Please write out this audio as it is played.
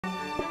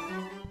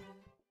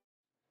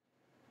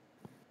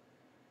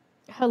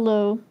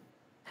Hello.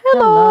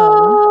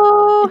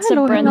 Hello. It's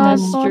hello, a Brenda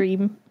hello.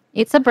 stream.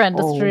 It's a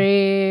Brenda Oh.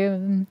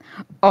 stream.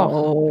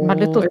 Oh, my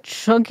little Oh.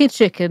 chunky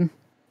chicken.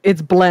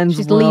 It's Blend's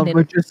She's world. leaning.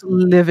 We're just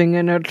living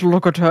in it.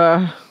 Look at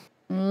her.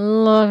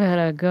 Look at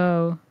her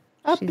go.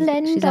 She's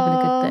having a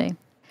good day.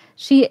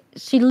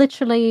 She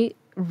literally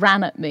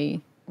ran at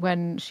me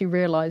when she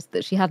realised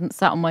that she hadn't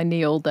sat on my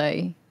knee all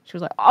day. She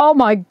was like, "Oh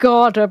my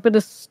god, I've been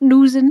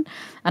snoozing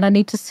and I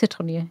need to sit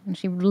on you." And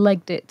she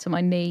legged it to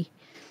my knee,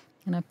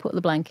 and I put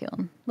the blanket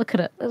on. Look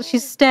at her.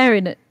 She's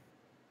staring at.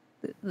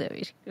 There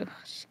she goes.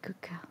 She's a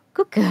good girl.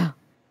 Good girl.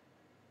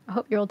 I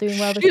hope you're all doing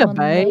well this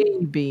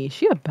Monday.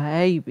 She a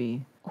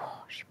baby.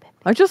 Oh, she baby.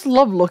 I just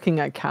love looking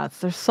at cats.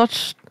 They're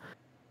such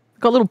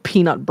got little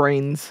peanut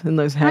brains in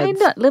those heads.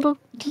 Kind of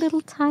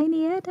little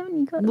tiny head, haven't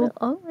you got? Little-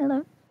 Oh,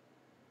 hello.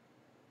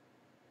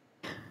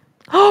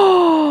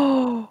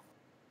 Oh,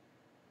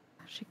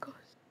 She goes.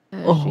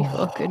 There she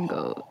fucking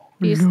goes.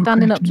 She's look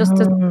standing at up just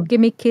her. to give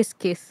me kiss.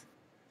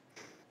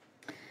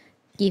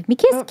 Give me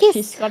kiss.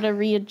 She's got to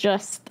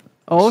readjust.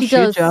 Oh, She she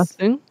does.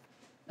 adjusting.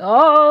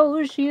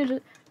 Oh,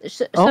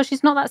 so Oh.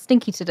 she's not that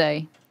stinky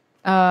today.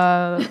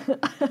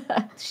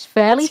 She's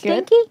fairly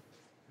That's good.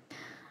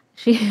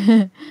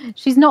 stinky.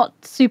 She's not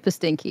super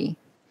stinky.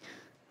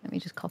 Let me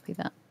just copy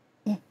that.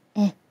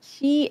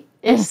 She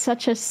is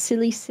such a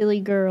silly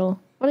girl.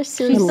 What a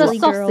silly She's a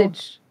girl.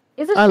 sausage.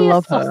 Isn't I she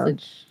love a her.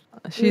 sausage?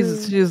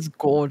 She's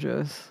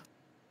gorgeous.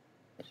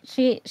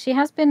 She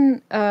has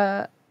been.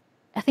 I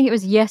think it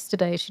was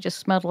yesterday. She just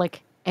smelled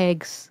like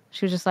eggs.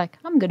 She was just like,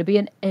 "I'm gonna be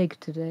an egg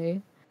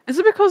today." Is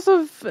it because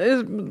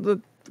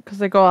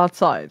they go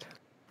outside?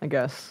 I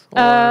guess.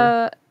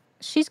 Or...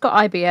 She's got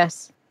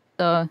IBS,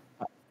 so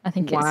I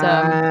think it's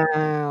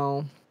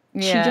wow.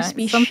 yeah, just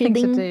be something to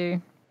shitting?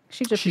 do.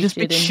 She just She be just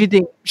be shitting.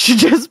 shitting. She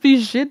just be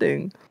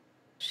shitting.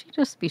 She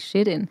just be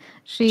shitting.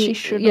 She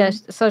shouldn't. Yeah.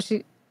 So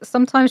she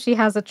sometimes she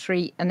has a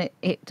treat, and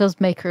it does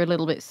make her a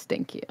little bit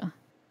stinkier.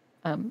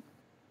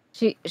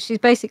 She's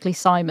basically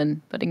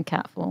Simon, but in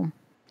cat form.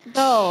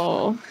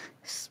 Oh.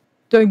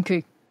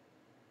 Stinky.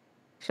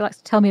 She likes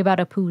to tell me about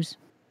her poos.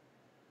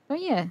 Oh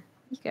yeah,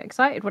 you get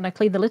excited when I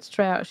clean the litter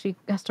tray out. She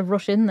has to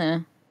rush in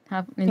there,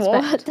 have an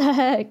inspect. What the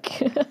heck?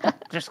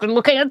 Just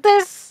looking at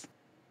this.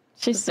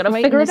 She's gotta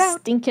waiting figure to it out.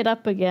 stink it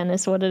up again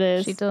is what it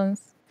is. She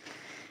does.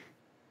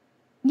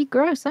 You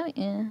gross, aren't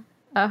you?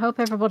 I hope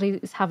everybody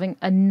is having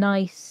a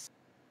nice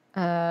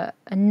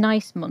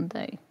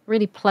Monday.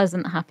 Really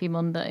pleasant, happy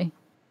Monday.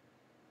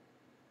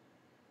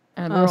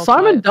 And we're all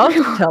Simon tired.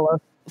 does tell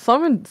us.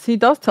 He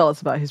does tell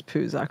us about his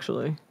poos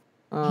actually.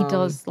 He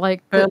does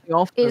like fairly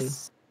often.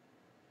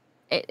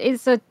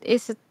 It's a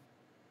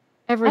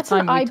every That's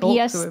an time we talk to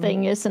IBS him.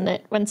 thing, isn't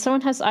it? When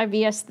someone has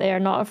IBS, they are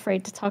not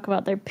afraid to talk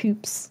about their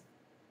poops.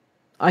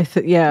 I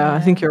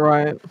think you're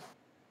right.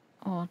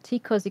 Oh,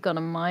 T-Cozy got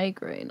a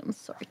migraine. I'm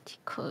sorry,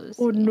 T-Cozy.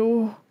 Oh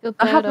no. Feel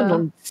That happened better.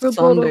 on Feel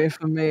Sunday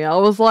for me. I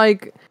was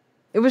like,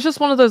 it was just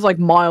one of those like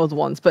mild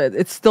ones, but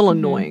it's still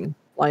annoying,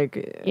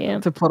 like Yeah.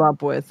 to put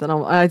up with. And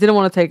I didn't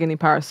want to take any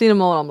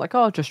paracetamol. And I'm like,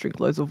 oh, I'll just drink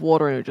loads of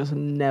water, and it just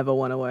never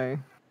went away.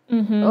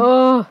 Mm-hmm.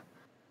 Oh,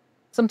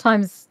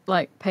 sometimes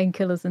like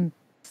painkillers and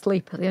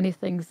sleep are the only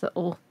things that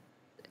will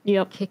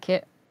Yep. kick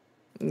it.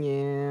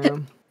 Yeah.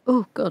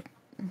 Oh God.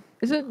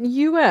 Is it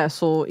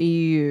US or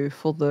EU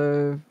for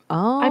the?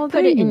 Oh, I put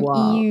there it in you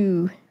are.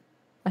 EU.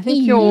 I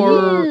think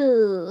your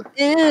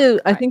Ew.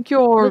 I think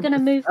your We're gonna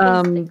move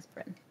these things,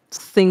 Bryn.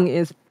 thing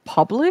is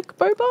public,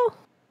 Boba.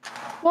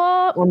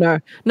 What? Or no.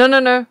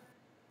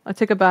 I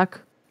take it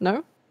back.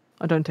 No,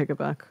 I don't take it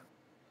back.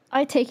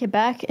 I take it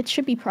back. It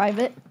should be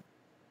private.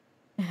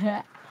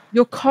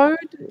 Your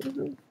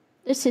code.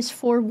 This is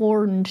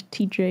forewarned,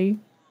 TJ.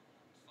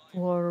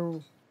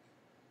 Forward.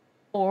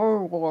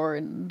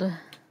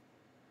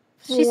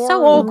 She's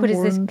so awkward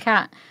as this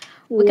cat.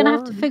 We're gonna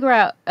have to figure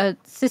out a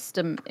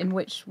system in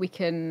which we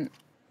can,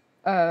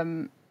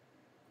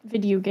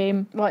 Video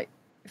game. like,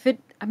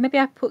 maybe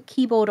I put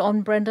keyboard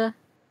on Brenda.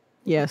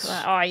 Yes.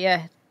 Like, oh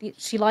yeah,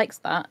 she likes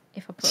that.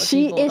 If I put a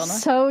She keyboard is on her.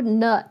 so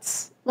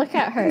nuts. Look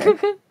at her.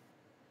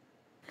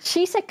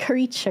 She's a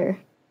creature.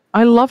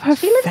 I love her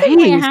She lives face.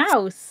 in my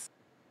house.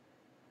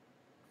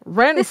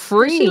 Rent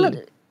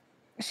free.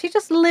 She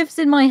just lives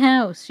in my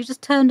house. She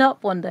just turned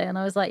up one day, and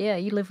I was like, "Yeah,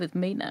 you live with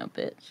me now,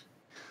 bitch."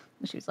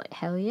 And she was like,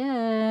 "Hell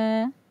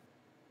yeah!"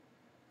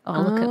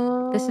 Oh, look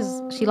at this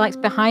is. She likes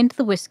behind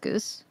the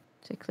whiskers.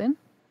 Tickling.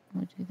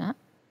 I'm gonna do that.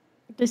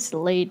 This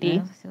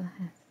lady. Yeah,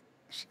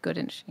 she's good,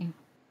 isn't she?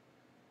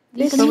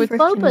 This So it's freaking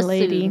Boba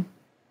lady. soon.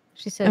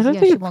 She I says, don't "Yeah,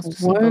 think she it's wants to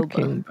see Boba."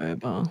 working,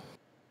 Boba.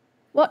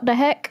 What the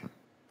heck?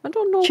 I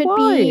don't know Should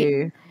why.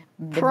 be-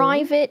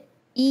 Private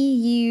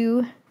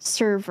EU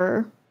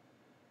server.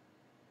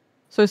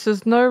 So it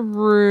says no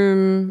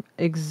room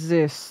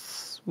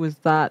exists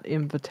with that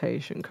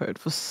invitation code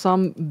for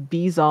some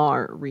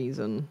bizarre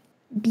reason.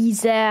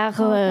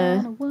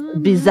 Bizarre.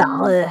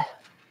 Bizarre.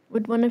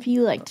 Would one of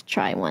you like to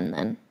try one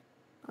then?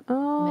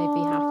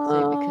 Maybe have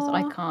to because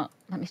I can't.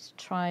 Let me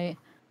try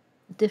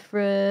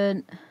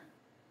different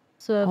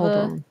server.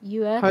 on.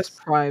 US. Post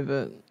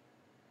private.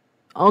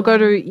 I'll go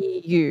to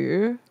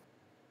EU.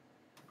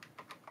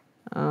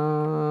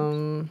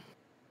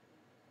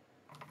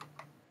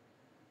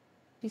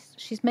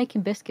 She's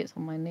making biscuits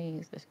on my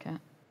knees, this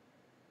cat.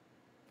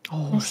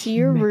 I see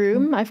your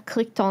room. I've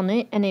clicked on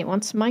it and it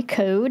wants my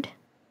code.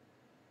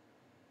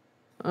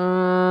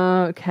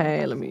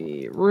 Okay, let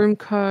me room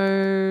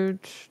code.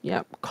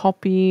 Yep,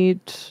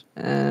 copied,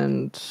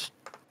 and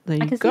there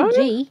you go. I can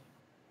see G.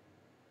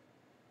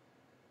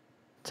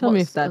 Tell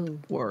me if that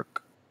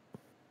work.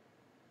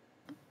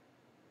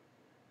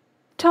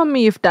 Tell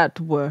me if that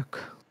work.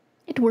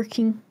 It's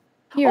working.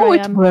 Here I am.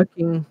 It's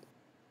working.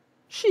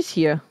 She's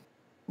here.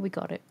 We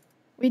got it.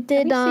 We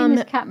did. Have you seen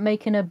this cat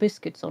making her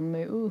biscuits on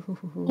me? Ooh.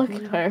 Look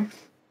at her.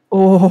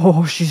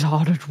 Oh, she's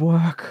hard at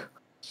work.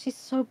 She's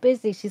so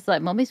busy. She's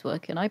like, Mummy's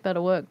working. I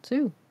better work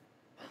too.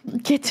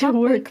 Get to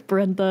work,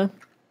 Brenda.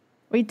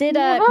 We did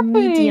a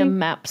medium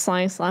map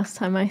size last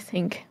time, I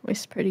think. It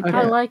was pretty good.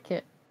 I like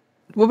it.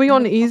 Were we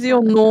on easy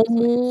or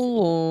normal?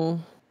 Or...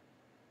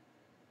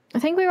 I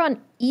think we were on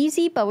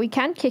easy, but we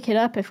can kick it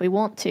up if we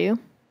want to.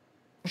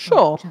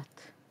 Sure.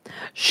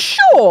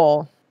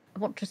 Sure. I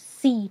want to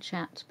see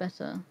chat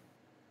better.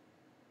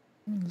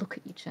 Look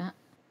at you, chat.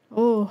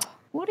 Oh.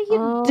 What are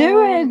you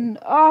doing?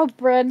 Oh,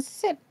 Bren,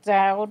 sit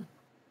down.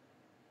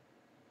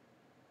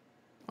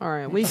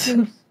 Alright, we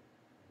can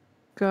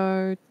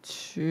go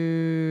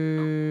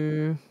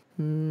to...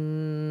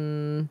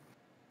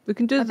 we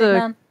can do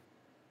the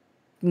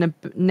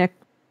neck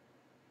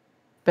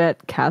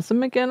bet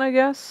chasm again, I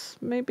guess,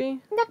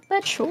 maybe? Neck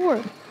bet. Sure.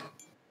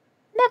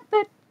 Neck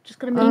bet. Just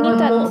gonna make you need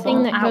that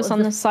thing that goes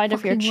on the side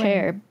of your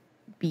chair,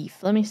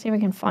 Beef. Let me see if I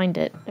can find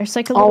it. There's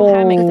like a little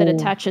hammock that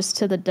attaches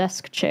to the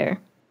desk chair.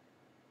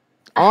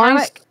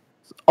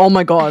 Oh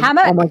my god.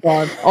 Hammock? Oh my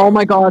god. Oh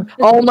my god.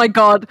 Oh my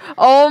god.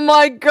 Oh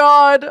my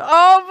god.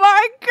 Oh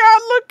my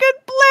god. Look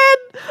at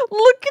Blend.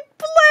 Look at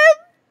Blend.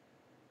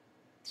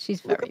 She's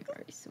very,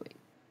 very sweet.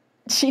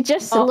 She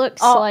just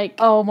looks like...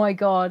 Oh my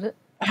god.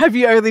 Have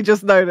you only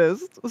just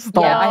noticed?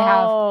 Stop. Yeah, I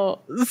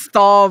have.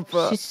 Stop.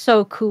 She's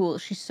so cool.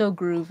 She's so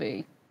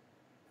groovy.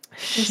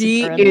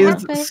 She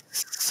is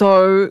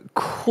so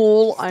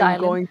cool. I'm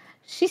going to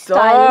She's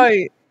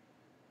styling.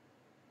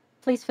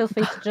 Please feel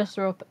free to dress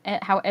her up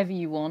however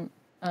you want,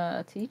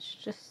 Teach.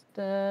 Just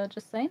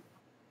saying.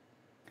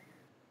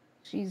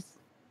 She's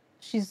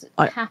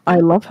happy. I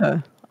love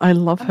her. I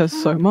love her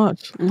so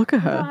much. Look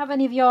at her. I don't have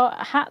any of your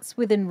hats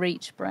within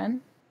reach, Bren.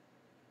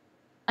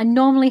 I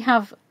normally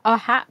have a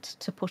hat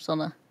to put on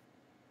her.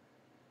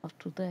 Not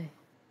today.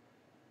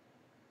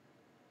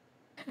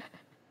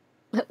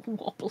 Little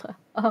wobbler.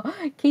 Oh,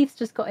 Keith's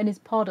just got in his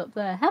pod up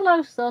there.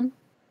 Hello, son.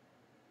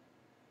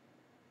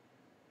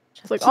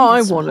 It's like,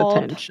 I want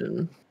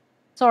attention.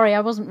 Sorry, I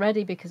wasn't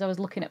ready because I was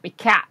looking at my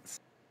cats.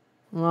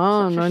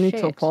 Oh, no need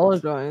to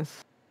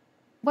apologise.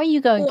 Where are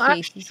you going,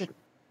 Keith?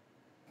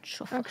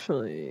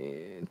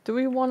 Actually, do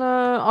we want to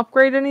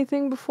upgrade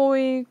anything before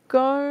we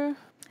go?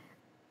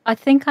 I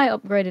think I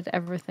upgraded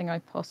everything I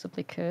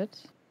possibly could.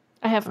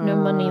 I have no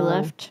money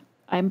left.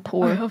 I'm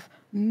poor. I have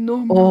no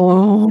money.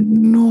 Oh,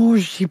 no,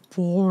 she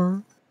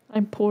poor.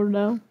 I'm poor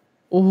now.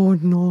 Oh,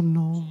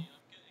 no.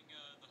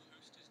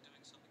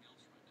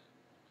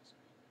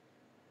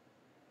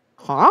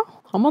 Huh?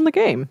 I'm on the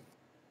game.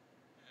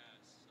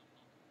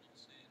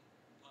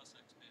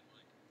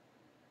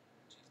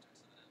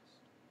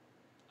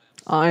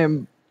 I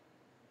am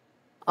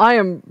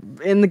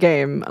in the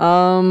game.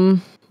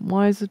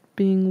 Why is it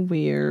being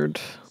weird?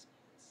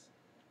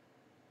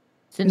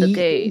 It's in the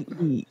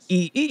game.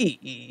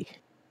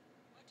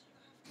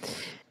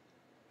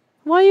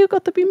 Why you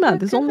got to be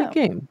mad? It's on the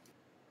game.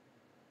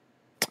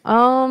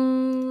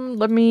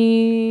 Let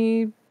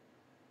me...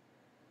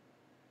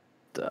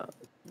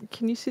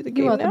 Can you see the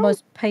game now? You are the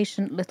most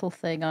patient little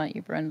thing, aren't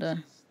you,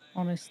 Brenda?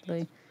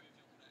 Honestly.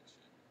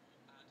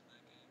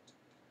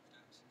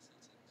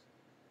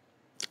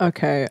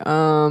 Okay,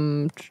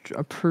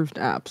 approved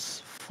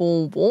apps.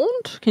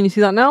 Forewarned? Can you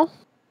see that now?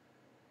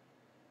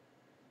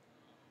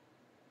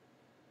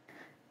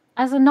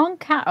 As a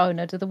non-cat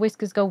owner, do the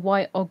whiskers go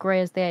white or grey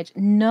as they age?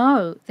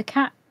 No, the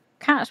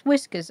cat's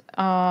whiskers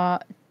are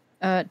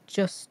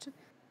just...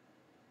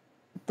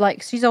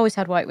 Like, she's always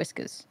had white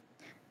whiskers.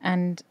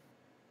 And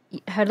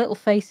her little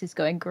face is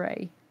going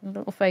grey. Her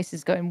little face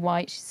is going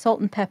white. She's salt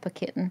and pepper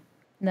kitten.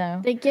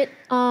 No. They get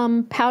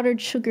powdered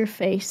sugar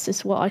face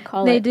is what I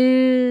call it. They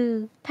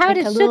do.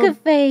 Powdered like sugar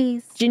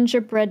face.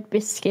 Gingerbread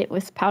biscuit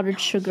with powdered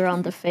sugar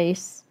on the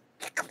face.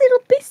 Like a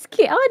little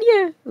biscuit, aren't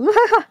you?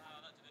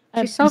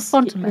 She's so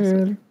fun to mess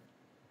with.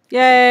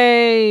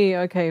 Yay!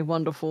 Okay,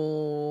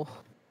 wonderful.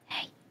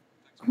 Hey,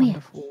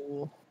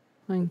 wonderful.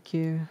 Thank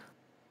you.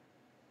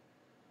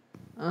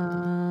 Okay,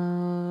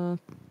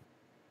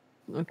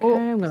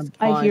 I'm gonna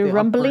buy I hear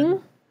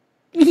rumbling.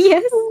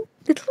 Yes.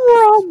 Little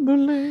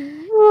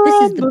rumbling.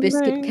 This is the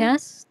biscuit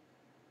cast.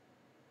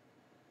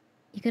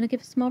 You gonna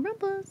give us some more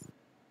rumbles?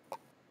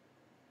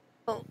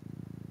 Oh.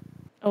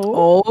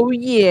 Oh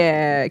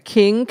yeah,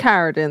 King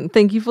Carradine.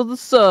 Thank you for the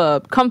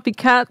sub. Comfy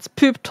cats,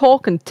 poop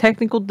talk, and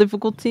technical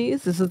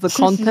difficulties. This is the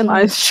content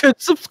I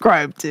should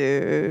subscribe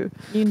to.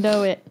 You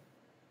know it.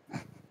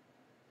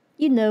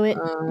 You know it.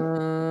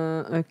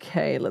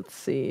 Okay, let's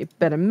see.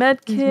 Better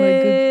med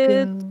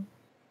kit.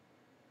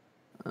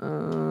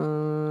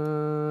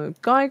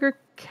 Geiger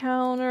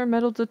counter,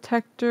 metal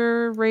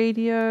detector,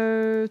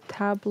 radio,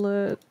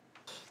 tablet.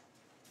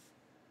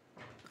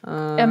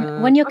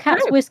 When your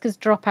cat's whiskers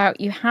drop out,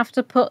 you have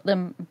to put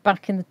them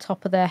back in the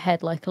top of their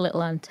head like a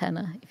little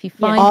antenna. If you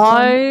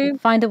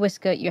find a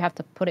whisker, you have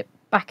to put it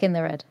back in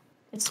their head.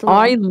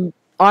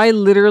 I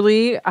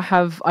literally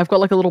I've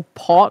got like a little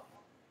pot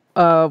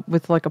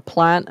with like a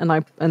plant and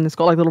it's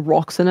got like little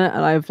rocks in it,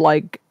 and I've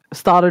like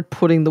started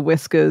putting the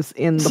whiskers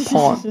in the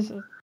pot.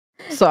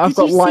 So I've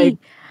got like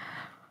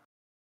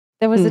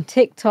there was a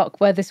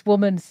TikTok where this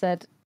woman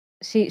said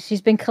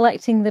she's been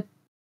collecting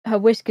her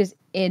whiskers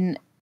in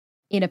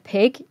a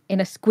pig, in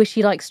a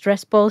squishy like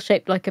stress ball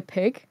shaped like a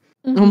pig.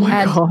 Oh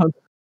my god.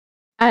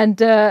 And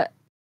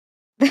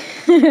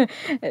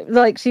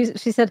like she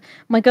said,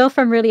 my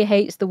girlfriend really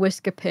hates the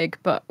whisker pig,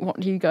 but what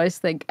do you guys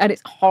think? And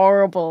it's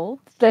horrible.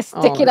 They're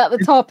sticking at the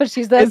top and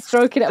she's there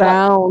stroking it.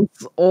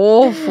 Sounds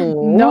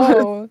awful.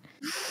 No.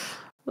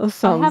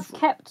 I have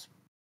kept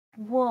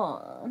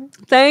one.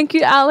 Thank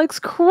you, Alex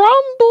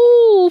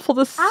Crumble, for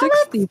the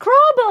 60.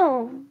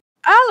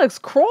 Alex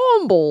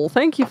Crumble,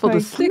 thank you for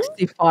the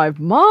 65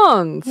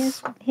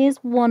 months. Here's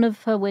one of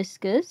her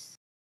whiskers.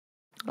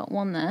 Got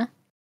one there.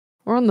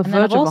 We're on the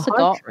verge of a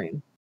hype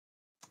train.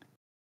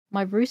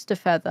 My rooster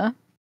feather.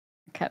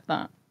 I kept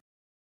that.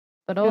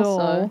 But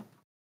also...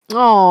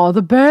 Oh,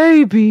 the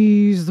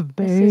babies, the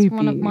babies.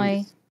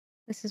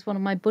 This is one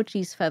of my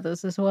budgies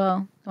feathers as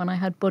well, when I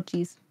had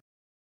budgies.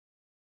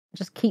 I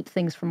just keep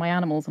things from my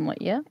animals. I'm like,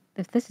 yeah,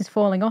 if this is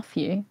falling off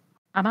you,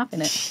 I'm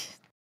having it.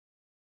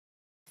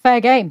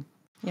 Fair game.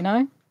 You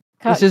know,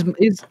 this is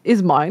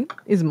mine.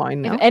 Is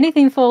mine now. If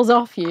anything falls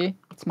off you,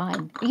 it's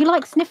mine. You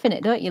like sniffing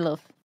it, don't you,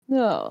 love?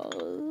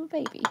 Oh,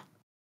 baby.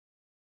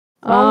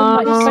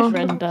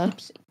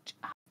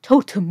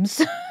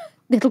 Totems,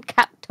 little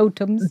cat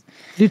totems,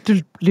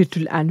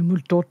 little animal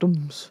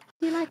totems.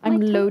 I'm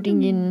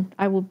loading in.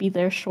 I will be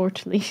there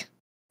shortly.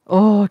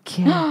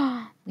 Okay.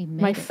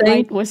 My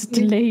flight was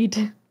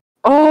delayed.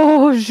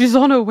 Oh, she's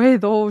on her way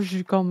though.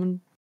 She's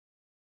coming.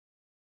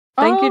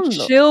 Thank you,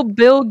 Chill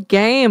Bill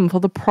Game, for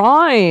the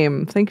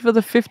Prime. Thank you for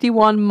the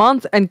 51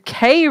 months. And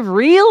Kay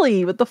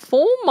Really with the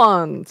 4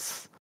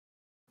 months.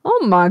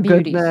 Oh my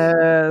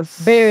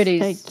goodness. Beauties.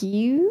 Thank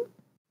you.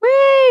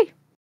 Whee!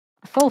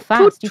 I fall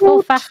fast. You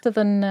fall faster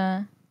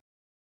than...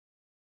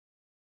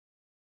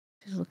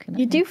 She's looking at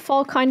you do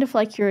fall kind of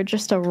like you're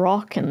just a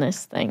rock in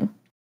this thing.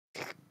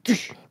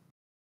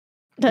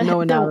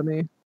 No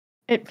anatomy.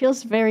 It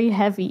feels very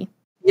heavy.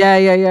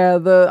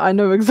 Yeah. I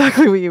know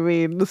exactly what you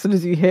mean. As soon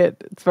as you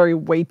hit, it's very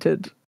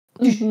weighted.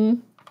 Mm-hmm.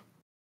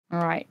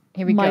 All right,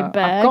 here we go. My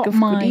bag of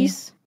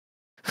goodies.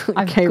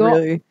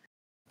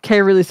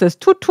 Kay really says,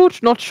 toot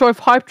toot, not sure if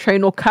hype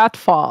train or cat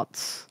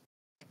farts.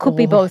 Could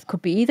be both,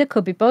 could be either,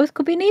 could be both,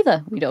 could be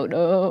neither. We don't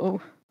know.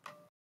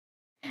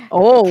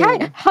 Oh.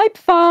 Hype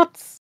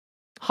farts.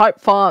 Hype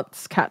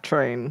farts, cat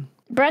train.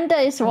 Brenda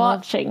is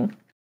watching.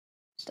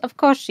 Of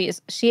course she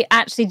is. She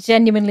actually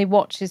genuinely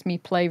watches me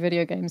play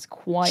video games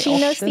quite often.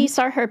 She knows these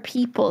are her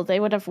people. They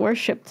would have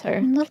worshipped her.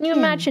 Can you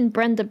imagine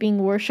Brenda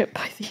being worshipped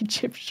by the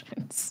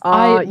Egyptians?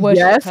 I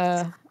worship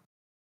her.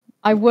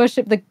 I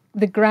worship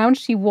the ground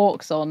she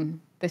walks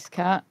on, this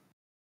cat.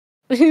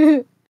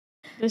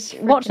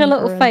 Watch her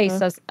little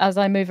face as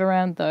I move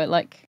around though.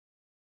 Like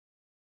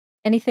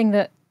anything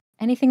that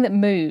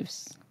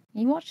moves.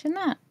 Are you watching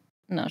that?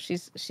 No,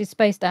 she's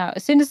spaced out.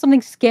 As soon as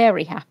something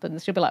scary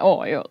happens, she'll be like,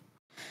 oh yeah.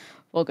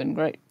 Fucking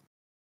great.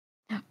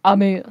 I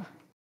mean,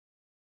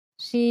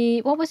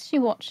 what was she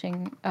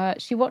watching?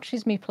 She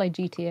watches me play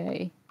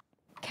GTA.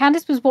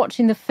 Candice was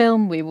watching the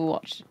film we were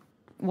watching.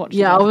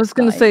 Yeah, I was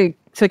gonna say,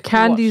 so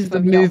Candy's the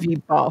movie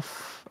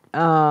buff,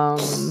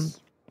 and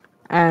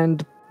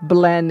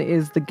Blen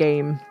is the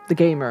gamer.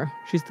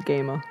 She's the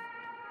gamer.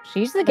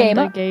 She's the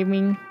gamer.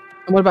 Gaming.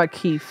 And what about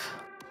Keith?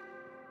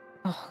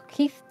 Oh,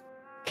 Keith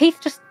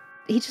just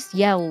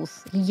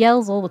yells. He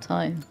yells all the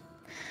time.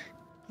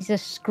 He's a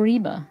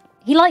screamer.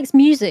 He likes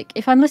music.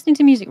 If I'm listening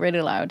to music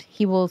really loud,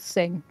 he will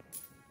sing.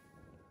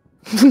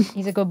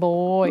 He's a good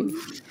boy.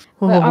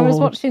 But I was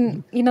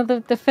watching,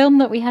 the film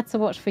that we had to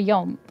watch for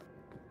Yomp.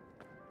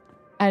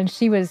 And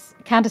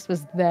Candice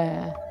was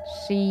there.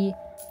 She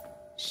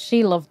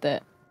loved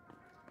it.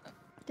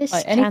 This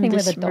like anything Candice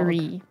with a dog.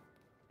 Marie.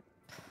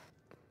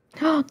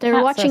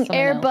 They're watching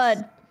Air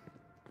Bud.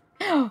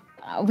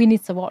 We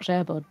need to watch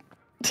Air Bud.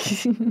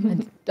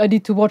 I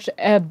need to watch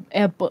Air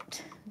Bud.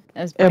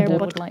 As Brenda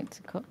would like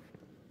to call. I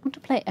want to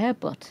play Air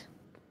Bud.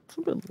 It's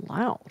a bit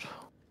loud.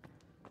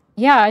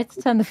 Yeah, I had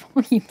to turn the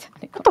volume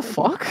down. What the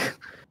fuck?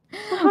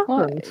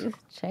 What? It's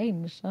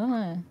changed, I don't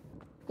know.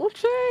 What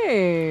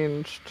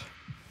changed?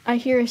 I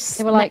hear a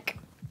They were like,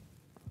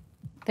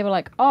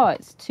 oh,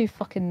 it's too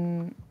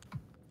fucking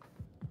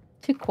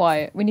Too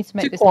quiet. We need to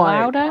make Too this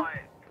quiet. louder.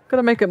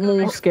 Gotta make it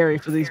more scary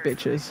for these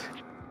bitches.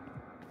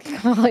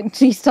 Like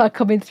Geestar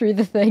coming through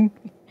the thing.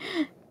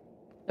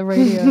 The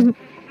radio.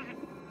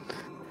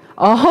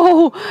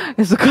 Oh,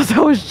 it's because I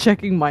was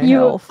checking my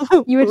health.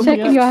 You were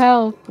checking your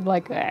health. I'm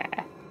like,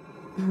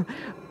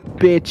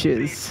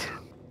 bitches.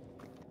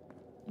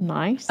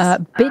 Nice.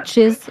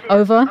 Bitches,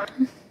 over.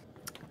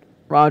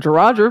 Roger,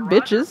 roger,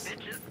 bitches.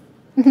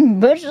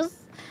 Bitches.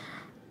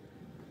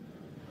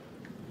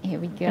 Here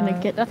we go. Gonna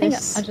get I think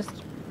this. I just...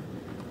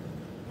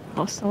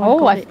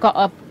 Oh, I've got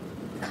a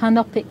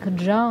canopic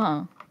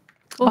jar.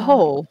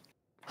 Oh,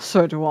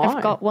 so do I.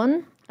 I've got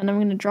one, and I'm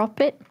gonna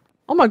drop it.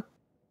 Oh my...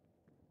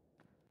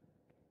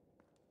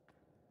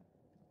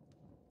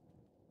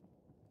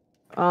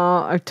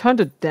 I turned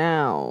it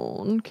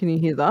down. Can you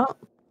hear that?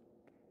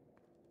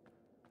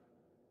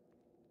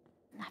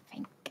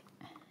 Nothing.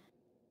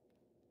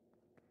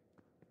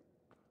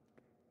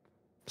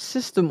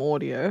 System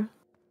audio.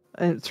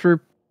 And through...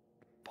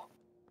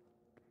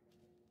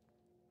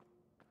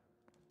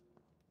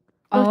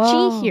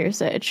 Oh, G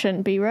hears it. It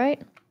shouldn't be,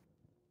 right?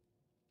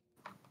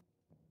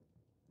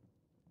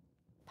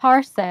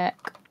 Parsec.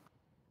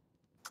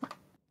 What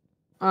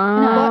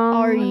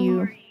are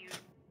you?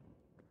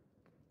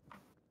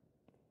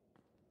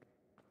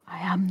 I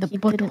am the He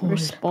didn't butthole.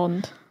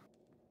 respond.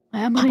 I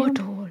am a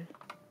butthole.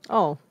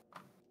 Oh.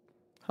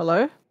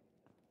 Hello?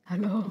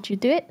 Hello. Did you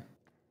do it?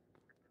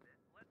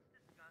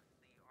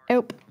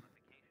 Oh.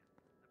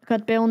 I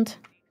got bound.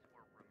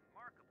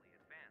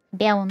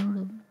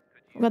 Down.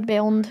 I got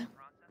bound.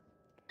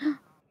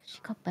 She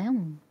got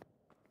bound.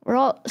 We're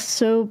all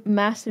so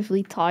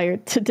massively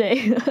tired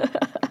today.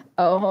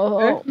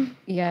 Oh.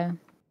 Yeah.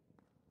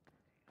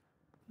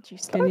 Did you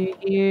start? Can you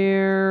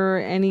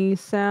hear any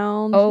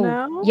sounds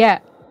now? Yeah.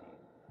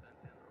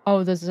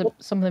 Oh, there's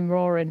something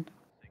roaring.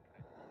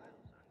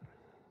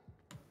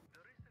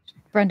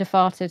 Brenda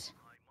farted.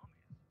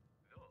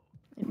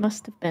 It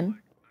must have been.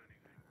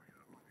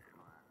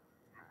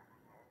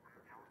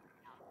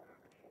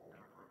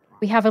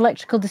 We have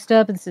electrical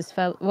disturbances,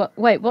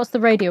 wait, what's the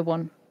radio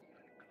one?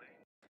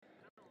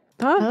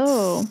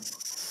 That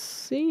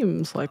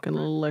seems like an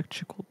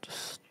electrical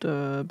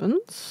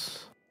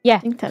disturbance. Yeah. I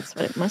think that's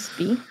what it must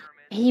be.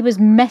 He was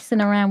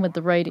messing around with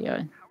the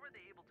radio.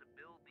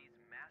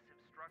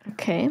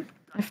 Okay,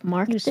 I've He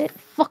marked was it.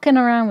 fucking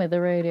around with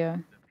the radio.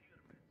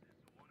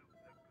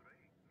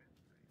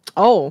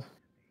 Oh.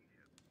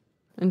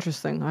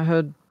 Interesting. I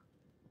heard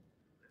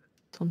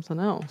something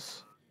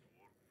else.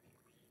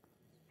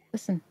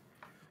 Listen.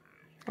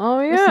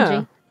 Oh, yeah.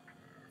 Listen, G.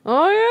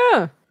 Oh,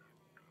 yeah.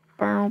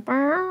 Bow,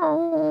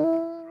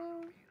 bow.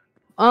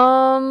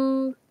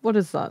 What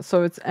is that?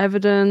 So it's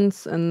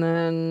evidence and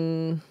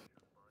then...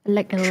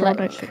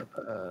 Electronic.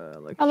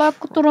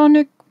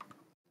 Electronic.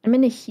 I'm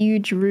in a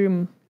huge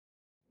room.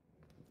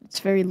 It's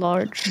very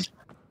large.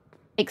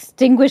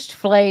 Extinguished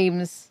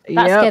flames.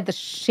 That Yep. scared the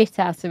shit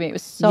out of me. It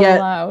was so Yeah.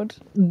 loud.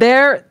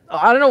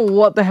 I don't know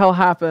what the hell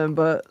happened,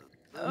 but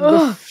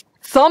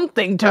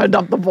something turned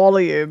up the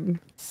volume.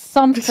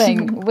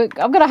 Something.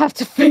 I'm gonna have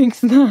to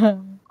fix that.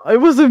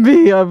 It wasn't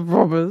me, I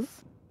promise.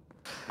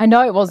 I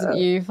know it wasn't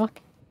you. Fuck.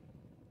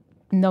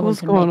 No one What's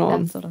can going make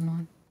on? that sort of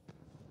noise.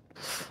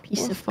 Piece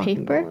What's of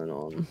fucking paper. going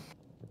on?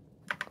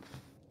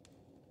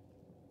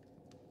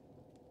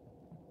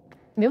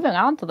 Moving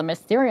on to the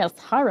mysterious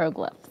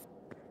hieroglyphs.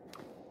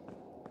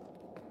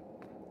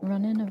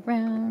 Running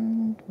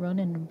around,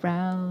 running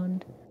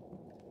around.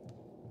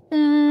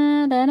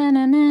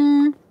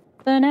 Da-da-na-na-na.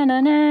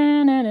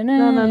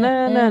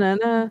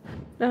 Da-na-na-na-na-na-na.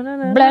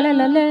 Blah, la,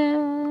 la,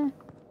 la.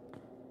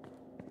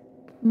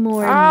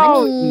 More Ow,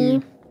 money.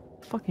 you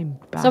fucking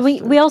bastard.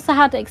 So we also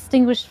had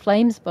extinguished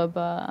flames,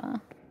 Boba.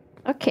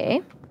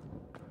 Okay,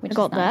 Which I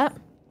got is nice.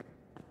 that.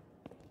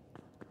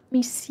 Let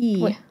me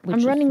see. Which I'm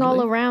is running all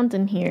really- around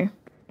in here.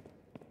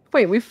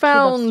 Wait, we Who loves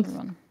found to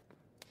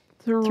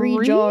run?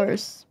 3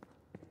 jars.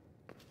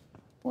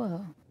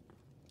 Whoa.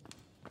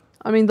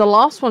 I mean, the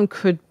last one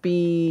could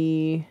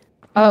be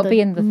Oh, it'll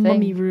be in the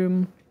mummy thing.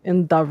 room.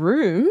 in the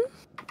room.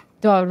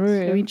 The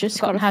room. So we just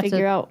Forgotten gotta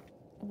figure out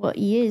what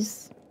he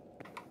is.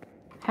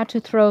 how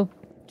to throw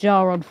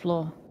jar on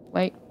floor.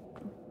 Wait.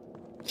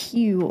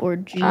 Q or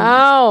G.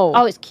 Ow!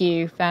 Oh, it's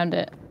Q. Found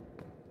it.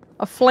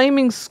 A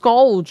flaming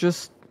skull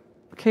just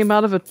came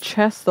out of a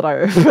chest that I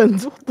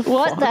opened. What the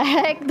What the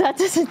heck? That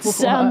doesn't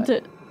sound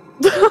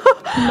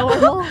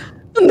normal.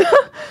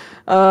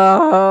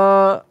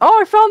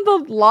 I found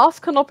the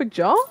last canopic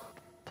jar.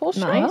 Paul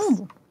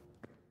Nice.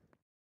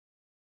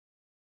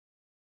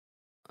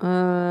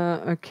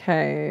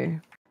 Okay.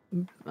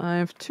 I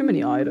have too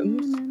many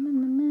items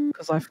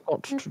because I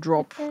forgot to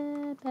drop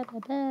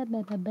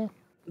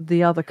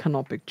the other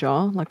canopic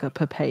jar, like a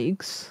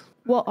Pepegs.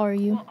 What are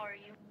you?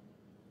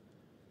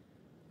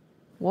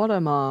 What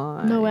am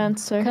I? No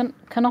answer.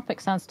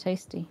 Canopic sounds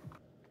tasty.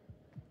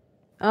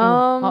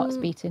 Heart's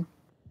Um, beating.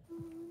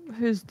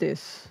 who's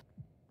this?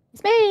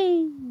 It's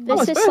me.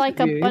 This it's is both like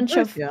of a you, bunch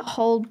both, of yeah.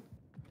 whole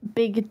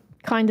big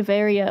kind of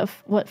area of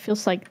what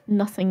feels like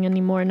nothing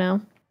anymore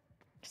now.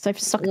 Because I've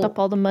sucked up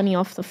all the money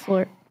off the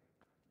floor.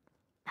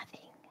 Nothing.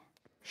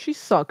 She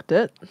sucked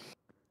it.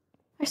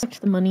 I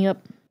sucked the money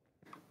up.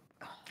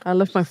 I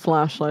left my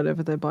flashlight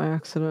over there by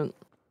accident.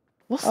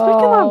 What's making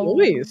that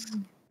noise?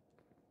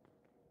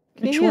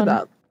 Can you hear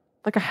that?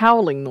 Like a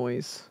howling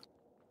noise.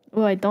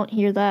 Oh, I don't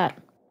hear that.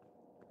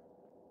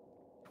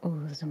 Oh,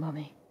 there's a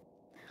mummy.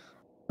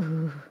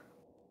 Ooh.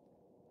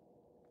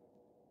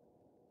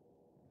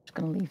 Just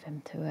gonna leave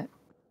him to it.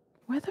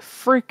 Where the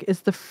frick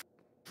is the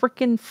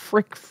frickin'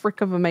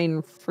 frick of a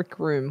main frick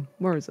room?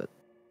 Where is it?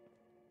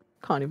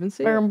 Can't even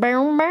see it.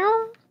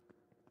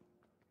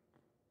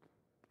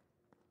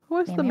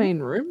 Where's the main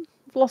room?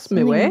 I've lost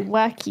my way. Something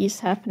wacky is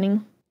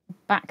happening.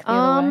 Back the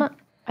other way.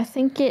 I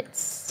think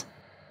it's...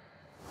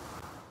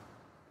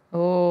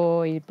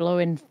 Oh, you're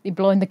blowing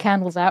the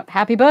candles out.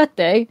 Happy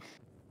birthday!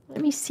 Let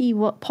me see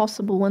what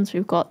possible ones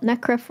we've got.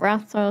 Nekref,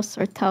 Rathos,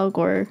 or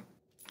Talgor.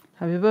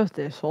 Happy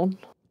birthday, son.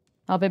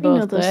 Happy You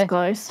know birthday. those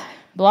guys.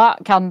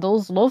 Black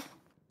candles, love.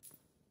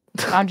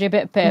 Found you a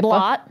bit of paper.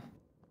 Blot.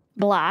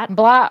 Blot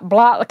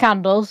the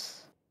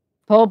candles.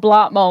 Pour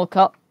Blot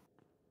Molcott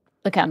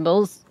the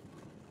candles.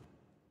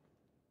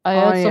 I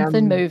heard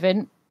something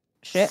moving.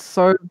 Shit.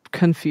 So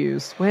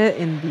confused. Where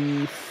in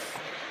the...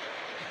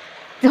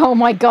 Oh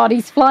my god,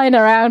 he's flying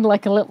around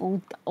like a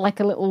little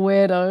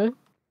weirdo.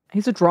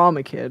 He's a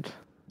drama kid.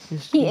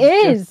 He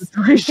is.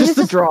 He's just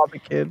a drama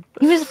kid.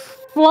 He was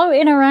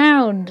floating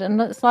around,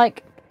 and it's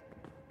like,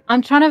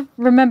 I'm trying to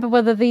remember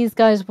whether these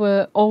guys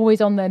were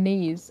always on their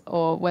knees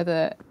or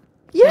whether.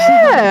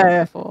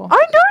 Yeah,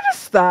 I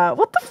noticed that.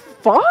 What the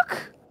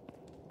fuck?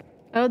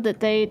 Oh, that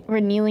they were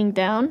kneeling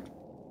down?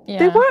 Yeah,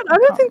 they weren't. I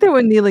don't think they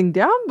were kneeling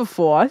down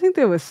before. I think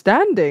they were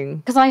standing.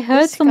 Because I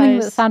heard something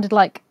that sounded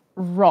like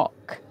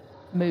rock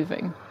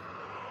moving.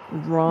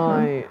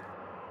 Right.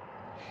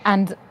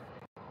 And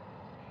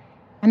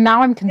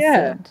now I'm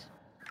concerned.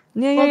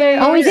 Yeah.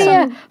 Oh, he's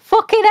here!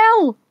 Fucking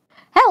hell!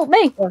 Help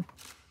me!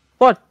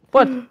 What?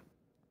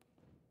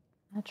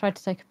 I tried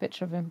to take a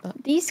picture of him,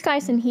 but this guy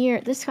in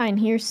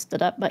here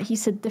stood up, but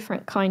he's a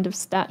different kind of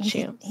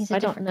statue. He's a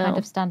different kind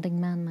of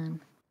standing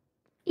man.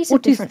 He's a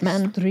different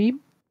man. Stream?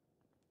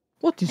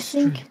 What is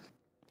stream?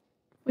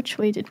 Which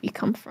way did we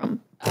come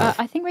from?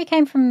 I think we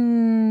came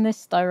from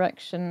this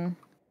direction.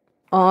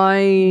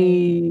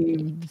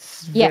 I'm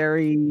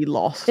very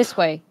lost. This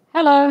way.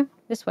 Hello.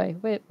 This way.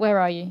 Where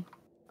are you?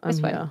 This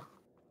way. Here.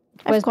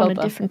 I've gone a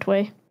different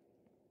way.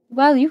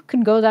 Well, you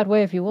can go that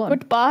way if you want.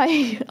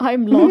 Goodbye.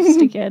 I'm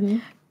lost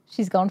again.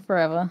 She's gone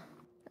forever.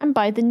 I'm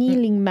by the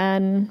kneeling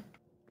man.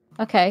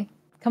 Okay.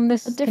 Come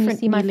this way.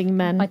 Different kneeling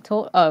man.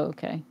 Oh,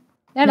 okay.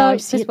 No,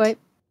 this way.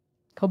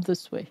 Come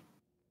this way.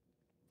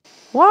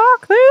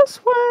 Walk this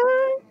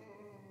way.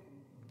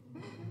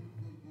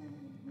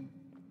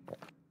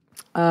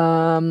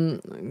 I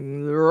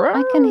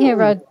can hear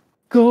a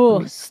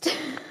ghost.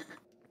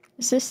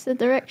 Is this the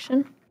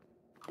direction?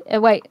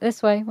 Wait,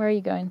 this way. Where are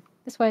you going?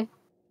 This way.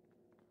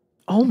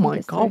 Oh my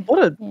god,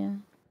 what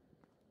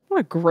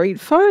a great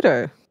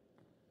photo.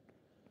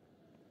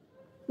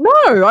 No,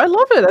 I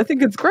love it. I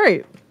think it's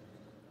great.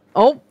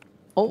 Oh.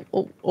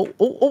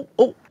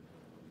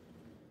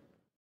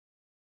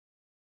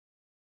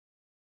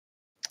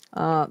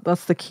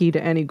 That's the key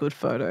to any good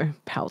photo.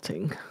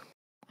 Pouting.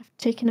 I've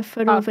taken a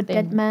photo of a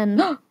dead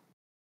man.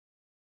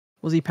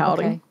 Was he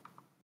pouting? Okay.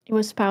 He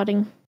was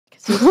pouting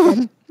because he was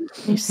dead.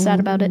 He was sad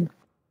about it.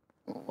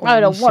 I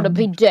don't want to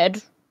be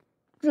dead.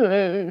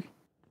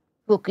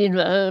 Fucking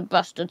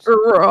bastards.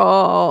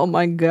 Oh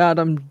my god,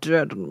 I'm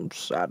dead and I'm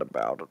sad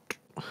about it.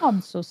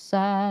 I'm so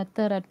sad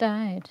that I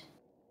died.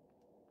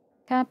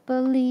 Can't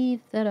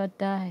believe that I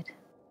died.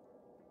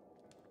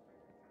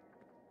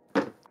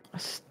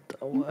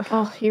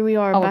 Oh, here we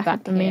are back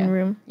at the main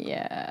room.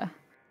 Yeah.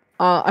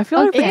 I feel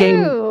like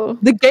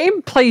the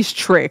game plays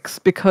tricks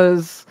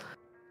because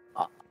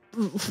I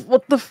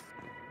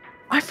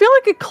feel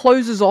like it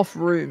closes off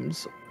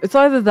rooms. It's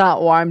either that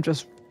or I'm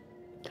just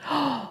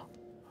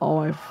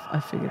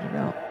I figured it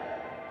out.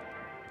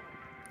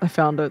 I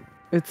found it.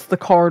 It's the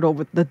corridor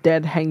with the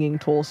dead hanging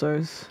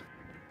torsos.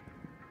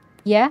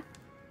 Yeah?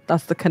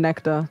 That's the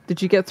connector.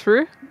 Did you get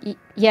through?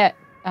 Yeah.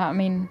 I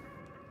mean...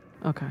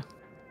 Okay.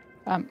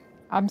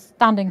 I'm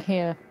standing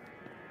here.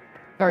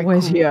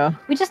 Where's here?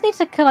 We just need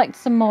to collect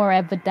some more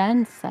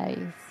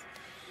evidences.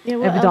 Yeah,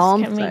 what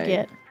else can we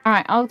get?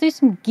 Alright, I'll do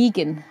some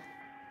Geigen.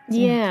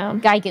 Yeah.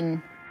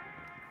 Geigen.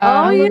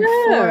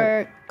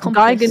 For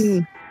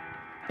Geigen.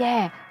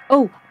 Yeah.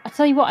 Oh, I'll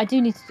tell you what I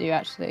do need to do,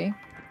 actually.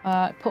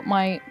 Put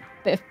my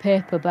bit of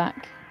paper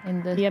back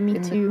in the,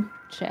 the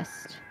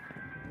chest.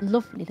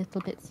 Lovely little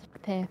bits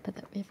of paper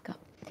that we've got.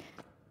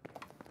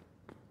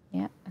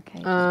 Yeah,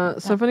 okay.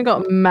 So I've only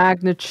got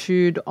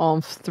magnitude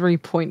of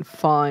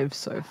 3.5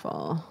 so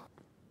far.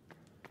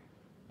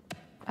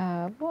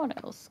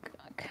 What else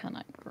can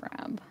I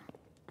grab?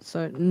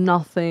 So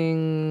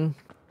nothing...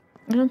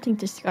 I don't think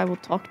this guy will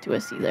talk to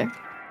us either.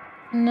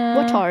 No.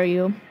 What are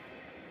you?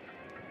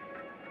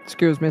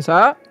 Excuse me,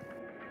 sir.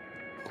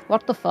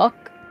 What the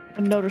fuck?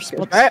 Another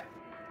spot.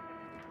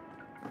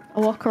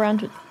 I'll walk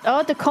around with...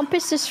 Oh, the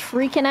compass is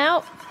freaking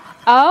out.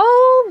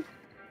 Oh!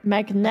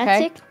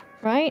 Magnetic,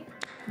 right?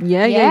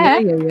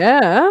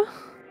 Yeah.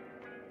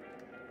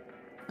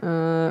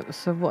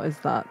 So what is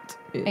that?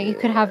 You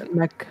could have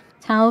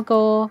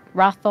Talgor,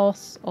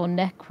 Rathos, or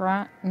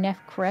Necrat.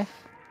 Necrat.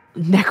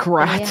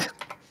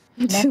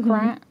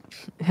 Necrat.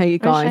 Hey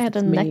guys, I had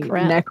a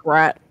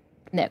Necrat.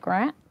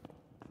 Necrat.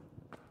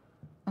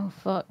 Oh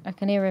fuck! I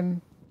can hear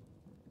him.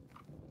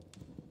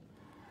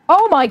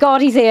 Oh my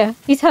god, he's here!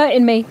 He's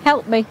hurting me!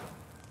 Help me!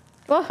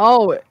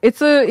 Oh,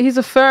 he's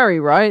a furry,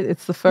 right?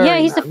 It's the furry. Yeah,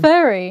 he's a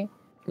furry.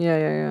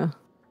 Yeah,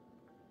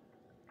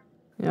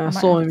 I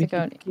saw him. He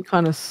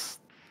kind of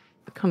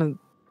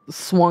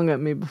swung at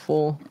me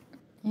before.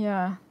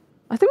 Yeah.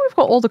 I think we've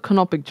got all the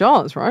canopic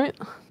jars, right?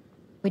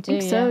 We do. I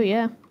think so,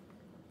 yeah.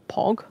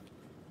 Pog.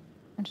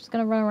 I'm just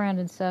gonna run around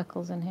in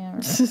circles in here.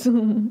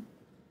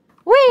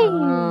 Whee!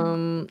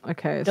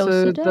 Okay,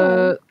 so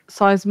the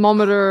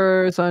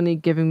seismometer is only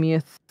giving me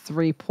a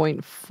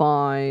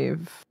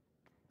 3.5.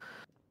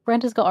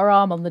 Brenda's got her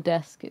arm on the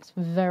desk. It's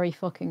very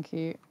fucking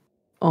cute.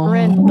 Oh.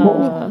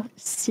 Brenda,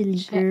 silly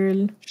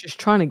girl. She's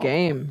trying to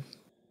game.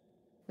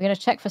 We're gonna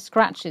check for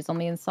scratches on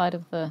the inside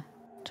of the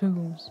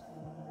tombs.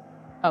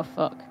 Oh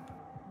fuck!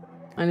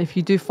 And if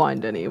you do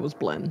find any, it was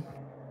Blen.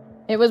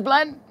 It was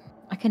Blen.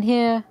 I can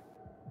hear.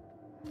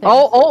 Things.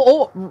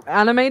 Oh!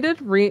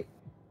 Animated? Wait,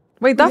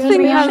 that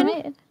thing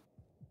has.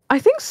 I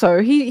think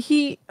so.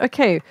 He.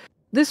 Okay,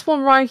 this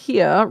one right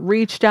here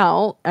reached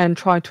out and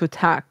tried to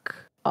attack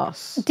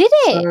us. Did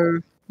it?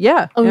 So,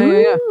 yeah.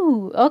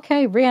 Ooh,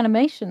 okay,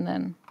 reanimation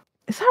then.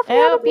 Is that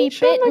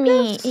reanimation? He bit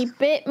me. He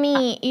bit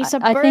me. He's a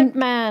bird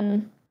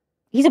man.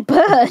 He's a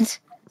bird.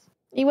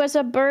 He was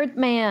a bird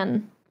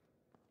man.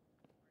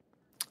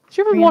 Did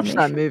you ever watch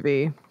that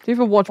movie? Did you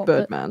ever watch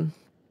Birdman?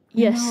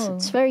 Yes, No.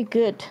 it's very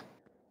good.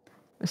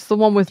 It's the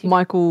one with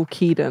Michael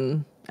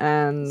Keaton,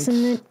 and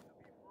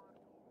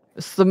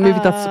it's the movie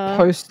that's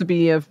supposed to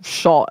be a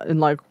shot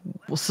in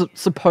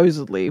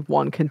supposedly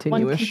one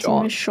continuous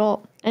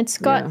shot. It's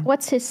got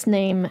what's his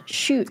name?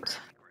 Shoot.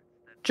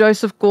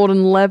 Joseph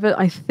Gordon-Levitt,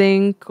 I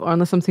think, or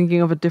unless I'm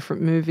thinking of a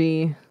different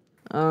movie.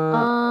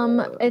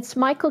 It's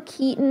Michael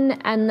Keaton,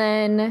 and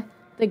then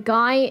the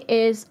guy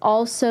is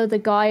also the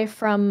guy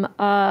from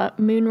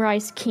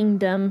Moonrise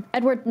Kingdom.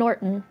 Edward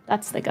Norton,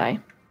 that's the guy.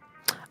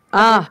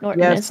 Edward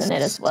Norton is in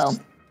it as well.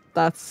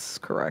 That's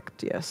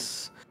correct,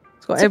 yes.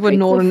 It's got Edward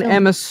Norton,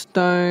 Emma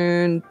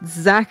Stone,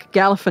 Zach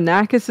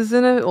Galifianakis is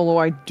in it, although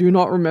I do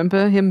not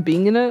remember him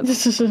being in it.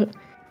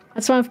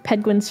 That's one of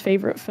Pedguin's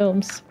favorite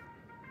films.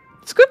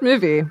 It's a good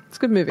movie.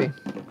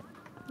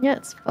 Yeah,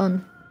 it's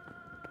fun.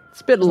 It's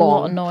a bit long. A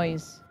lot of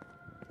noise.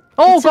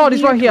 Oh god,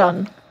 he's right here.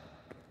 One.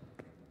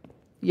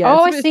 Yeah,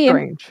 I see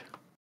strange. Him.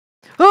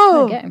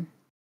 Oh, get him.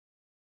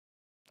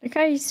 The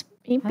guy's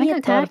he'd be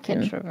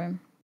attacking.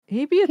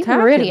 He'd be attacking.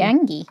 He's really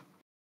angry.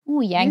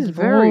 Ooh, Yankee He's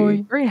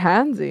very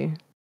handsy.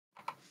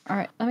 All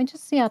right, let me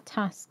just see our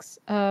tasks.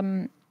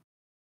 Alright,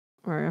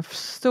 I've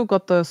still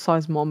got the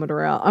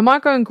seismometer out. I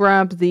might go and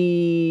grab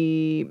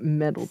the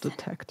metal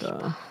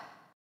detector.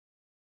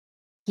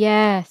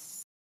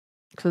 Yes.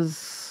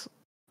 Because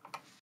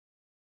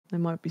there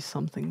might be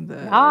something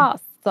there.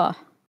 Yes.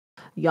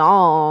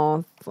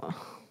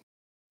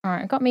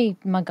 Alright, I got me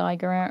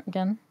MacGyver out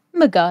again.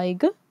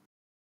 MacGyver.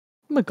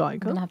 I'm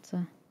gonna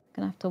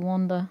have to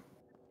wander.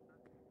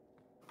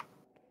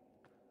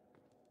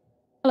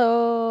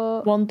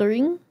 Hello.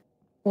 Wandering.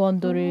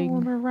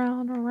 Wandering.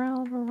 Around.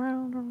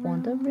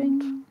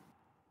 Wandering.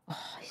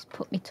 Oh, he's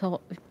put me so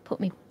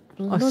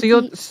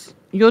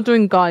you're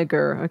doing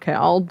Geiger. Okay,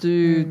 I'll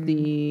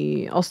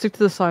do I'll stick to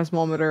the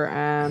seismometer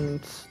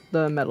and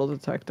the metal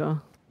detector.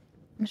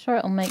 I'm sure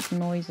it'll make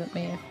noise at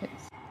me if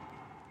it's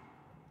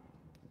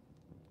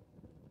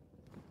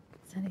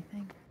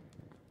anything.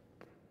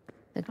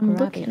 The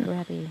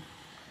grabby.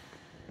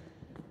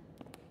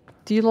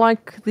 Do you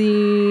like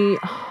the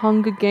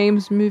Hunger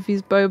Games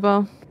movies,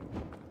 Boba?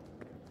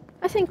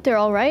 I think they're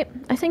all right.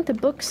 I think the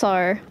books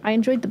are. I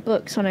enjoyed the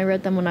books when I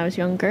read them when I was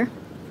younger.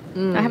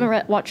 I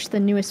haven't watched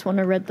the newest one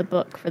or read the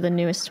book for the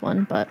newest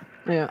one, but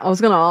yeah, I was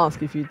gonna ask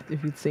if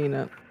you'd seen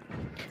it.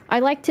 I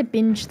like to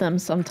binge them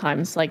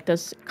sometimes, like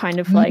those kind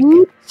of like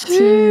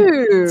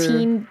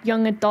teen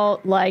young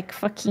adult like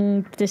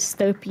fucking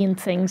dystopian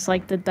things,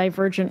 like the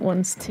Divergent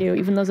ones too.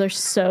 Even though they're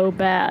so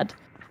bad,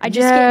 I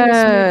just get in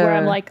this mood where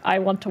I'm like, I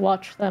want to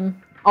watch them.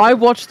 I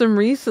watched them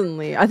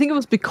recently. I think it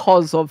was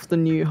because of the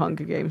new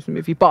Hunger Games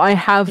movie, but I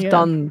have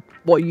done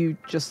what you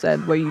just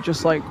said, where you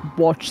just like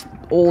watch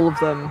all of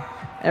them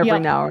every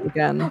now and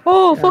again.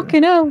 Oh,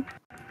 fucking hell.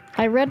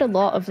 I read a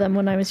lot of them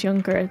when I was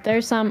younger.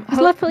 There's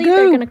hopefully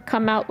they're going to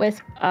come out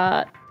with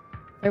there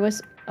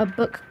was a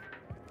book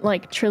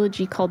like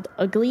trilogy called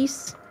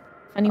Uglies.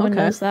 If anyone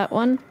knows that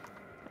one.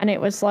 And it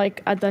was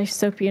like a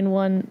dystopian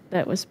one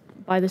that was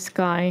by this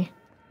guy.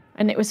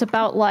 And it was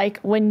about like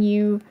when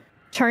you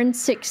turn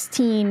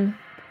 16,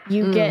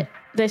 you get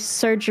this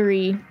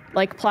surgery,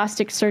 like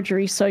plastic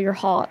surgery, so you're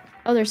hot.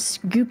 Oh, there's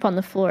goop on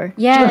the floor.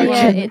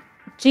 Yeah.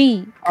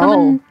 G, come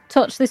and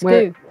touch this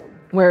goo.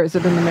 Where is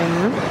it, in the main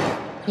room?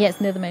 Yeah,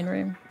 it's near the main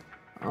room.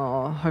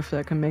 Oh, hopefully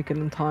I can make it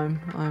in time.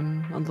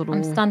 I'm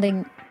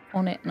standing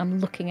on it and I'm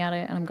looking at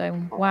it and I'm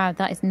going, wow,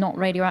 that is not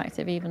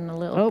radioactive even a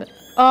little bit.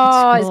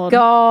 Oh, it's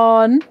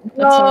gone.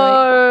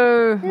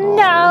 No! Right.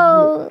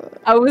 No!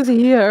 I was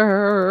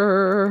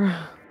here.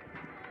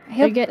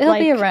 He'll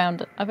be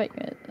around. I bet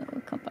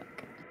he'll come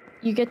back.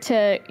 You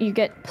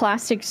get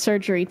plastic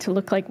surgery to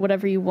look like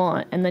whatever you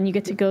want, and then you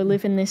get to go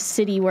live in this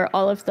city where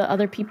all of the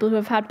other people who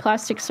have had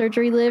plastic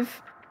surgery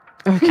live.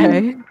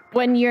 Okay.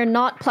 When you're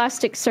not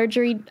plastic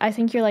surgery, I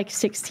think you're like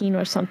 16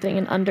 or something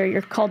and under,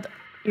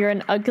 you're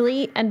an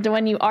ugly, and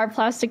when you are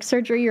plastic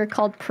surgery, you're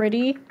called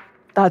pretty.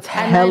 That's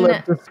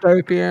hella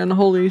dystopian.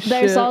 Holy shit.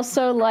 There's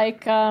also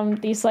like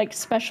these like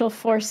special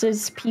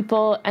forces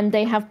people, and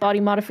they have body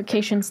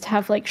modifications to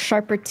have like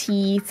sharper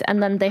teeth,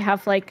 and then they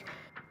have like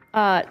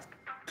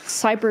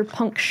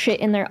cyberpunk shit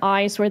in their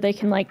eyes where they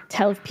can like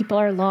tell if people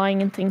are lying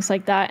and things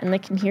like that, and they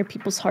can hear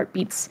people's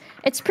heartbeats.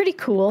 It's pretty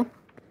cool.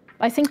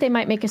 I think they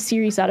might make a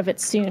series out of it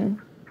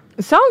soon.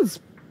 It sounds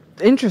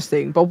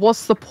interesting, but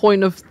what's the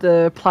point of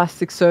the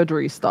plastic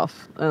surgery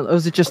stuff? Or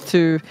is it just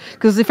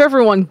because if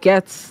everyone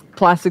gets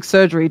plastic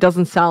surgery, it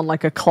doesn't sound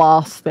like a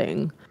class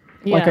thing,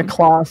 like a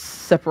class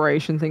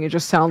separation thing. It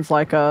just sounds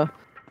like a...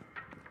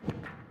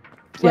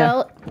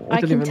 Well, I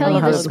can tell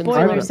you the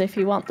spoilers if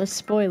you want the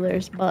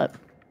spoilers, but...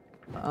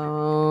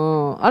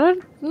 I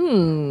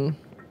don't...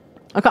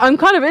 Okay, I'm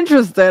kind of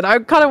interested. I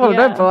kind of want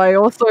to know, but I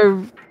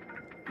also...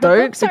 The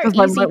books are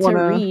easy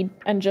to read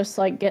and just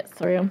like get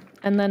through,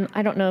 and then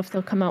I don't know if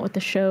they'll come out with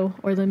the show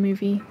or the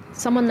movie.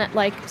 Some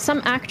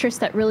actress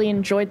that really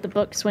enjoyed the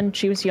books when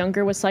she was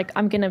younger was like,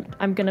 I'm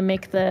gonna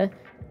make the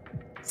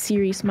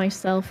series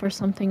myself or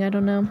something. I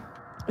don't know.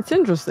 It's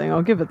interesting.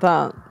 I'll give it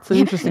that. It's an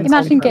interesting.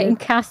 Imagine getting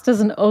cast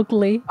as an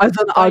ugly. As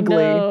an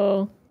ugly. I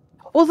know.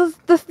 Well,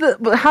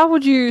 but how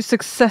would you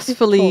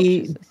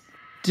successfully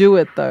do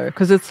it though?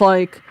 Because it's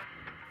like,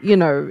 you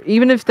know,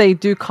 even if they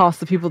do cast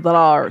the people that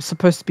are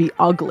supposed to be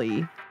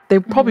ugly, they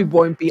probably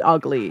won't be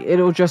ugly.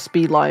 It'll just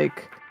be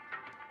like,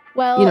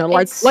 well, you know,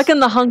 like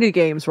in the Hunger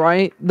Games,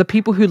 right? The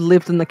people who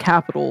lived in the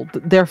capital,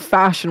 their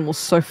fashion was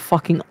so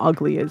fucking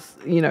ugly,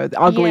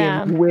 ugly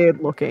and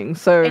weird looking.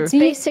 So it's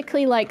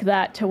basically like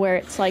that, to where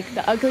it's like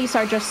the uglies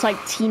are just like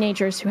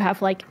teenagers who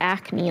have like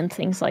acne and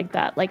things like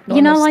that, like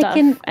normal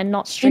stuff, and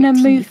not straight in a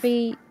teeth.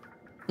 Movie.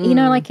 You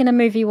know, like in a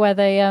movie where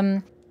they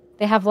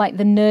have like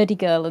the nerdy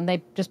girl and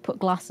they just put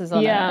glasses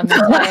on it. And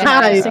they're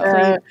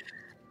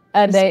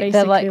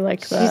like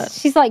that.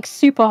 She's like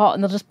super hot,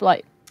 and they'll just be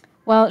like,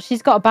 well,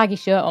 she's got a baggy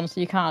shirt on,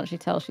 so you can't actually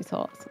tell she's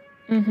hot.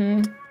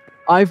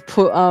 I've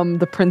put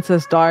the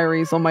Princess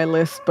Diaries on my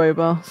list,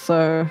 Boba,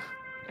 so...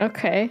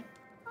 Okay.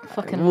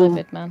 Fucking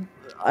livid, man.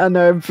 I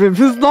know, Biff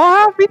is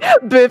not happy.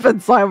 Biff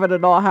and Simon are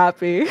not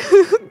happy.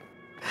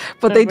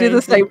 But they do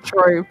the same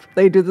trope.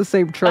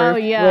 Oh,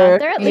 yeah.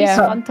 They're at least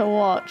fun to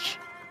watch.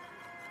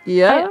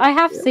 Yeah? I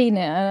have seen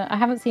it. I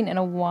haven't seen it in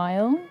a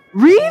while.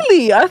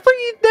 Really? I thought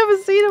you'd never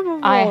seen it before.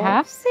 I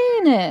have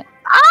seen it.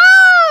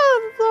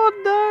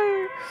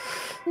 Oh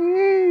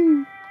no!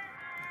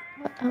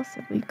 What else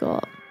have we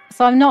got?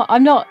 So I'm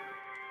not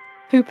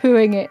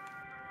poo-pooing it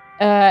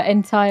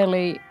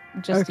entirely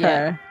just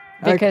yet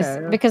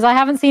because I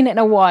haven't seen it in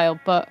a while,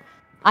 but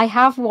I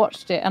have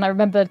watched it and I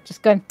remember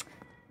just going,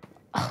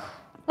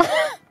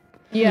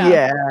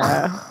 yeah.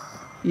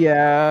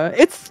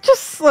 It's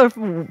just sort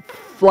of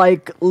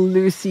like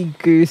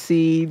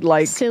loosey-goosey,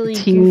 like silly,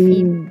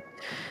 teen. goofy.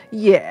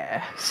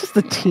 Yeah, it's just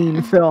a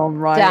teen film,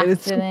 right?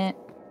 Daft in it.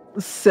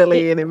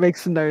 Silly and it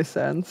makes no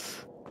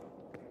sense.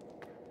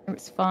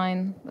 It's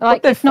fine.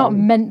 Like it's not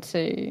meant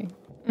to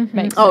make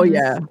sense. Oh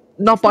yeah,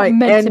 not by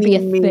meant any to be a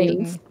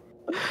means. thing.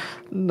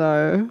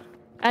 No.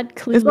 Add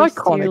Clueless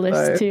to your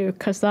list too,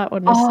 because that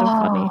one was so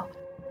funny.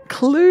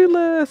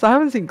 Clueless. I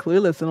haven't seen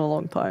Clueless in a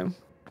long time.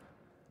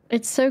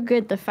 It's so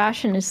good. The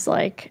fashion is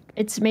like,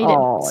 it's made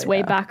its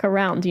way back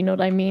around. You know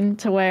what I mean?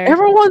 To where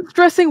everyone's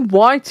dressing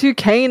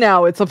Y2K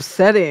now. It's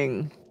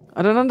upsetting.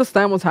 I don't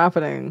understand what's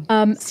happening.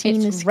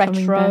 It's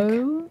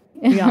retro.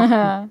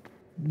 Yeah.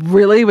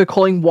 Really? We're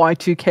calling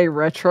Y2K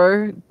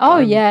retro? Oh,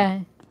 yeah.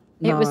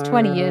 It was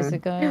 20 years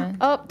ago.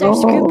 Oh,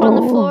 there's Goop on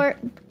the floor.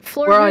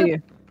 Where are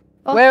you?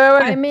 Oh, wait.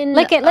 I'm in.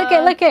 Lick it. I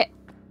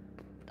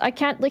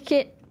can't lick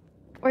it.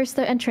 Where's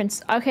the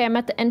entrance? Okay, I'm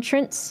at the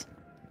entrance.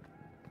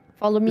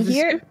 Follow me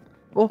here.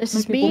 This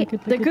is me.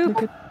 The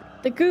Goop.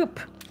 The Goop.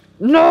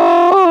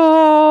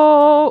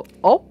 No!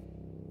 Oh!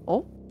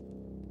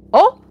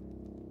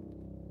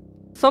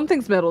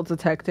 Something's metal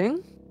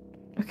detecting.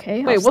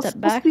 Okay, wait, I'll step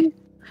back.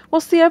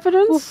 What's the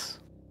evidence?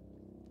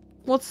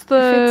 What's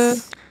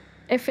the...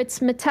 If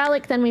it's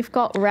metallic, then we've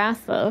got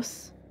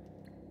Rathos.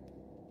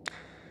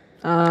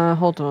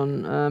 Hold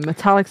on.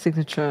 Metallic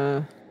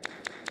signature.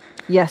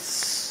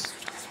 Yes.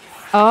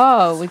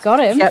 Oh, we got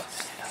him. Yep.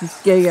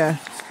 Yeah.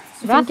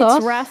 I think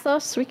it's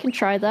Rathos. We can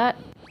try that.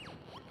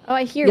 Oh,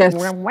 I hear. Yes.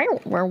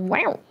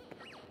 Wow.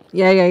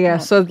 Yeah.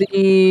 So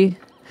the...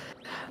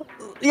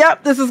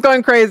 Yep, this is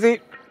going crazy.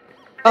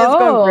 It's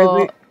going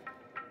crazy.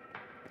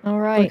 All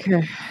right.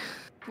 Okay.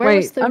 Where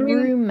was the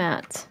room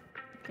at?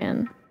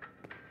 Again.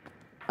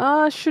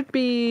 Should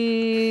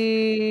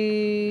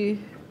be...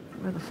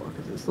 Where the fuck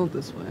is it? It's not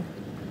this way.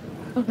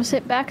 Was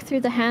it back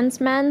through the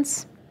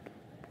handsmans?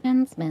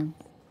 Handsman.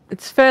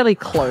 It's fairly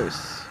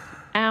close.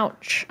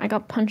 Ouch. I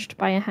got punched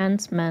by a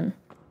handsman.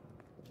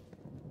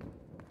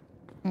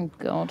 Oh,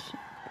 God.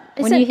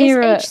 Is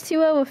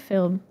H2O a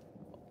film?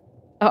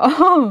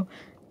 Oh!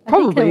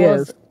 Probably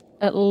is.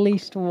 At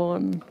least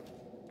one.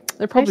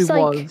 There probably was.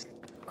 Like,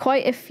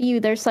 quite a few.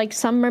 There's like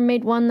some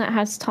mermaid one that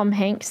has Tom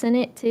Hanks in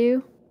it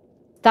too.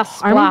 That's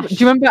Splash. Do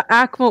you remember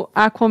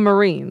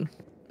Aquamarine?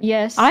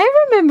 Yes.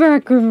 I remember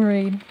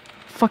Aquamarine.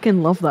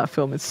 Fucking love that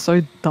film. It's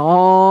so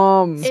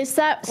dumb. Is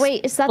that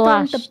the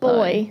one with the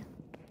boy?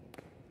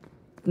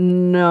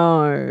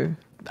 No.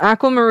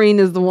 Aquamarine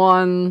is the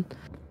one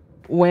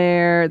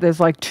where there's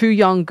like 2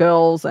 young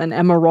girls and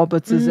Emma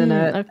Roberts is in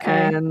it.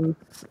 Okay. And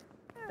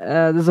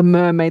there's a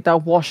mermaid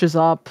that washes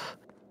up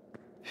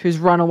who's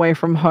run away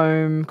from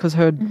home because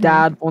her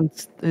dad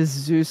wants his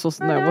Zeus or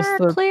something. What's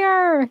the...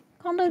 Clear!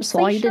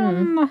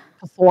 Condensation!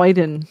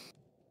 Poseidon.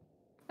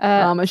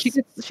 And she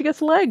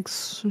gets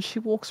legs and she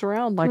walks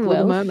around like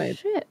Little Mermaid.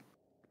 Shit.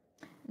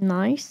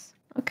 Nice.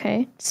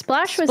 Okay.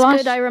 Splash was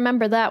good. I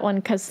remember that one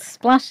because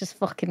Splash is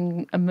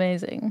fucking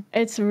amazing.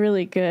 It's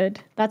really good.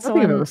 That's I don't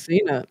think I've ever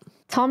seen it.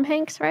 Tom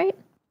Hanks, right?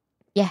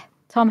 Yeah.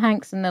 Tom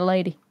Hanks and the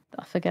lady.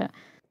 I forget.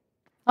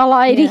 A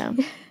lady. Yeah.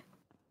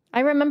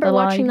 I remember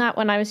watching that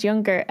when I was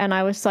younger and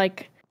I was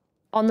like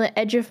on the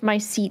edge of my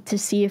seat to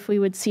see if we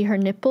would see her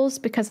nipples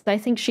because I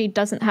think she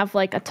doesn't have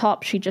like a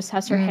top. She just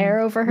has her hair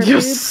over her You're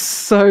boobs.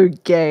 So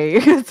gay.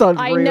 It's unreal.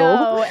 I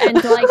know. And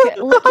like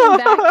looking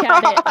back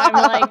at it, I'm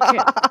like,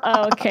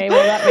 oh, okay,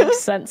 well that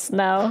makes sense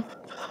now.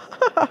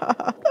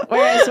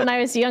 Whereas when I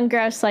was younger,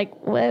 I was like,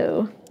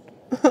 whoa.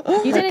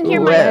 You didn't hear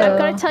I'm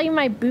going to tell you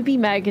my booby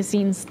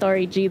magazine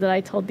story, G, that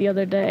I told the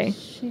other day.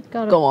 She's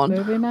got a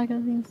booby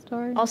magazine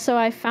story? Also,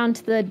 I found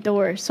the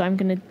door, so I'm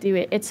going to do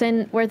it. It's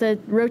in where the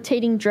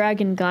rotating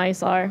dragon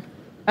guys are.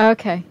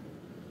 Okay.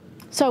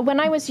 So when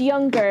I was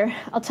younger,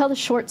 I'll tell the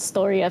short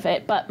story of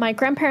it, but my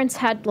grandparents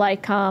had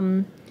like,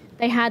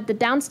 they had the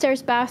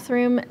downstairs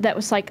bathroom that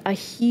was like a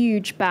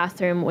huge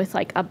bathroom with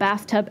like a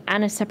bathtub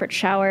and a separate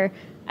shower,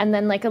 and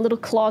then like a little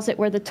closet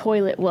where the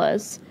toilet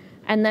was.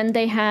 And then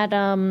they had,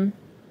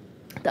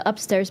 the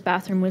upstairs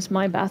bathroom was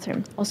my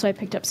bathroom. Also, I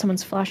picked up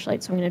someone's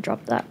flashlight, so I'm going to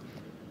drop that.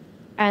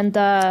 And,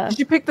 did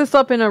you pick this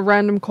up in a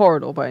random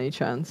corridor by any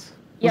chance?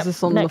 Yeah,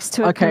 next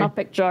to a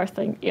canopic jar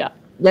thing, yeah.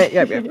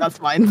 Yeah, that's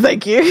fine,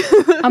 thank you.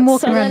 I'm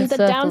walking around in the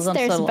circles,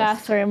 downstairs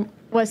bathroom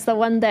was the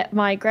one that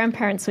my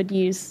grandparents would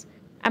use.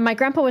 And my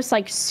grandpa was,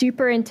 like,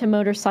 super into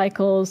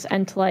motorcycles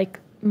and, like,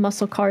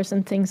 muscle cars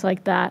and things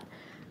like that.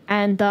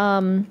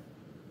 And,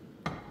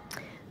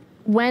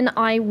 when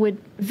I would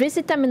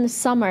visit them in the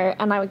summer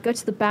and I would go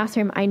to the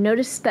bathroom, I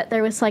noticed that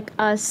there was like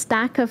a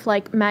stack of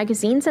like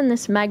magazines in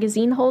this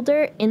magazine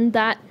holder in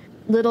that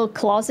little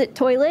closet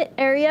toilet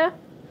area.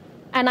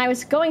 And I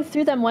was going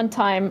through them one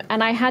time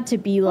and I had to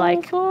be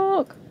like,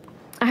 I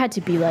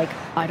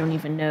don't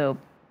even know,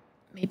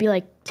 maybe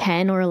like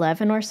 10 or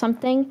 11 or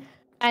something.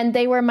 And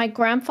they were my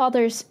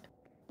grandfather's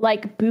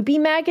like booby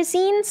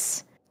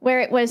magazines where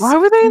it was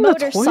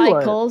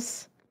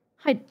motorcycles.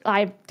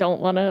 I don't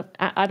want to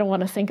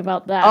think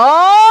about that.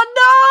 Oh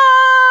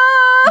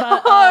no!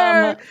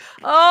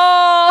 But,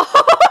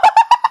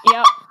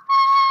 yep.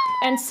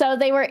 And so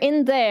they were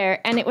in there,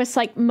 and it was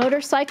like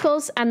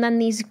motorcycles, and then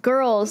these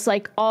girls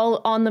like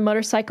all on the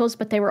motorcycles,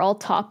 but they were all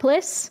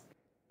topless.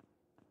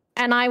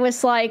 And I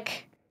was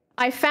like,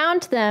 I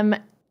found them,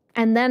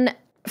 and then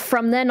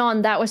from then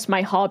on, that was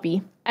my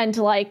hobby. And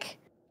like,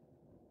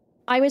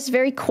 I was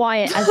very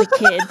quiet as a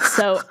kid,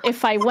 so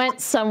if I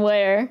went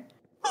somewhere.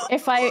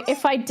 If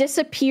I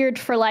disappeared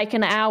for like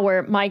an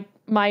hour, my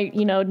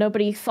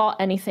nobody thought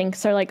anything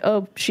because they're like,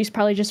 oh, she's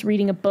probably just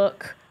reading a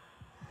book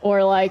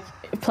or like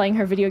playing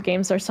her video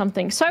games or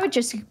something. So I would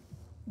just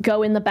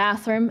go in the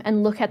bathroom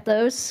and look at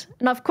those,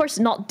 and of course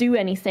not do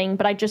anything,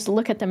 but I just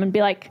look at them and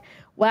be like,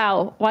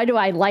 wow, why do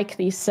I like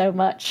these so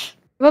much?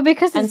 Well,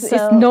 because it's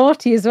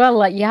naughty as well.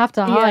 Like you have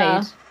to hide.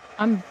 Yeah.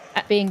 I'm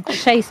being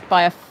chased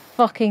by a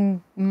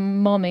fucking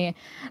mummy.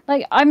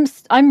 Like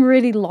I'm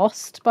really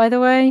lost, by the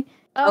way.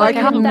 Oh, like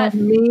how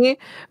me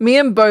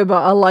and Boba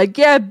are like,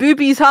 yeah,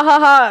 boobies, ha ha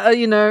ha,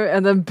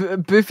 and then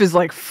Bouphe is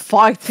like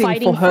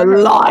fighting for her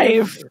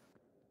life.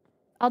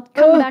 I'll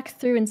come back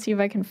through and see if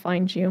I can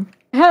find you.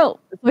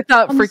 Help! It's like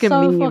that freaking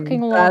meme.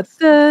 Fucking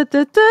lost. And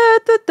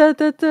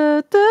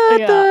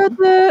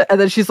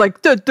then she's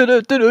like, we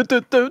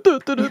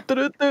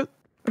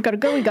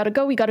gotta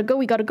go.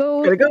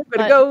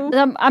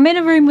 I'm in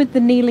a room with the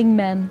kneeling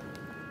men.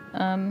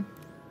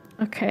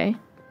 Okay.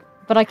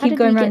 But I keep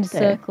going around in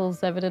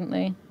circles,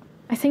 evidently.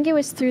 I think it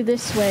was through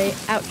this way.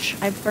 Ouch,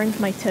 I burned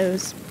my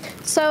toes.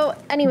 So,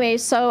 anyway,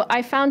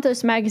 I found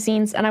those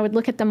magazines, and I would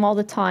look at them all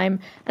the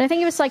time. And I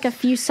think it was like a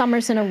few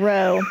summers in a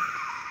row.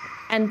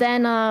 And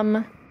then,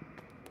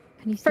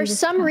 for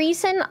some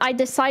reason, I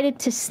decided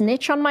to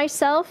snitch on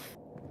myself.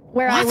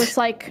 where I was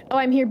like, "Oh,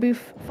 I'm here,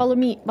 Bouphe. Follow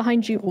me,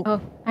 behind you."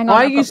 Oh, hang on.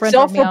 Why are you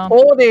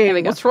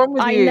self-reporting? What's wrong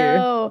with you? I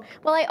know.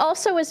 Well, I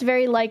also was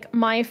very like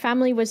my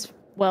family was.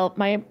 Well,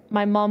 my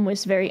mom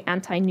was very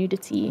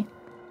anti-nudity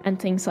and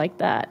things like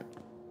that.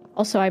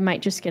 Also, I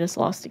might just get us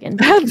lost again.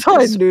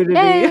 Anti-nudity.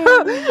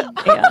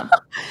 Yeah.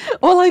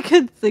 All I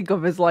could think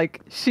of is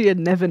like she a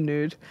never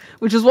nude,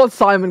 which is what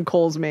Simon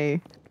calls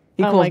me.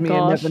 He calls me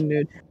a never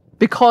nude.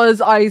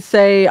 Because I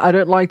say I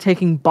don't like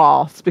taking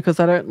baths because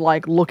I don't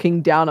like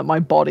looking down at my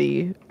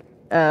body.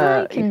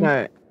 You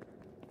know.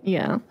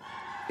 Yeah.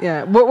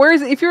 Yeah.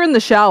 Whereas if you're in the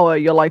shower,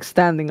 you're like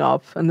standing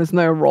up and there's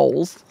no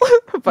rolls.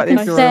 But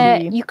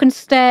if you can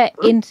stare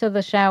into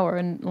the shower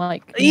and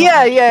like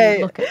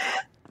look at.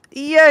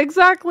 Yeah,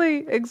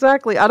 exactly.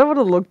 I don't want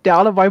to look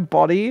down at my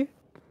body.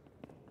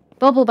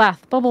 Bubble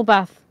bath.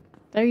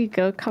 There you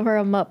go. Cover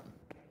them up.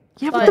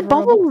 Yeah, but the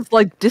bubbles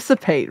like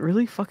dissipate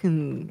really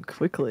fucking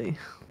quickly.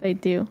 They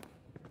do.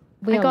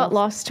 I got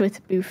lost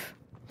with Bouphe.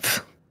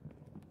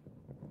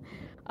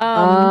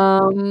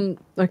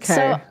 Okay.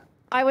 So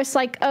I was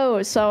like,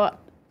 oh, so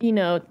you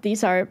know,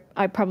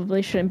 I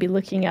probably shouldn't be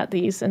looking at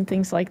these and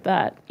things like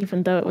that,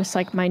 even though it was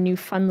like my new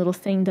fun little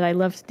thing that I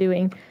loved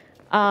doing.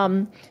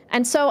 And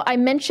so I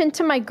mentioned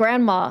to my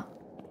grandma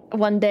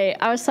one day,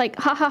 I was like,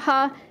 ha ha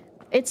ha,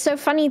 it's so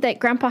funny that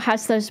Grandpa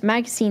has those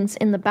magazines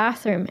in the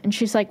bathroom. And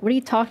she's like, what are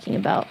you talking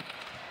about?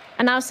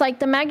 And I was like,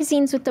 the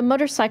magazines with the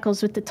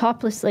motorcycles with the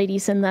topless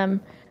ladies in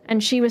them.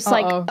 And she was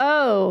like,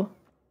 oh,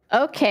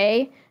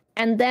 okay.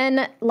 And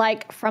then,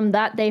 like, from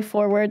that day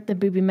forward, the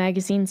booby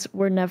magazines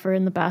were never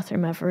in the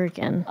bathroom ever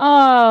again.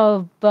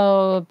 Oh,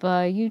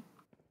 Boba, you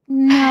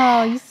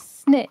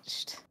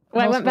snitched.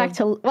 Well, I went back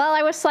to... Well,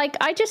 I was like,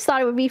 I just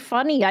thought it would be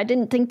funny. I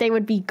didn't think they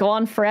would be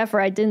gone forever.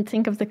 I didn't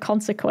think of the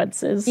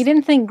consequences. You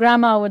didn't think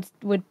Grandma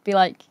would be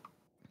like,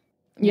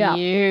 yeah.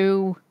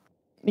 You.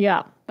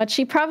 Yeah. But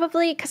she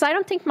probably... Because I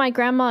don't think my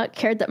grandma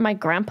cared that my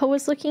grandpa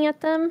was looking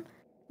at them.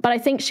 But I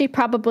think she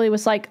probably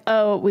was like,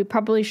 oh, we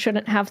probably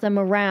shouldn't have them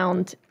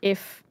around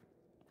if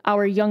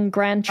our young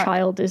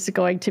grandchild is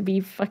going to be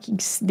fucking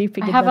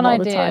snooping at them all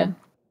the time.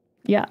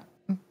 Yeah.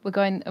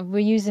 We're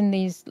using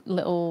these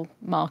little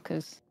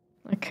markers.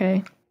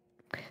 Okay.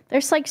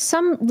 There's like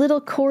some little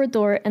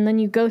corridor and then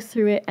you go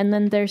through it and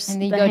then there's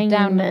the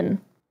hanging men.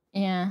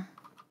 Yeah.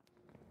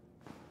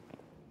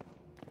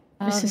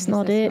 This is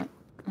not it.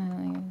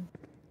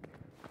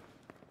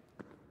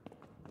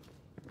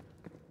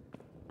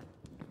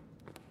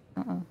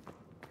 Uh-oh.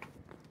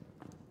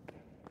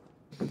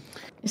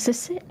 Is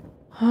this it?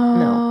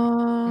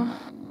 No.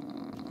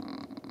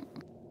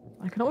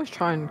 I can always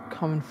try and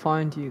come and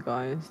find you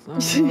guys.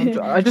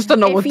 I just don't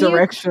know what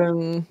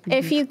direction.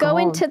 If you go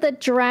into the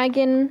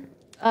dragon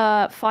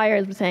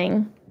fire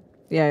thing.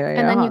 Yeah.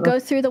 And then you go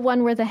through the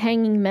one where the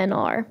hanging men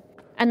are.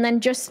 And then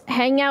just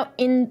hang out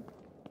in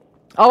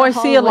I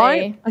see a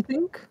light, I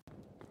think.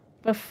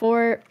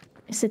 Before...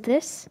 Is it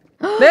this?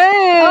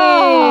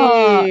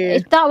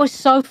 Hey! That was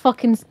so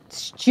fucking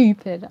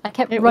stupid. I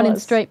kept running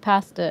straight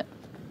past it.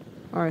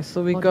 Alright,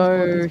 so we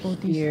go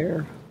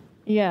here.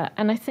 Yeah,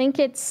 and I think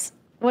it's...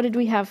 What did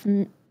we have?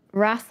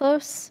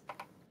 Rathos?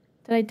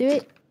 Did I do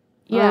it?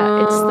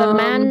 Yeah, it's the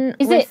man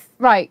Is it?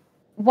 Right.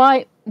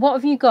 Why? What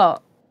have you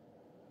got?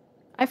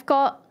 I've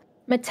got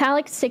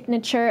metallic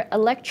signature,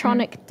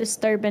 electronic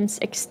disturbance,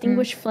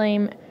 extinguished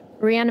flame,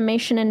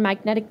 reanimation, and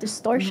magnetic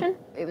distortion.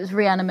 It was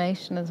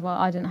reanimation as well.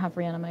 I didn't have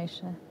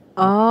reanimation.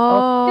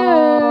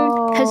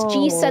 Oh. Because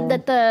G said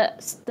that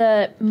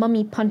the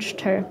mummy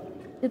punched her.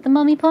 Did the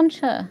mummy punch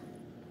her?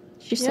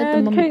 She said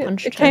the mummy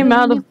punched her. It came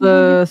out of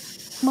the...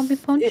 Mummy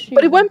punched you.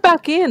 But it went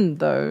back in,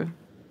 though.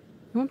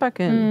 It went back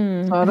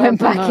in. So I went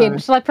back in.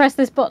 Shall I press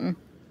this button?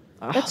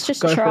 Let's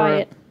just try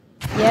it.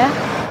 Yeah?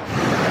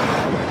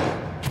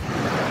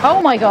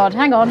 Oh my god,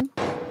 hang on.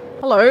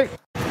 Hello.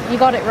 You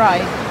got it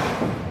right.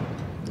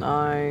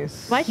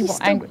 Nice. Why are you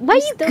Where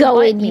you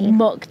going, you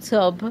muck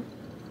tub?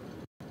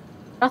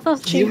 I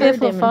thought she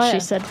heard him and she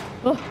said,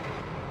 oh.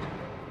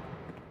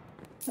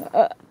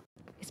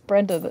 It's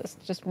Brenda that's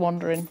just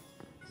wandering.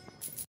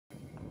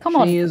 Come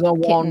on. She is a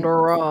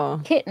wanderer.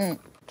 Kitten.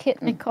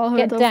 I call her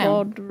Get the down.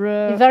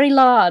 wanderer. You're very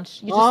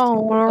large. You just,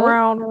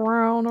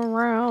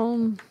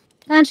 around.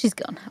 And she's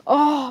gone.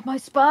 Oh, my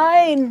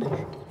spine.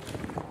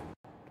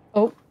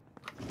 Oh.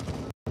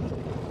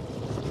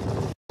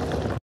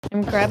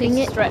 I'm grabbing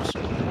it. Stretch.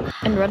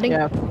 And running.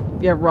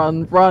 Yeah,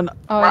 run. Oh, run.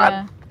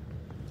 yeah.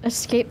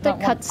 Escape the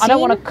cutscene. I don't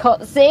want a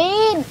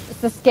cutscene.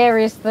 It's the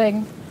scariest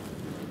thing.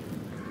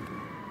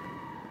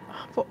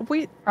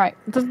 Right.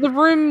 Does the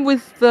room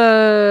with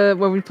where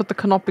we put the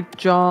canopic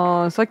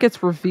jars, that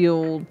gets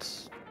revealed?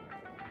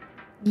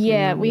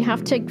 Yeah, we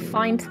have to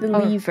find the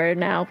lever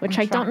now, which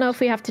I don't know if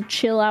we have to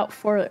chill out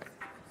for,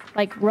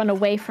 like, run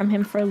away from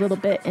him for a little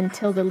bit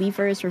until the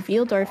lever is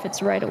revealed, or if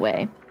it's right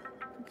away.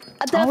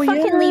 The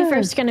fucking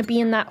lever's gonna be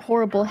in that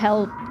horrible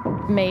hell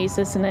maze,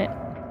 isn't it?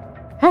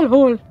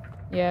 Hellhole.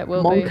 Yeah, it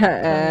will be.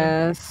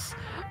 Monka-ass.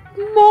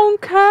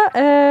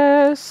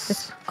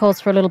 This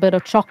calls for a little bit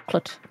of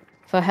chocolate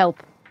for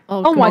help.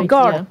 Oh my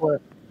god.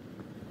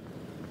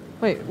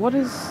 Wait, what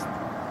is...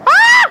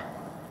 Ah!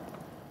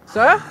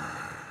 Sir?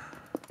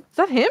 Is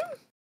that him?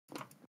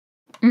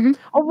 Mm-hmm.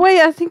 Oh, wait,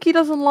 I think he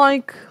doesn't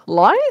like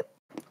light?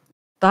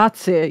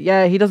 That's it.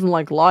 Yeah, he doesn't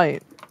like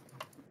light.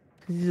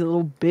 He's a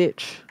little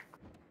bitch.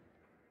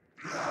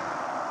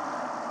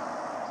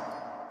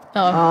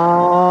 Oh.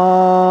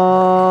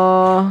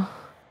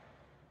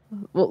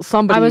 Well,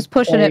 somebody. I was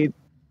pushing it.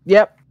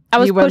 Yep. I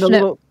was pushing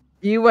it.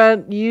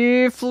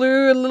 You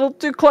flew a little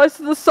too close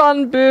to the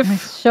sun, Bouphe. I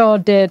sure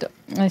did.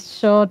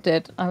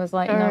 I was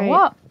like,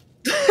 what?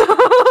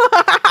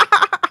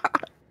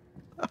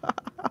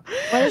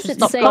 What does it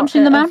say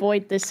punching to the man?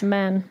 avoid this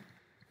man?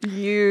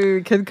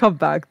 You can come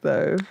back,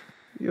 though.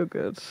 You're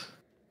good.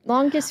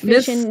 Longest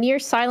vision, near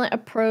silent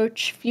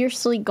approach,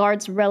 fiercely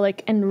guards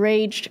relic,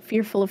 enraged,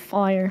 fearful of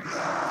fire.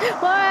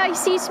 Why, he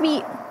sees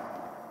me!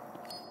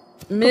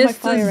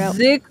 Mr.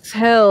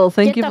 Zixhell,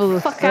 thank you for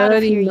the 39. Get the fuck out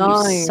of here,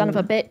 you son of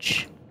a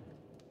bitch.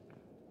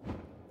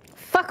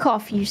 Fuck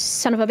off, you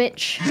son of a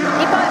bitch. He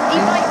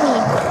bite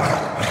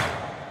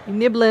me. You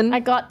nibbling. I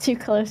got too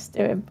close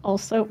to him,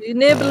 also. You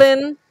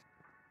nibbling.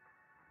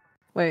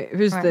 Wait,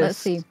 who's this? Let's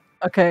see.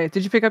 Okay,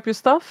 did you pick up your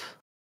stuff?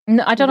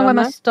 No, I don't know where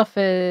my stuff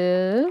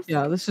is.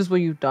 Yeah, this is where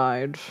you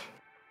died.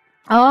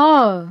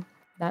 Oh,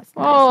 that's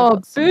nice. Oh,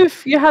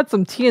 Bouphe, you had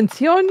some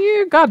TNT on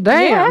you? God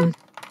damn. Yeah.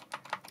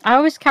 I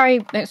always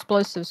carry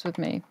explosives with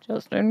me,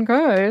 just in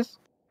case.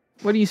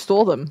 Where do you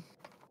store them?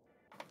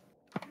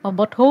 A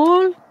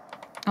bottle?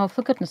 Oh,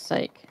 for goodness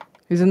sake.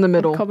 He's in the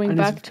middle. Coming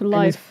back to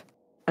life.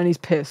 And he's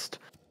pissed.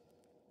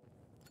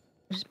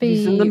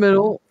 He's in the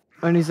middle,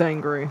 and he's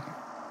angry.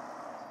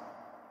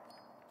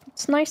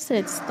 It's nice that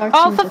it starts.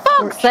 Oh, for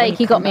fuck's sake,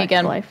 he got me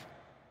again. Life.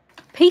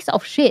 Piece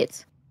of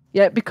shit.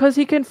 Yeah, because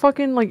he can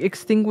fucking, like,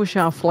 extinguish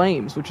our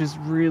flames, which is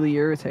really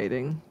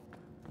irritating.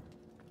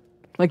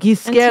 Like,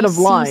 he's scared of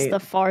light. He's the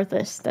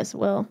farthest as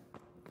well.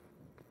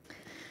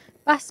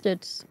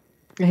 Bastards.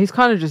 Yeah, he's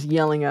kind of just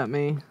yelling at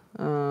me.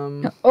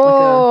 I'm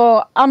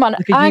an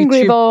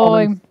angry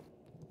boy.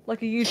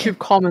 Like a YouTube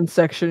comment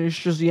section, he's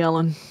just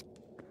yelling.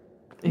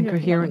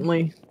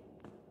 Incoherently.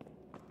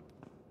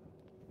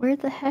 Where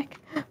the heck?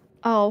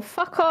 Oh,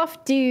 fuck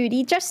off, dude.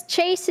 He just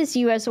chases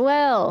you as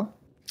well.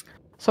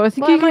 So I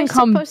think what you can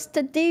come... What am I supposed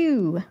to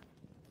do?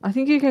 I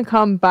think you can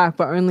come back,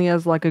 but only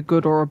as, like, a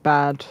good or a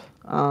bad,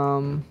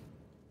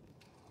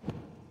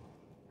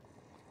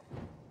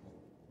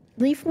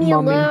 Leave me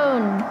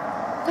alone.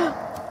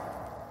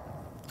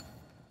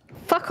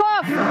 Fuck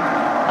off!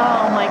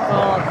 Oh my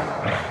god.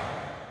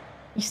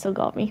 You still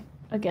got me.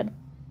 Again.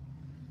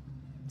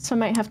 So I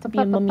might have to be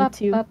a mummy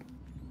too.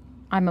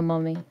 I'm a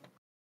mummy.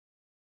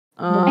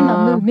 I'm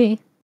a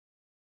mummy.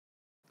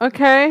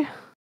 Okay.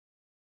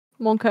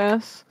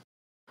 Monkass.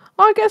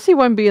 I guess he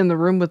won't be in the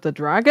room with the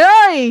dragon.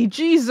 Hey!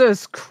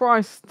 Jesus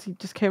Christ! He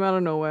just came out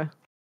of nowhere.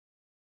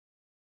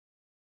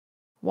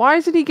 Why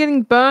isn't he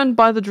getting burned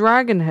by the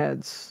dragon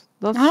heads?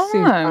 That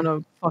seems kind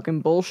of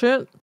fucking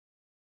bullshit.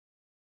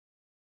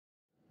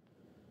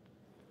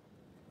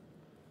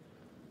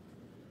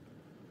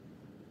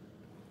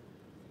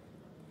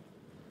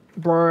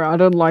 Bro, I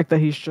don't like that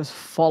he's just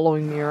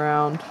following me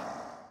around.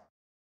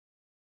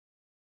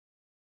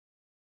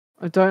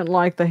 I don't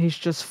like that he's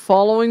just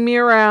following me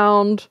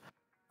around.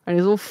 And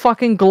his little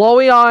fucking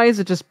glowy eyes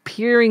are just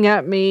peering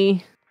at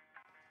me.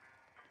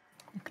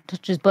 I can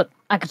touch his butt.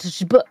 I can touch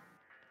his butt.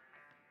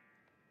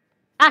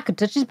 I can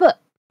touch his butt.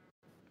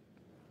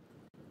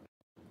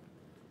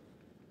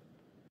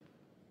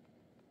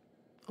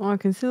 Oh, I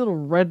can see little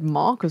red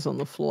markers on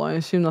the floor. I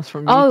assume that's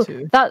from you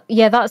two.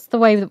 That's the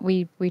way that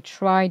we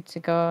tried to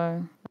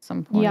go at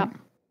some point. Yeah.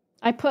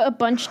 I put a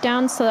bunch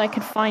down so that I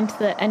could find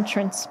the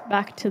entrance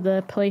back to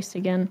the place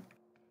again.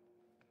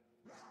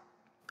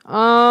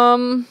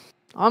 I'm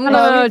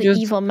gonna just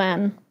evil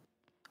man.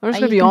 I'm just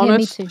gonna be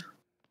honest. Me too.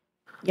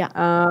 Yeah.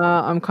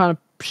 I'm kind of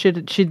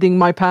shitting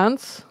my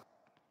pants.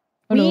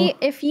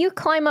 If you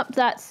climb up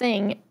that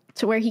thing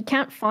to where he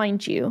can't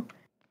find you,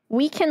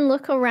 we can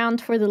look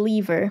around for the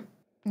lever.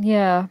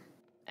 Yeah.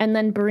 And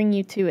then bring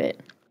you to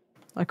it.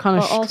 I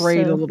kind of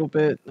strayed a little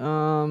bit.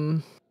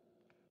 Oh,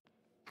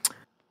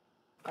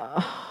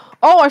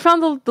 I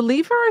found the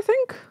lever, I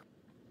think.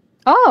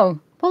 Oh,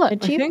 pull it. I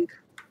think.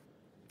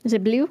 Is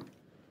it blue?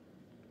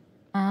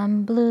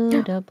 I'm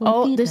blue.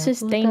 Oh, this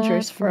is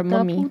dangerous for a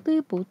mummy.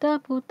 Okay,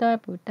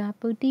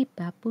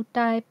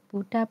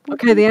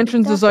 the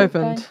entrance is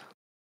opened.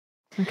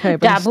 Okay,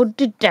 but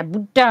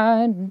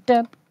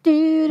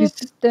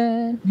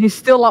he's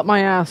still up my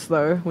ass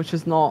though, which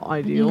is not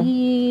ideal.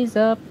 He's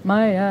up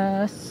my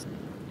ass.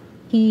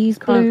 He's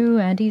blue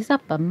and he's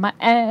up on my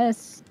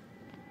ass.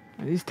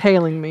 And he's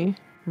tailing me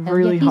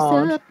really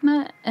hard. He's up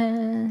my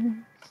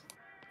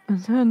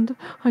ass. And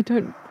I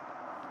don't.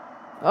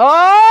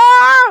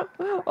 Oh!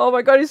 Oh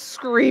my god, he's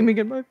screaming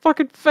in my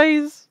fucking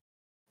face.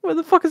 Where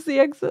the fuck is the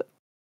exit?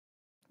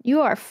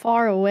 You are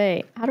far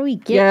away. How do we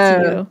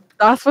get to you?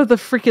 That's where the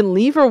freaking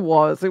lever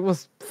was. It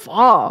was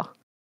far.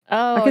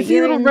 Oh, I can see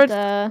little red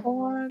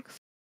flags.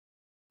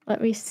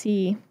 Let me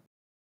see.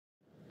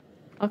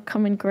 I'll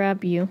come and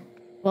grab you.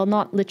 Well,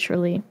 not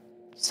literally.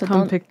 So Come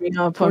don't pick me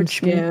up. I'm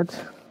torch me. scared.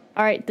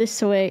 All right,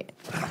 this way.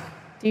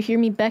 Do you hear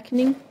me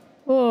beckoning?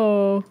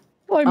 Whoa.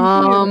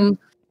 I'm here.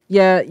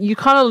 Yeah, you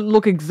kind of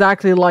look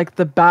exactly like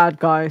the bad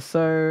guy,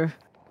 so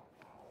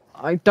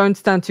I don't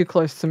stand too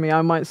close to me.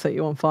 I might set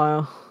you on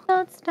fire.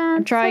 Don't stand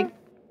I'm trying. so.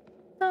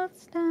 Don't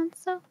stand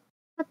so.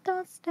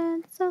 Don't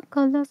stand so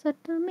closer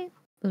to me.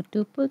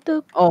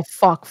 Boop. Oh,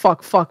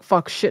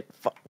 fuck, shit.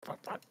 Fuck.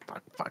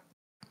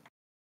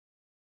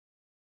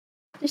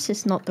 This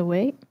is not the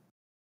way.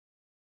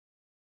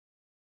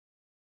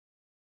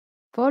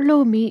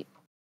 Follow me.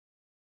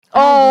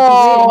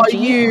 Oh,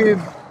 you.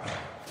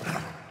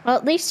 Well,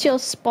 at least you'll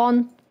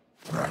spawn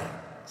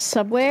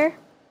somewhere.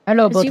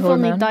 Hello, Because you've butthole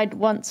only man. died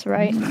once,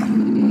 right?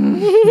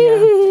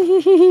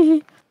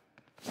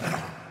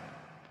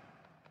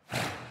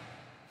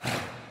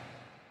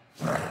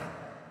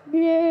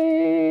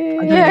 Yay!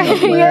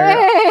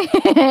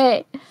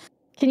 Yay!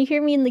 Can you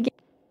hear me in the game?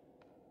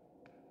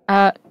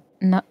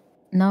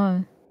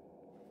 No.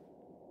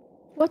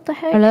 What the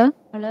heck? Hello?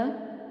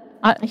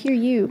 I hear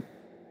you.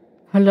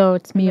 Hello,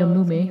 it's me,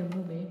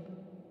 Amumi.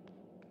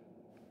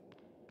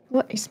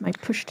 What is my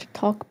push to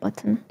talk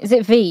button? Is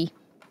it V?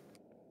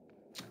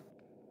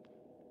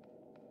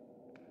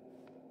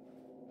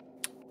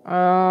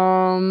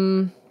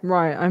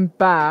 Right, I'm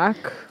back.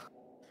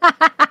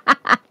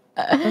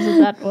 Was it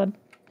that one?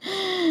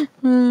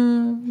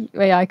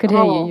 Wait, I could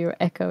hear you. You were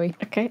echoey.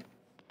 Okay.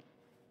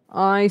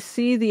 I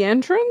see the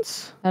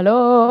entrance.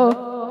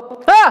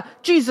 Hello? Ah!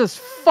 Jesus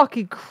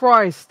fucking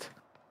Christ.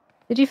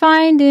 Did you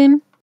find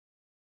him?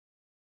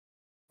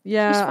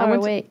 Yeah, He's far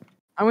away.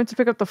 I went to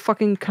pick up the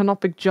fucking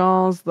canopic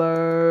jars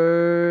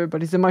though,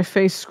 but he's in my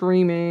face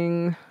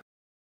screaming.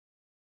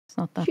 It's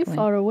not that Too way.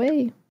 far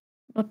away.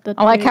 Not that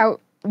I like way. how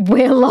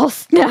we're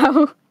lost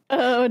now.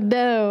 Oh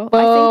no.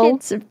 Well- I think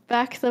it's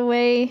back the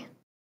way.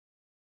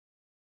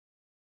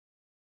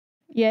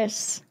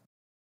 Yes.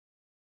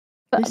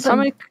 This How one.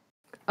 many?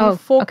 Oh,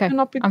 four okay.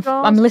 canopic I'm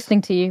jars?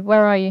 listening to you.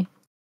 Where are you?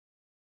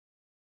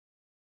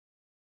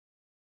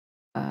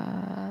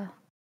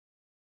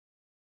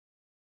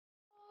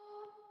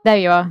 There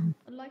you are.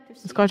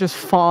 This guy just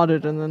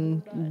farted and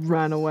then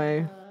ran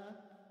away.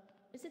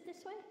 Is it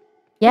this way?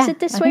 Yeah. Is it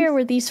this I way think or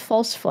were these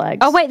false flags?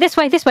 Oh, wait, this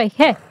way.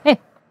 Here.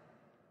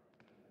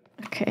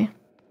 Okay.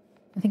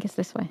 I think it's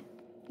this way.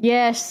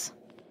 Yes.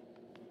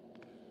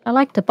 I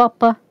like to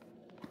bopper.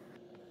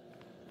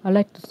 I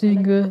like to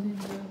sing.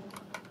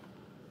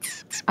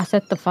 I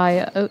set the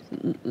fire. I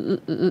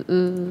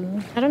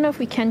don't know if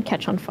we can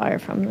catch on fire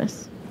from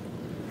this.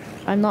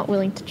 I'm not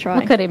willing to try.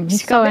 Look at him.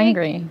 He's so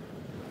angry.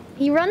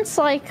 He runs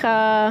like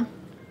a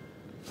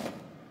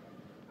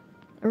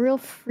real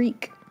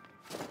freak.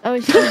 Oh,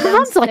 he's He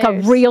runs like a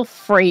real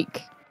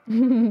freak.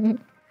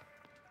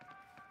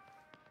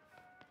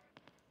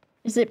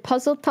 Is it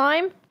puzzle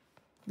time?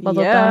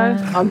 Puzzle Yeah,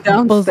 time. I'm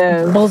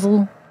downstairs.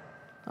 Puzzle.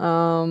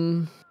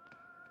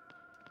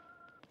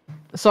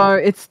 So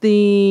it's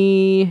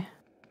the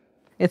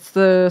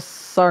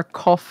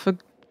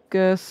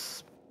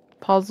sarcophagus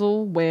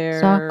puzzle where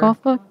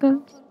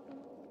Sarcophagus.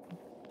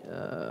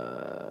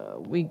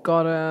 we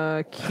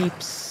gotta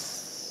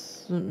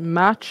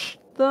match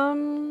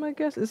them, I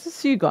guess. Is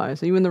this you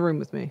guys? Are you in the room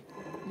with me?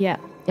 Yeah.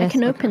 Yes, I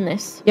can okay. open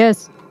this.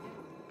 Yes.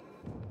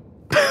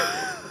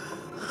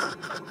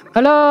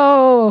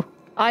 Hello.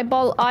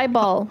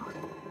 Eyeball.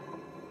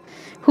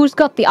 Who's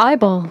got the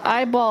eyeball?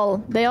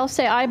 Eyeball. They all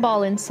say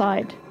eyeball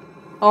inside.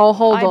 Oh,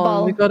 hold Eyeball.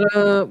 on.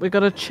 We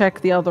gotta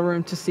check the other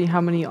room to see how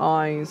many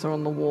eyes are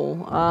on the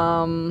wall.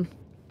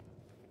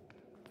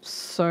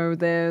 So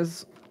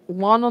there's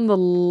one on the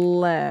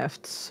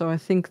left. So I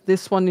think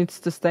this one needs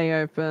to stay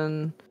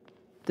open.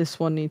 This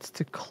one needs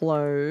to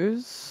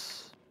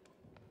close.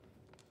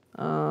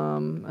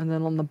 And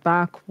then on the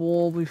back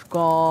wall we've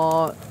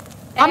got.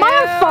 Am I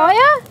on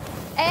fire?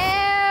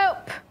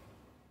 Help!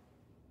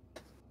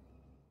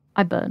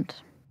 I burned.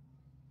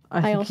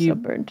 I also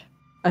burned.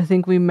 I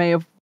think we may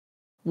have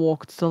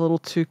walked a little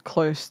too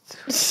close.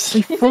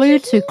 We flew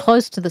too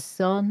close to the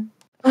sun.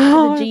 The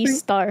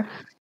Geestar.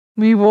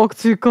 We walked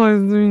too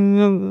close to each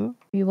other.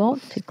 You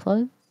walked too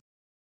close.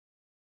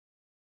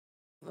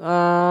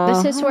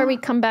 This is where we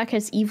come back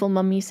as evil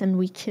mummies and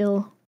we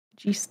kill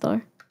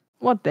Geestar.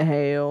 What the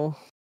hell?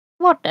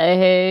 What the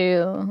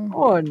hell?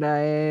 What the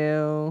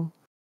hell?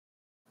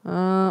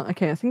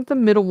 Okay, I think the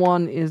middle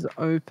one is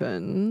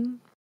open.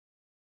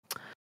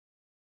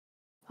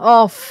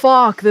 Oh,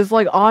 fuck. There's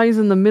like eyes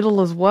in the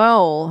middle as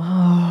well.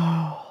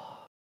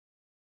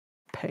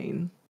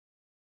 Pain.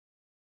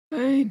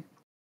 Pain.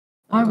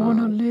 I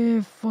wanna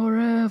live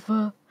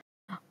forever.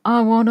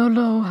 I wanna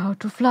know how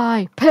to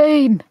fly.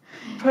 Pain.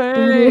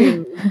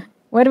 Pain.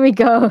 Where do we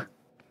go?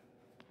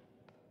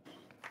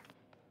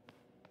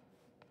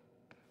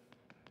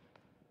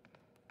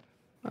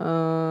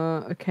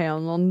 Okay,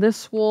 on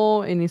this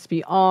wall, it needs to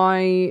be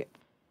eye,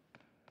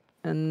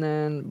 and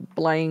then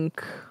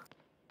blank,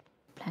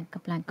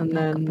 Blank. and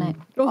then blank.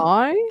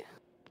 eye,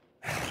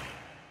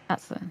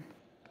 That's it.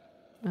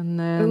 and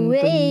then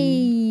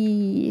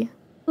Way.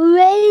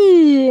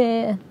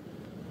 Way.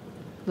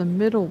 The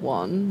middle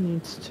one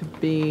needs to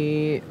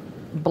be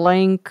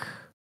blank.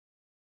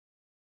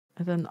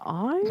 And then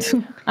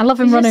I love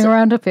him running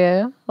around up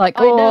here. Like,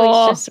 I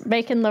know, he's just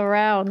making the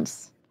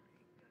rounds.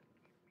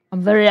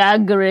 I'm very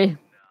angry.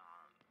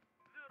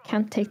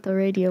 Can't take the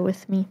radio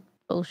with me.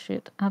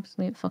 Bullshit.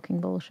 Absolute fucking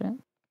bullshit.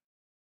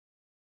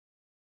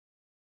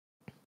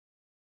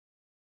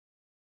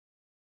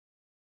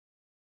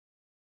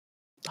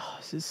 Oh,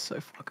 this is so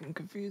fucking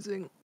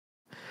confusing.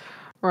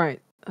 Right.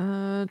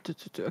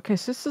 Okay,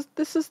 so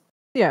this is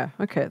yeah,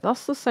 okay,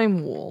 that's the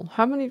same wall.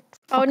 How many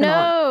Oh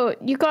no!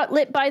 You got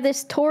lit by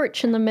this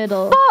torch in the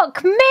middle.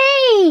 Fuck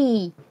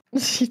me!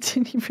 You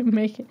didn't even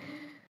make it.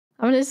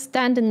 I'm gonna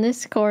stand in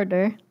this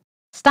corner.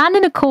 Stand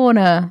in a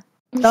corner.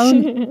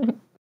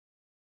 Don't.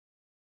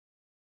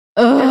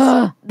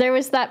 There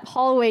was that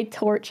hallway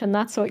torch, and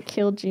that's what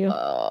killed you.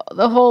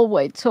 The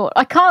hallway torch.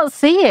 I can't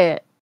see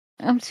it.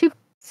 I'm too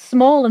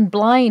small and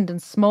blind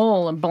and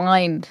small and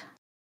blind.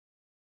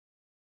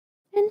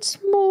 And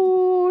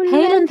small.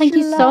 Hayden, thank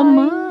you so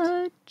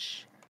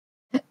much.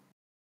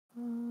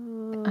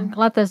 I'm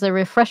glad there's a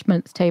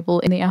refreshments table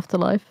in the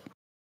afterlife.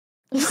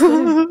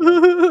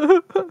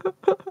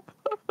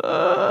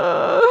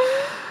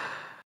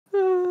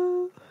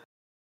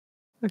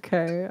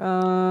 Okay.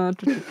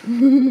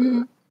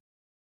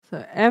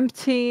 So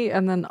empty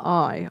and then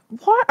I.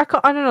 What?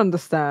 I don't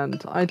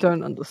understand. I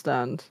don't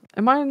understand.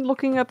 Am I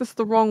looking at this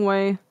the wrong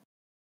way?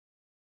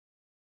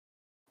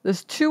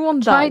 There's two on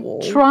that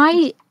wall.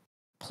 Try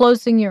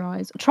closing your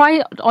eyes. Try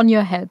it on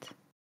your head.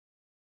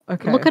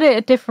 Okay. Look at it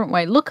a different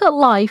way. Look at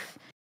life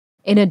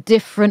in a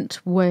different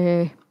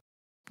way.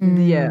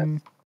 Yeah.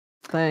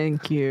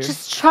 Thank you.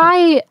 Just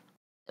try.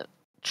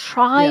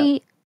 Yeah.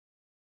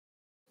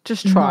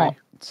 Just try.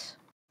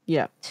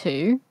 Yeah.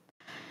 To.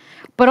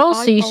 But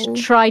also you should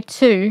try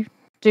to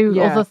do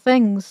other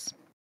things.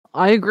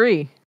 I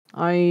agree.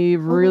 I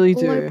really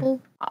do.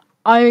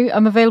 I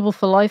am available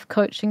for life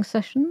coaching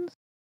sessions.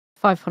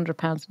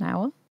 £500 an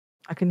hour.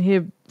 I can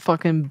hear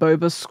fucking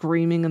Boba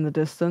screaming in the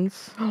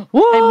distance.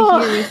 Whoa!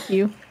 I'm here with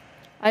you.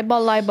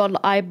 Eyeball, eyeball,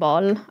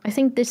 eyeball. I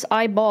think this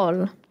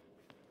eyeball.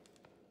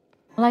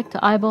 I like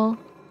to eyeball.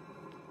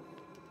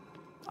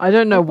 I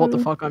don't know what the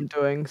fuck I'm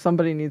doing.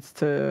 Somebody needs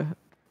to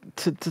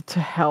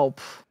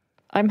help.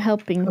 I'm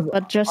helping,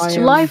 but just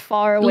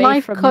far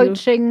away from you. Life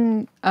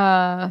coaching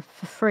for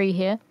free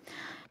here.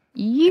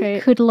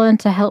 You could learn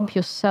to help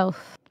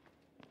yourself.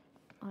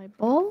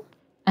 Eyeball?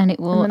 And it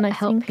will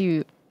help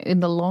you in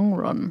the long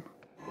run.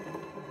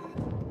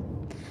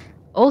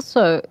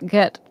 Also,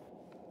 get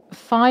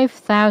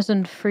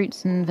 5,000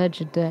 fruits and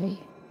veg a day.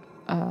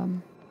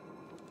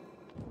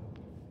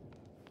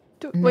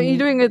 When you're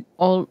doing it,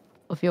 all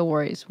of your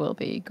worries will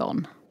be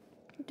gone.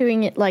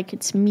 Doing it like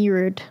it's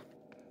mirrored.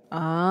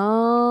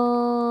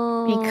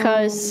 Oh.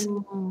 Because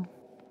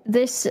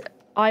this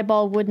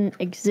eyeball wouldn't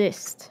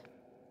exist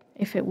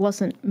if it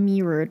wasn't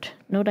mirrored.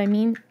 Know what I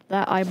mean?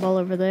 That eyeball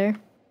over there.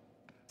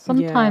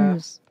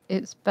 Sometimes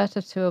it's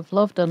better to have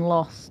loved and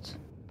lost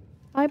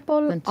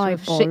than to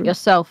have shit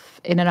yourself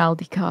in an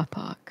Aldi car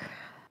park.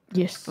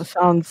 Yes. That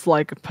sounds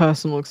like a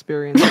personal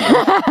experience.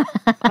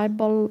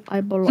 Eyeball,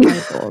 eyeball,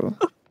 eyeball.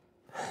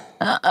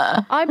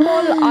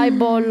 Eyeball,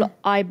 eyeball,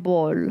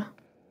 eyeball.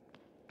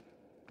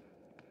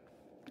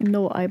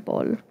 No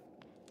eyeball.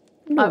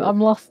 No. I'm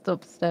lost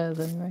upstairs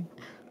anyway.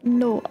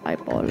 No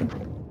eyeball.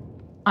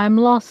 I'm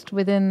lost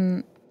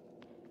within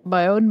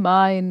my own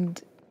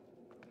mind.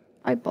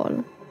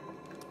 Eyeball.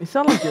 You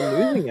sound like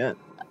you're losing it.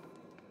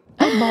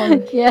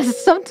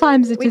 Yes,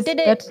 sometimes it is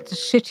better to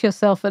shit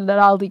yourself in an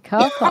Aldi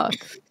car park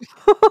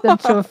than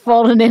to have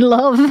fallen in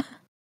love.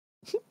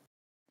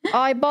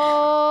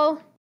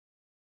 Eyeball.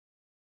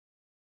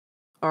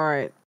 All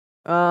right.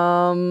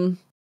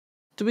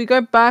 Do we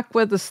go back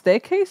where the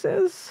staircase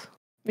is?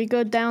 We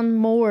go down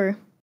more.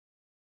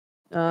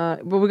 Well,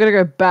 we're gonna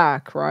go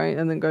back, right,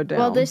 and then go down.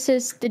 Well, this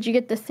is. Did you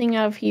get the thing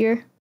out of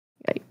here?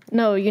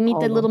 No, you need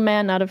the little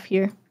man out of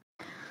here.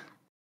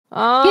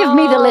 Give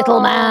me the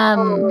little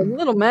man.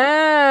 Little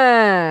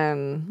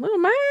man. Little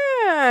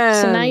man.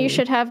 So now you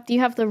should have. Do you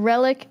have the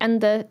relic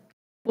and the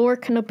 4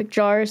 canopic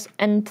jars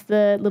and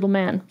the little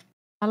man?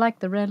 I like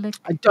the relic.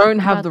 I don't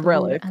have the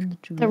relic.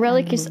 The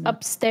relic is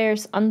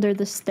upstairs under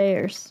the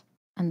stairs.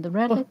 And the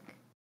relic?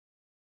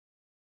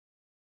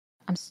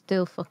 I'm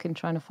still fucking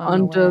trying to find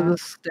under the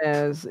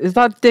stairs. Is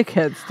that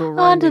dickhead still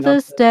running? Under the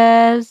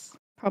stairs.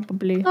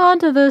 Probably.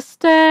 Under the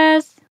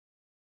stairs.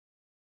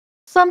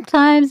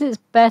 Sometimes it's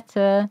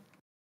better.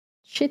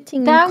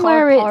 Shitting down in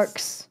car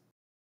parks.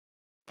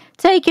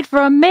 Take it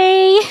from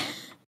me.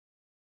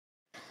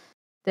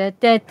 Da,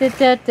 da, da,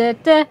 da, da,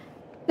 da.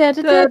 Da,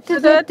 da, da,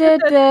 da, da,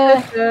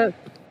 da.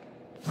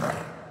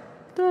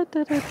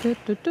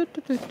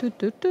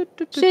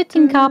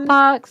 Shitting car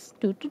parks.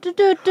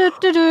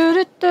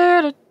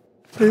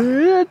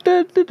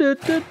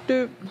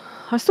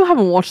 I still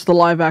haven't watched the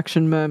live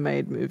action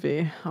mermaid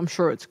movie. I'm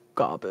sure it's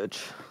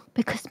garbage.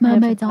 Because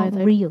mermaids aren't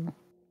real.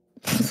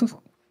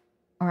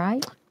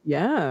 Alright?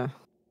 Yeah.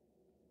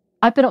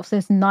 I've been up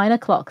since 9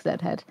 o'clock,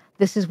 Zedhead.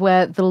 This is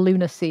where the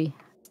lunacy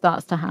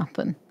starts to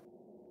happen.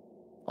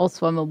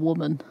 Also, I'm a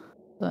woman,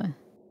 so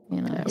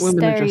you know.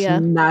 Women are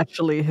just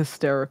naturally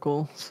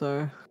hysterical.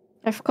 So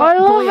I forgot.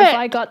 Boy, if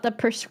I got the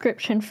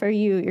prescription for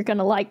you, you're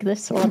gonna like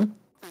this one.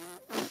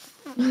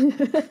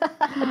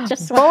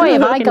 Just boy,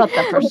 if I got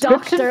the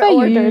prescription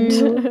for you.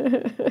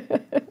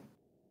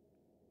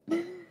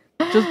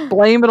 Just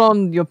blame it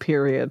on your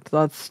period.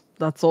 That's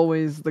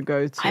always the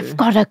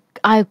go-to.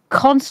 I'm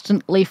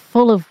constantly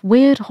full of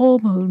weird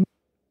hormones.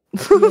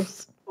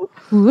 Yes.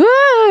 Woo!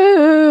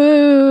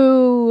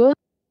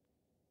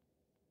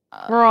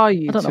 Where are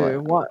you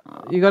two? What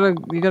you gotta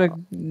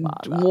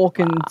walk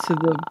into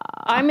the.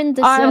 I'm in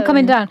the zone. I'm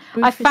coming down.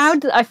 I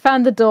found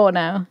the door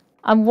now.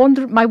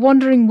 My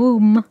wandering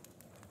womb.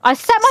 I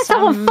set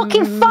myself on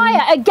fucking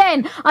fire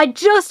again. I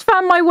just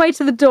found my way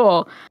to the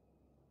door.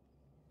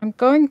 I'm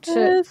going to.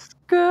 This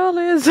girl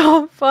is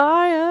on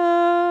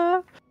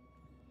fire.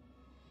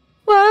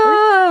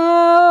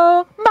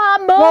 Whoa! My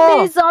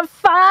mom is on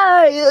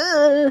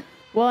fire.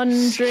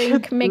 One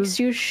drink makes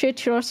you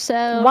shit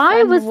yourself.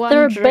 Why was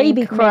there a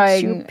baby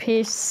crying? Makes you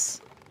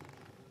piss.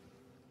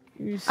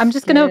 I'm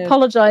just going to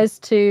apologize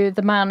to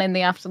the man in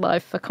the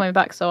afterlife for coming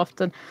back so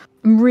often.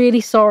 I'm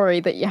really sorry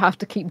that you have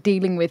to keep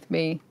dealing with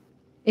me.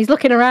 He's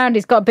looking around.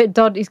 He's got a bit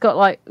dodgy. He's got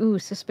like,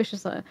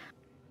 suspicious.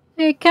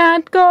 We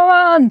can't go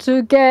on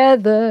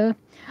together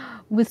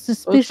with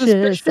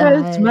suspicious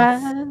eyes.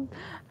 Man.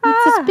 With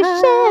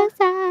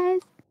suspicious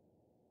eyes.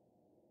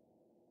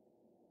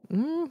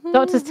 Mm-hmm.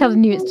 Doctor's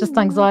telling you it's just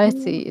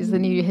anxiety is the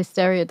new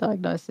hysteria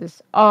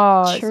diagnosis.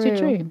 Oh, it's too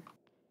true.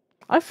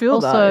 I feel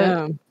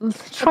that. Yeah.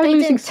 Try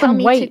losing some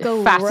weight, to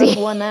go fatty. rub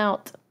one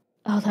out.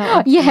 Oh,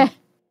 that. Yeah.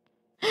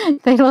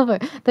 They love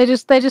it. They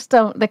just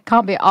don't. They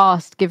can't be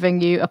asked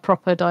giving you a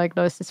proper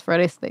diagnosis for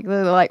anything.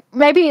 They're like,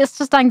 maybe it's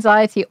just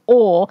anxiety,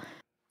 or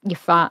you're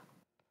fat.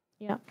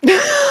 Yeah. You're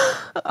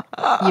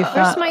fat.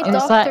 First, my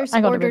doctor's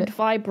ordered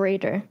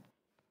vibrator.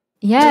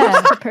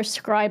 Yeah. To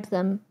prescribe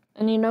them.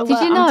 And you know what?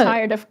 I'm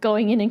tired of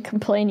going in and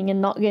complaining and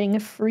not getting a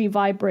free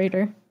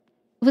vibrator.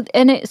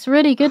 And it's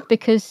really good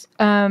because,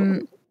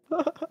 that's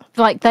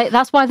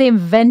why they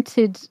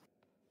invented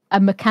a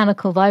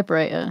mechanical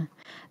vibrator.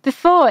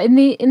 Before, in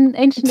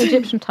ancient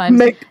Egyptian times,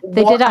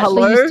 they did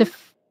actually use to.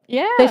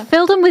 They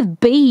filled them with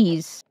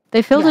bees.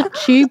 They filled a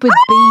tube with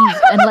bees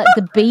and let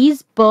the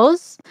bees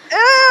buzz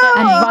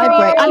and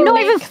vibrate. I'm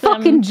not even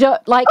fucking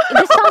like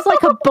this sounds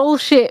like a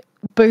bullshit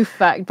Bouphe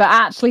fact, but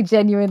actually,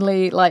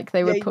 genuinely, like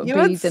they would put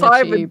bees in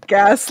a tube.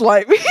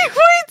 Gaslight me way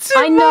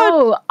too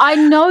much. I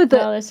know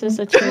that. No, this is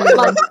a true.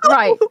 Like,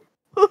 right.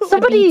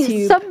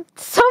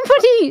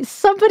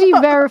 Somebody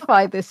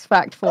verify this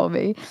fact for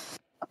me.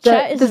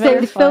 Chat is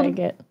verifying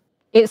it.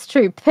 It's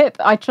true. Pip,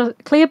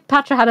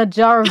 Cleopatra had a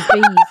jar of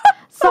bees.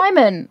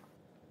 Simon,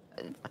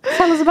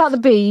 tell us about the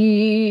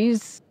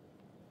bees.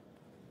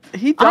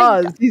 He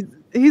does.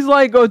 He's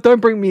like, oh, don't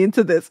bring me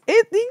into this.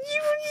 You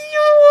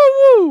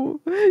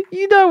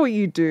know what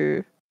you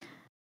do.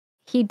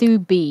 He do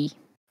be.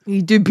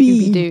 He do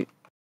be.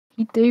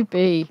 He do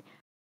be.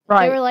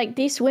 Right. They were like,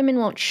 these women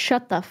won't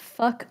shut the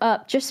fuck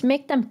up. Just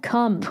make them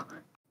come.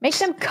 Make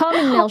them come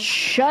and they'll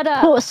shut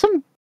up. Put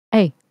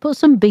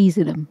some bees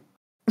in them.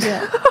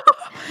 Yeah.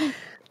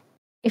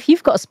 If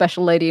you've got a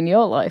special lady in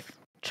your life,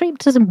 treat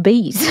to some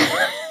bees.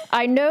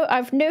 I know.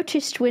 I've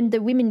noticed when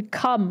the women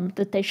come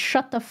that they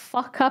shut the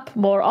fuck up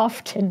more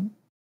often.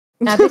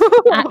 Now this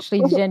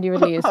actually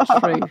genuinely is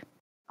true.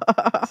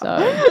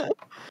 So,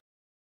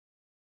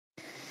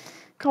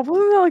 God,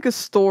 wasn't there like a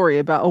story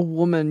about a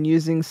woman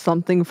using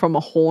something from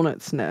a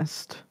hornet's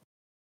nest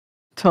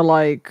to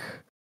like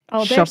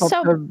shove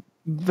up her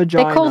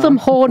vagina? They call them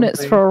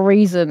hornets for a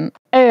reason.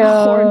 Ew.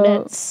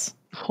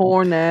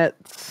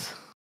 Hornets.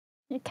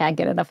 You can't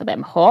get enough of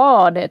them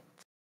hornets.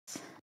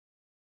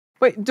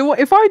 Wait,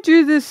 if I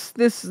do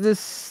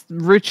this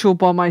ritual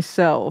by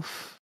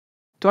myself,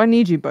 do I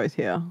need you both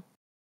here?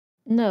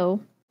 No.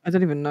 I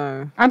don't even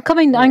know. I'm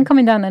coming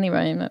down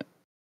anyway.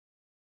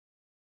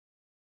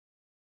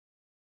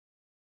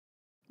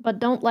 But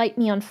don't light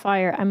me on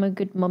fire. I'm a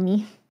good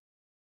mummy.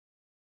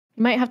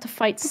 You might have to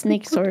fight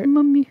snakes or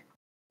mummy.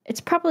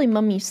 It's probably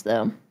mummies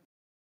though.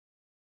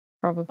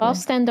 Probably. I'll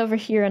stand over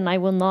here and I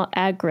will not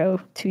aggro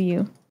to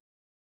you.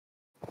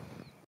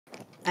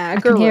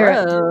 Aggro.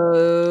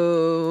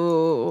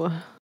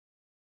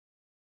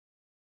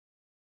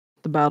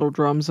 The battle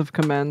drums have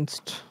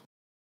commenced.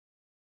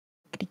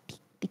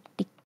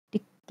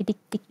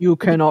 You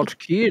cannot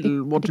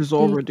kill what is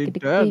already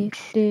dead.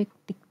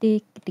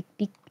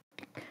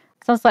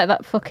 Sounds like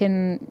that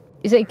fucking...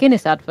 Is it a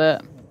Guinness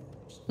advert?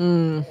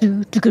 And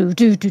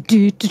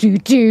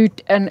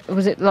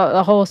was it like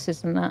the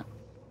horses and that?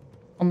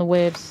 On the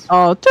waves?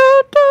 Oh,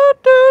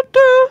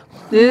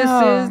 This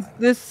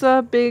is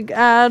a big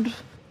ad.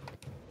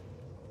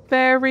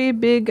 Very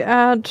big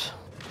ad.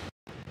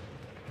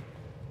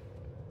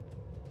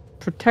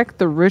 Protect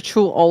the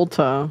ritual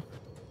altar.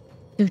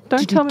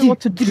 Don't tell me what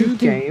to do,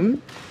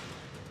 game.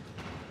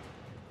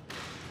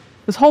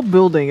 This whole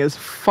building is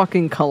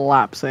fucking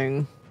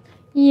collapsing.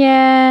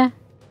 Yeah.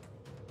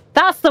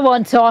 That's the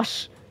one,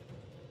 Tosh.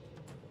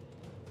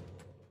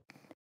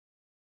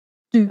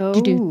 Oh,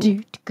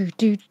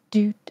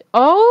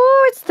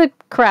 it's the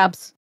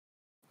crabs.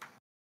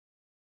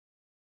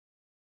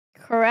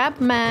 Crab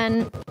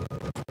man.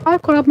 Hi,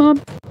 crab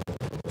mom.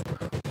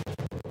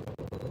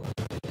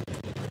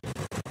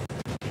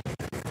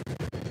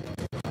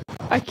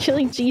 I'm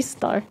killing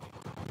Geestar.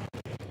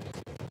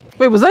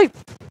 Wait, were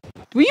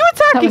you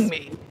attacking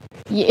me?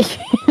 Yeah,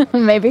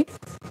 maybe.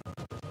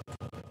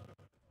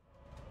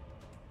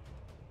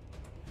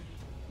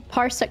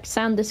 Parsec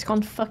sound is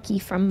gone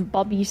fucky from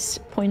Bobby's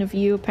point of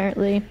view,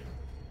 apparently.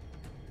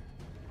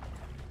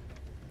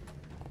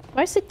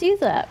 Why does it do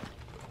that?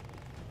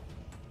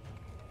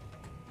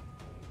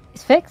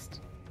 It's fixed.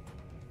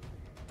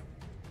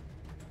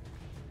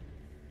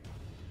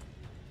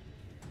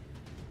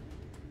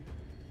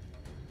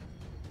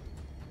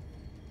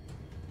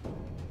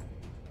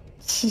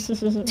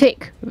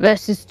 Tick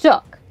versus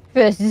Chuck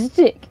versus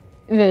Tick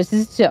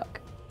versus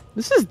Chuck.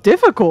 This is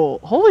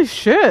difficult. Holy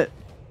shit.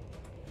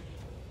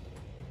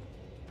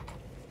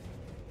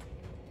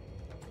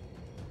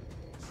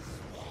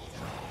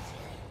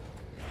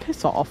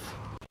 Piss off.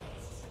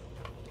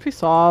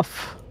 Piss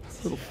off.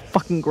 Little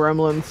fucking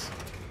gremlins.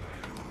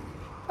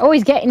 Oh,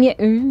 he's getting you.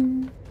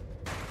 Ooh.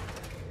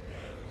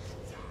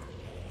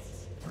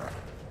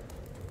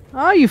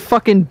 Oh, you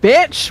fucking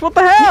bitch. What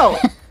the hell?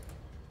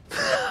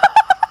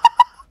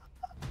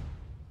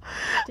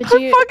 Did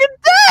I'm you? fucking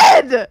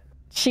dead!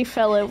 She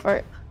fell over.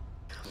 I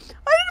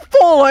didn't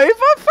fall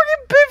over.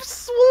 Fucking Biff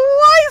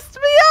sliced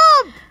me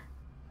up!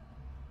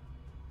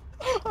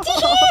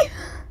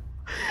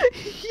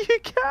 You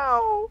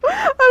cow!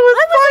 I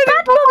was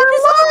fighting for my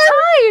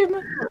life!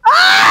 Time.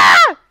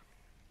 Ah!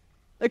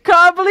 I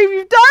can't believe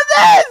you've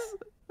done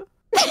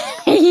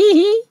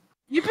this!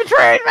 You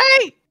betrayed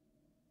me!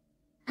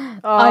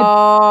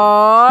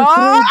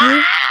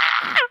 Oh!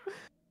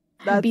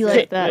 That's Be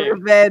like that.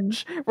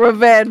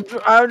 Revenge.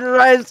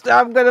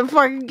 I'm gonna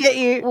fucking get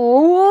you.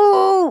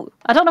 Ooh.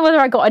 I don't know whether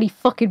I got any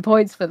fucking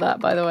points for that,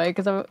 by the way,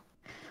 because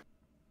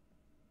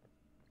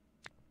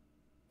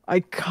I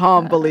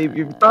can't believe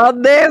you've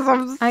done this.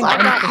 I'm I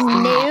sorry.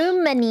 got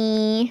no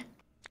money.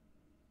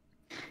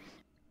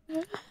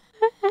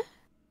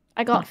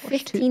 I got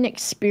 15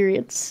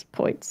 experience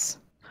points.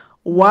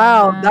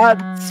 Wow,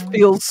 that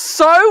feels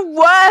so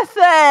worth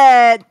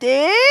it,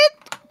 dude.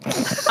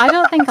 I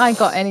don't think I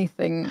got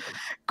anything.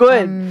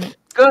 Good.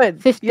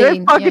 15. You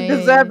don't fucking Yeah.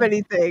 deserve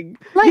anything.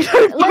 Like, you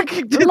don't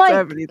fucking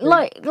deserve anything.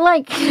 I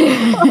wanted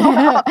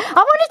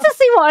to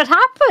see what had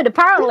happened.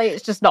 Apparently,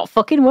 it's just not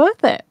fucking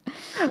worth it.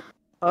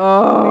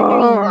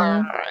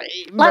 Oh,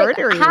 Like,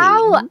 murdering.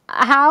 how?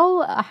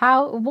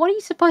 What are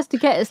you supposed to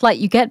get? It's like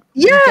you get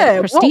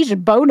prestige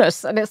and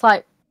bonus, and it's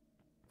like,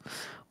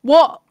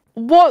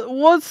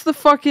 what's the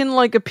fucking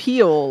like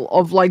appeal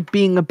of like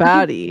being a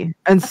baddie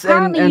and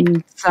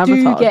sabotage?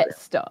 You get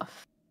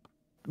stuff,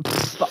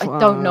 but I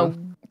don't know.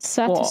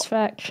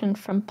 Satisfaction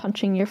from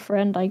punching your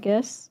friend, I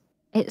guess.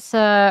 It's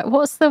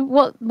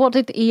what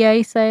did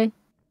EA say?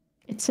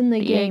 It's in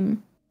the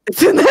game.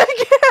 It's in the game.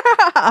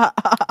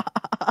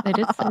 They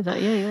did say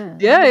that,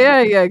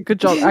 Yeah.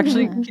 Good job.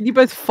 Actually, can you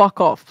both fuck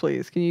off,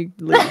 please? Can you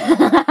leave?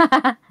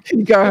 Can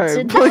you go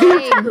home,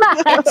 please?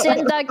 It's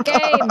in the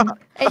game.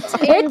 It's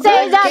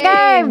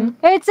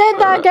in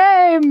the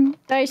game.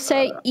 They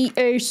say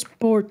EA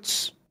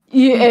Sports.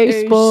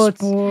 EA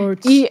Sports.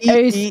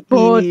 EA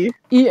Sport.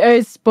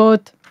 EA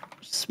Sport.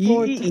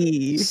 Sport.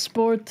 EA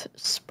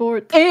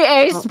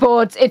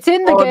Sports. It's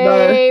in the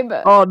game.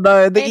 No. Oh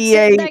no, the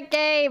EA. In the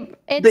game.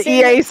 The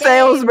EA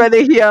salesmen are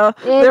here.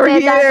 They're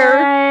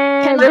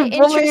here. Can I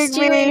interest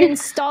you in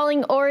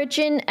installing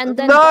Origin and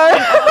then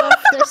buying all of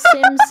the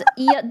Sims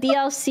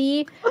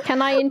DLC?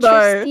 Can I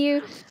interest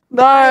you?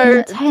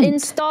 No.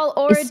 Install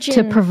Origin.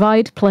 To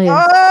provide players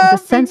with a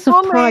sense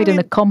of pride and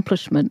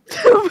accomplishment.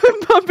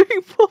 I'm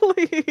being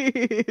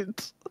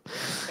bullied.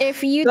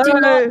 If you do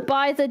not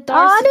buy the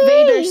Darth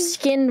Vader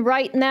skin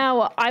right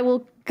now, I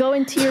will go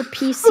into your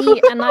PC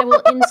and I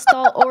will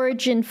install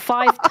Origin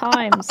 5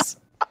 times.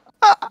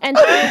 And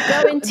I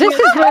will go into this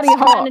your is really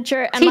hot.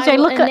 manager and TJ, I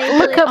will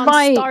look at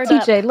my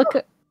startup. TJ.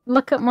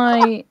 Look at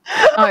my.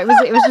 Oh, it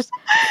was just.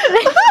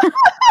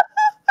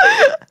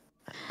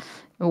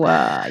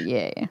 Wow!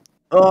 Yeah.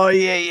 Oh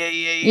yeah.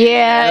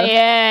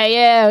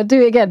 Yeah.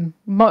 Do it again.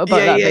 Motorbike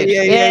that bitch.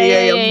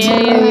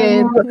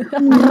 Yeah.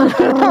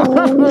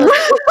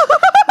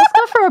 Let's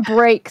go for a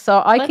break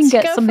so I can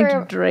get something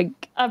to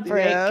drink. A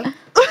break. Yeah.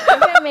 I'm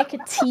gonna make a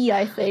tea,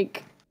 I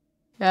think.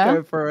 Yeah.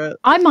 Go for it.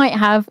 I might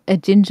have a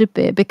ginger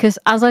beer because,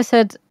 as I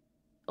said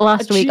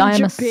last week, I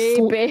am a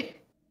baby.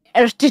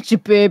 ginger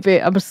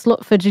baby. I'm a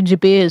slut for ginger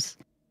beers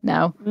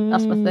now.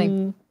 That's my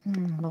thing.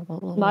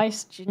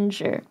 Nice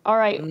ginger. All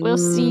right, we'll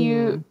see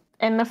you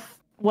in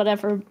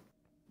whatever.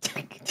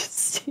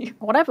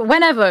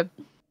 Whenever.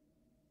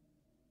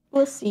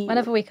 We'll see.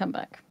 Whenever we come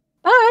back.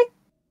 Bye.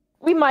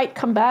 We might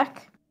come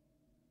back.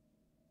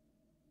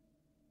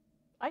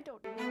 I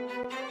don't know.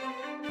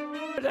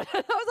 I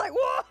was like,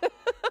 what?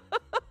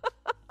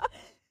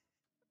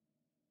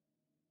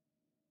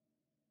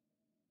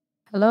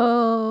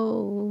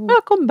 Hello.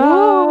 Welcome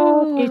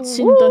back. It's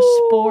in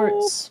the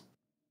sports.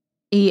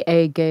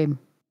 EA game.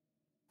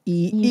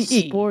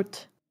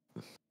 Sport.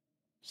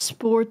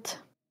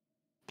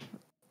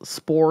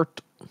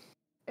 Sport.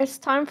 It's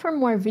time for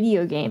more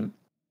video game.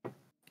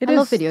 I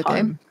love video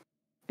game.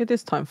 It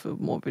is time for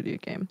more video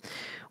game.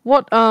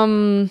 What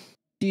do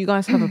you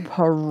guys have a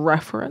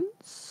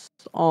preference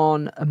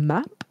on a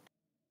map?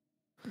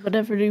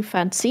 Whatever you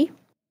fancy.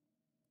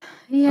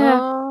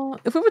 Yeah.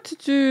 If we were to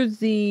do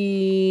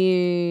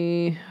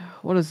the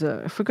what is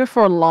it? If we go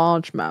for a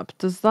large map,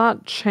 does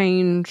that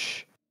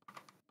change?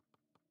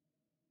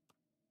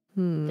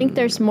 I think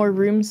there's more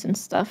rooms and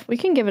stuff. We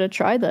can give it a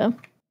try though.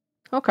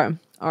 Okay.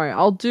 All right.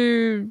 I'll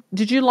do.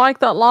 Did you like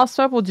that last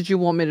map, or did you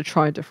want me to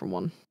try a different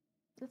one?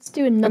 Let's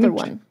do another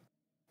one.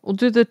 We'll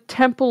do the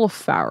Temple of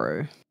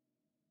Pharaoh,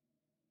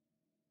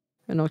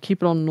 and I'll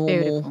keep it on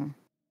normal. Beautiful.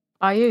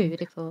 Are you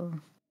beautiful?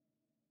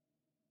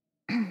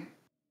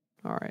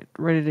 All right,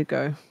 ready to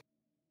go.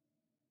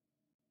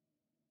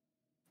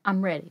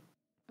 I'm ready.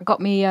 I got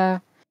me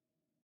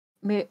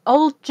me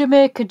old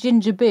Jamaica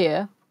ginger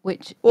beer,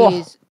 which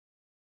is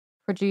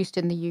produced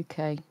in the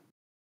UK.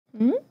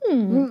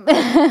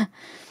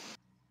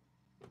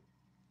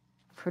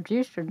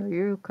 Produced in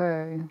the UK.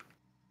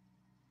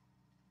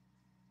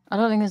 I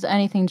don't think there's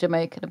anything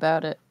Jamaican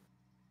about it,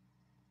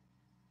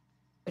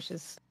 which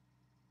is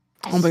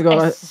oh my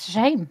god, it's a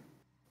shame.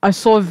 I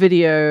saw a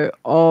video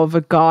of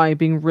a guy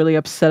being really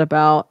upset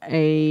about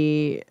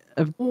we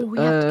have to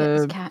get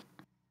this cat.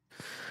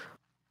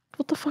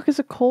 What the fuck is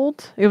it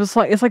called? It's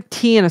like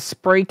tea in a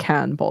spray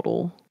can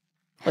bottle,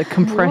 like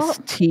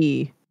compressed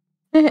tea.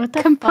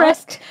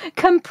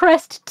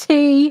 compressed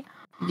tea.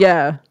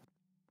 Yeah,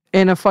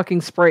 in a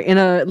fucking spray, in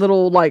a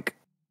little like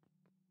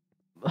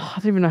I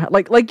don't even know how,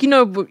 like you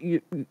know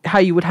how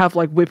you would have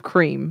like whipped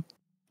cream.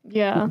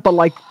 Yeah, but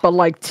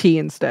like tea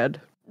instead.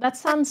 That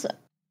sounds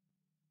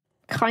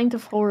kind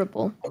of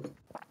horrible.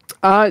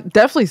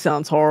 Definitely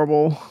sounds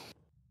horrible.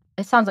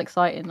 It sounds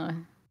exciting though.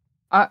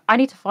 I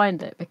need to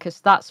find it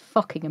because that's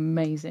fucking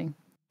amazing.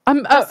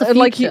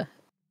 Like he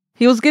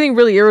was getting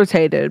really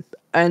irritated,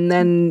 and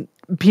then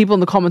people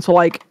in the comments were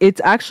like, "It's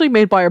actually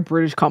made by a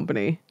British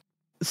company,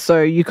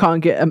 so you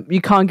can't get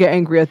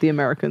angry at the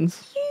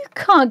Americans." You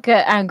can't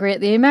get angry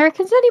at the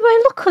Americans anyway.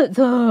 Look at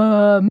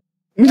them.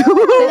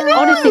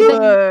 Honestly,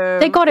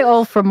 they got it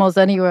all from us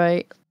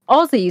anyway.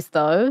 Aussies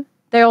though,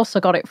 they also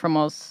got it from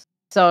us.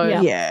 So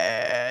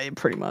yeah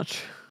pretty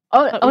much.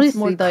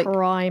 Honestly, more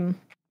crime.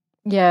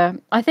 Yeah,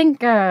 I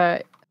think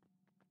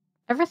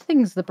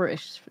everything's the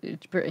British's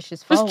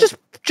fault.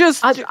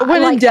 Just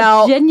when in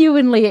doubt,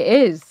 genuinely it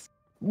is.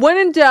 When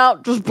in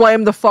doubt, just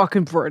blame the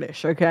fucking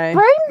British, okay?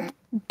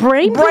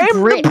 Blame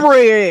the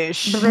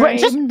British.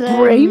 Just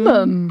blame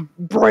them.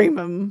 Blame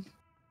them.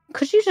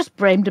 Could you just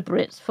blame the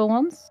Brits for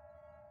once?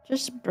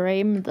 Just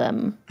blame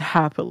them.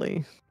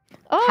 Happily.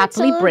 Oh,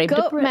 happily it's a blame the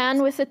goat Brits.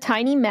 man with a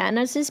tiny man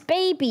as his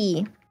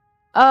baby.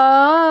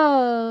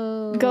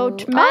 Oh,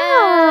 goat man.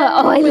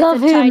 Oh, I with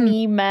love a him.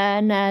 Tiny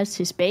man as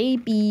his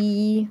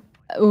baby.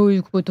 Oh,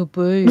 you got a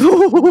baby.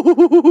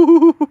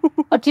 Do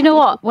you know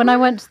what? When I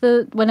went to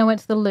the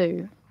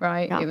loo,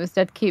 right? Yeah. It was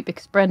dead cute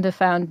because Brenda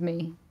found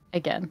me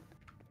again,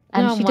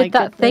 and she my did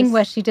that thing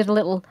where she did a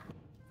little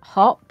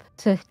hop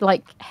to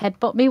like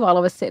headbutt me while I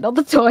was sitting on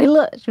the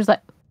toilet. She was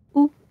like,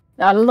 "Ooh."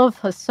 I love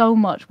her so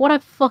much. What a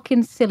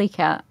fucking silly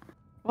cat.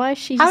 Why is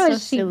she How so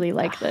is she- silly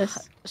like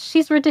this?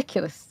 She's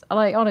ridiculous.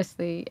 Like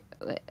honestly.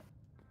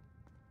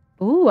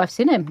 Ooh, I've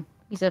seen him.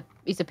 He's a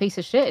piece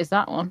of shit. Is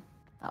that one?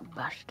 That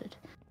bastard.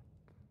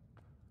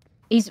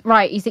 He's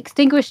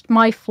extinguished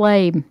my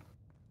flame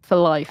for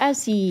life.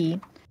 Has he?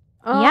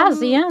 He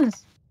has. I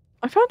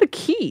found a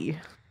key.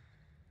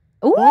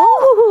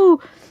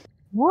 Ooh!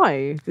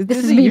 Why?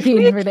 This is me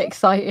being really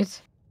excited.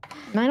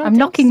 I'm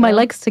knocking my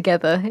legs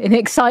together in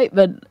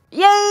excitement.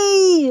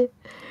 Yay!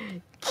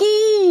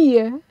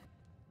 Key!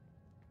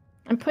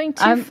 I'm putting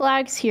two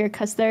flags here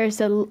because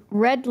there's a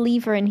red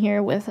lever in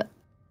here with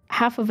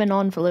half of an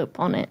envelope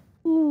on it.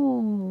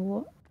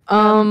 Ooh.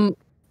 Can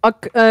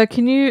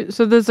you?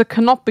 So there's a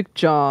canopic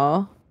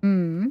jar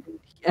and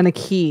a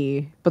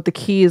key, but the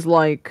key is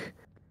like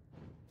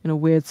in a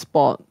weird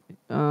spot.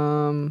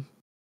 Oh,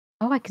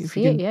 I can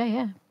see it.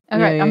 Yeah. All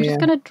right, I'm just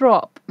gonna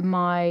drop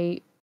my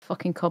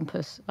fucking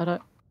compass. I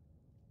don't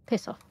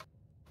piss off.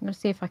 I'm gonna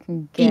see if I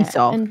can get. Piss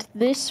off. And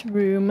this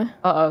room.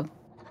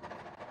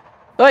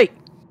 Oi!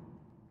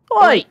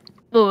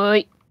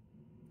 Oi!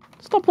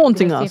 Stop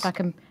haunting See us. if I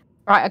can.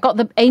 Right, I got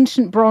the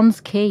ancient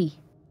bronze key.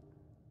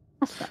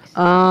 That's nice.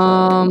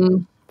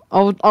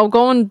 I'll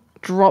go and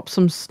drop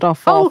some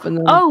stuff off. And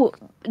then... Oh,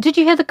 did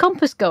you hear the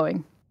compass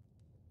going?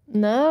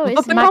 No,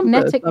 it's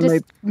magnetic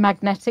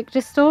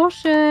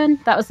distortion.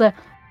 That was a.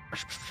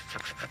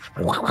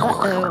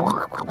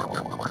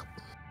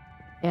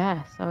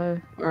 Yeah.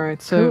 So. All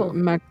right. So cool.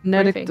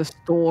 magnetic Briefing.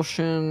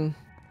 Distortion.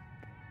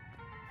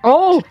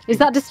 Oh, is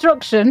that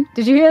destruction?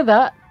 Did you hear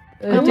that?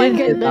 Oh my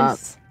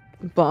goodness!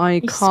 But I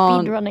He's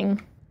can't.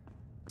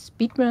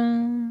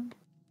 Speedrun.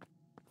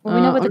 Well,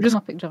 we know where the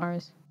canopic jar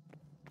is.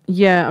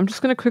 Yeah, I'm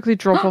just gonna quickly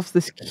drop off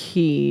this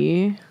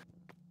key.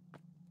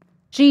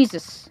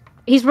 Jesus.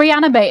 He's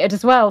reanimated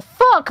as well.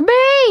 Fuck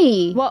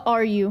me! What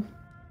are you?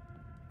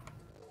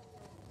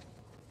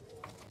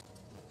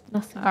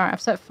 Nothing. Alright,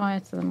 I've set fire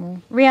to them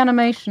all.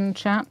 Reanimation,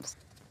 chaps.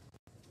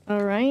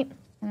 Alright.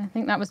 I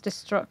think that was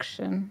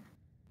destruction.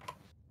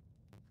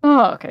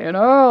 Okay,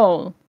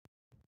 no.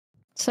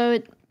 So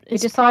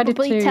it's decided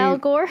probably to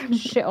Talgor?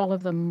 shit all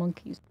of the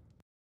monkeys.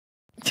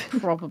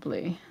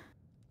 Probably.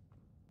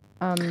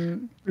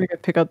 I'm gonna go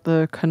pick up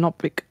the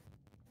canopic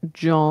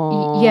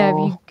jar. Yeah,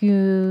 you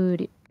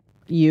good.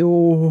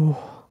 You.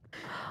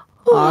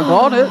 I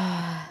got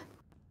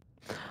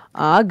it.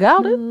 I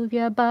got it. Move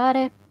your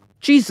body.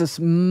 Jesus,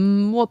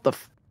 what the?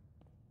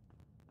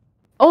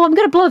 Oh, I'm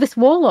gonna blow this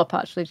wall up.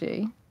 Actually,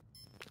 G.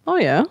 Oh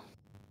yeah.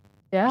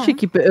 Yeah.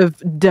 Cheeky bit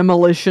of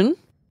demolition.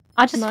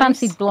 I just Nice.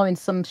 fancied blowing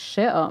some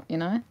shit up, you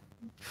know.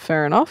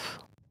 Fair enough.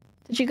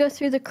 Did you go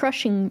through the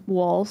crushing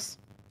walls?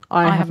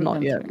 I have haven't not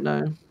been yet. through.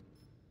 No.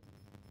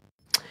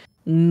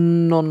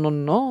 No, no,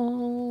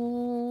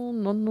 no,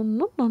 no, no,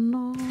 no, no,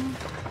 no.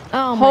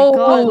 Oh my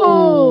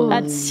god.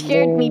 That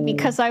scared me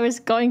because I was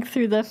going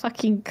through the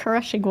fucking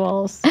crushing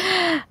walls.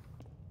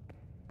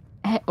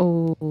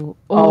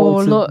 Oh,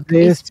 it's look,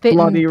 this he's spitting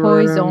bloody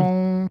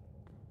poison.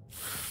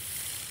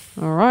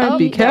 All right,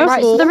 be yeah, careful.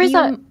 Right, so there is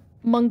a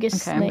humongous Okay,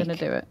 snake. I'm gonna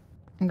do it.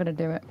 I'm gonna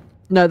do it.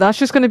 No, that's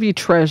just going to be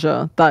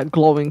treasure. That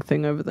glowing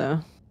thing over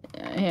there.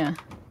 Yeah.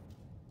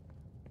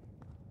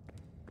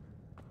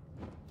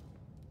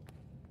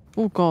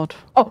 Oh God.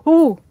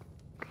 Oh,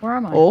 where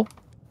am I?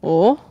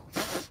 Oh.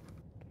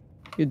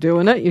 You're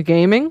doing it. You're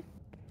gaming.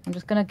 I'm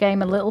just gonna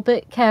game a little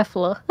bit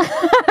carefuler.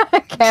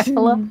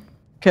 Carefuler.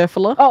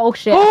 Carefuler. Oh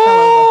shit! I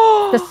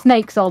fell over. The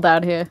snake's all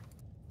down here.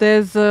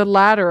 There's a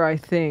ladder, I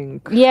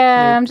think.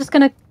 Yeah, Maybe. I'm just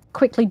gonna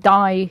quickly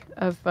die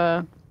of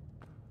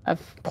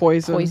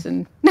Poison.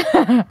 poison.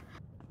 Let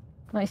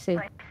me see.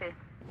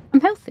 I'm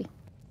healthy.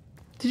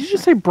 Did you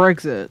just say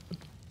Brexit?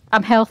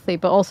 I'm healthy,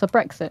 but also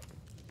Brexit.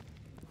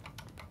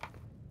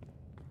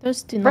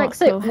 Those do not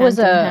Brexit go hand was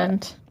in a-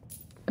 hand.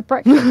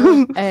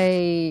 Brexit was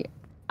a.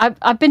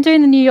 I've been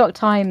doing the New York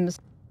Times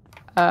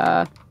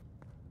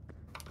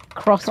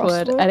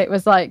crossword, and it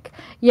was like,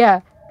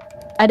 yeah,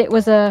 and it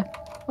was a.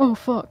 Oh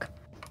fuck!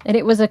 And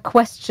it was a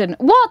question.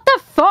 What the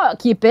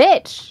fuck, you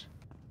bitch!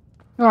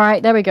 All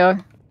right, there we go.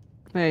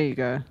 There you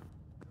go.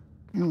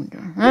 There we go.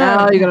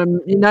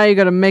 Now you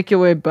gotta make your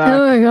way back.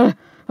 Oh my god!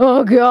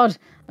 Oh god!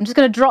 I'm just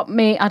gonna drop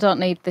me. I don't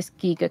need this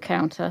Giga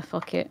counter.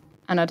 Fuck it.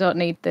 And I don't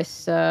need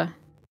this.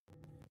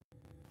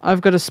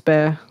 I've got a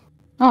spare.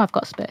 Oh, I've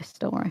got space.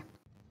 Don't worry.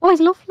 Oh, it's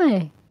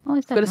lovely. Oh,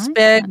 it's Got a nice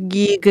spare then.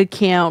 giga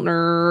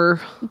counter.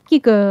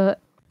 Giga.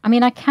 I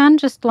mean, I can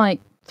just like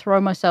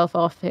throw myself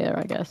off here,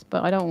 I guess,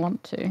 but I don't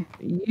want to.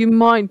 You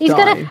might He's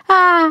die.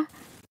 gonna.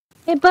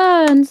 It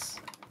burns.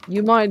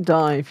 You might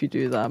die if you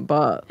do that,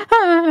 but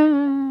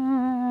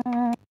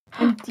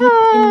I'm deep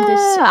in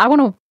this. I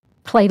want to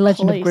play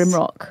Legend place. of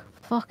Grimrock.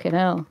 Fucking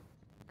hell.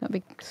 That'd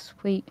be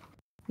sweet.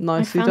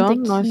 nicely found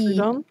the done. Nicely key.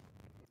 done.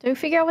 Don't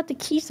figure out what the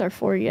keys are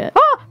for yet.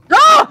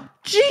 Ah!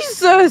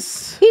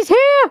 Jesus! He's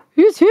here!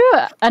 He's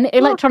here! An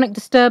electronic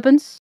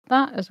disturbance,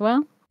 that as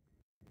well.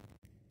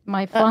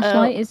 My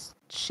flashlight is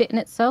shitting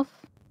itself.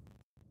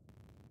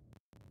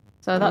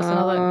 So that's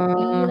another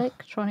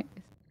electronic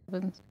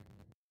disturbance.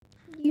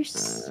 You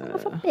son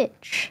of a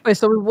bitch. Wait,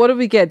 so what did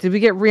we get? Did we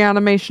get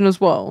reanimation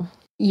as well?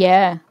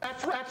 Yeah.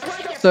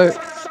 So,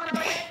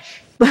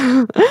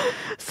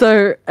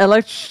 so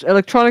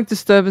electronic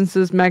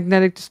disturbances,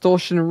 magnetic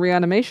distortion, and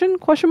reanimation?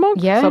 Question mark?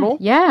 Is Yeah. that all?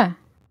 Yeah.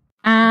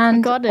 And I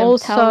got him.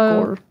 also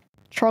Talgor.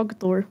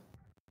 Trogdor.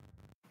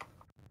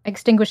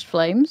 extinguished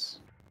flames.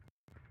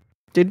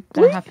 Did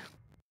Gonna we? have-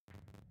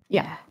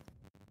 Yeah.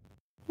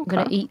 I'm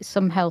gonna eat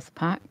some health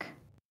pack.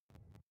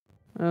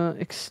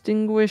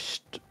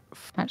 Extinguished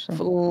Actually.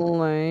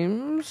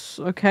 flames.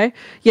 Okay.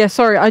 Yeah,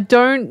 sorry, I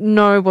don't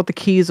know what the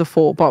keys are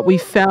for, but we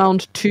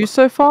found 2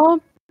 so far.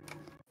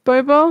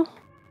 Boba?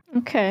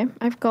 Okay,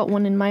 I've got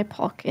one in my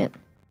pocket.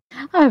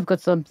 I've got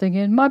something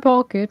in my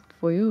pocket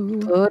for you.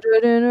 Put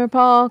it in her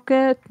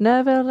pocket,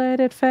 never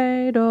let it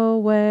fade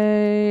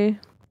away. I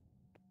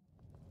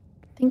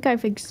think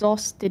I've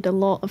exhausted a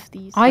lot of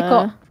these. I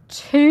got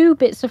 2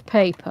 bits of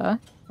paper,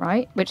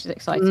 right, which is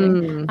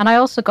exciting, and I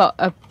also got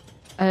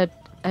a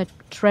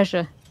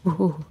treasure.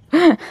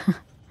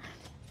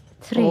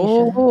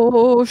 Treasure.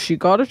 Oh, she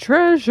got a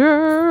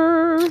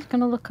treasure. I'm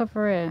gonna look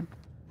over here.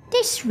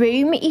 This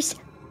room is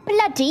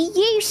bloody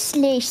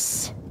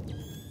useless.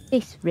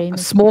 This room. A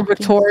is small fucking-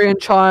 Victorian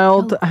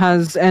child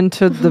has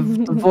entered the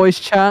voice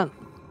chat.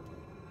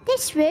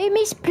 This room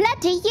is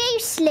bloody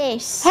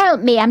useless.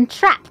 Help me! I'm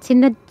trapped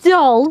in the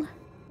doll.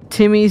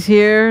 Timmy's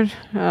here.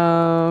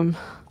 I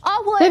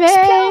will Baby.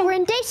 explore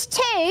in this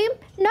tomb.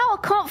 No, I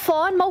can't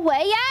find my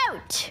way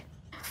out.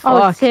 Oh,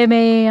 Fuck.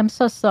 Timmy, I'm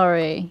so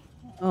sorry.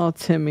 Oh,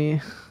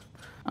 Timmy.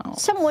 Oh.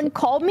 Someone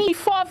called me.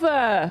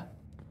 Father!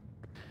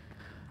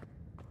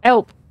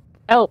 Help!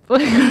 Help!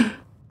 I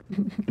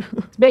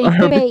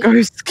hope the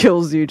ghost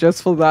kills you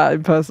just for that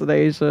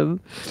impersonation.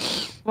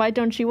 Why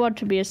don't you want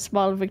to be a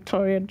small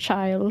Victorian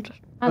child?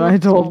 I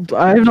don't.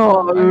 I I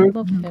know.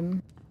 love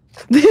him.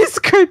 This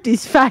script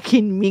is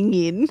fucking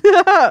minging.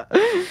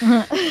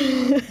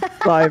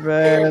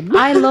 Simon.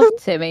 I love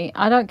Timmy.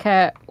 I don't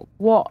care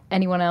what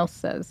anyone else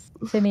says.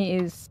 Timmy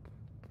is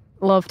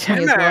love to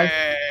me is life.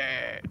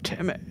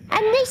 Timmy.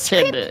 And this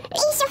script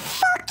is a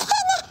fucking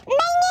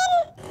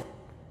minging.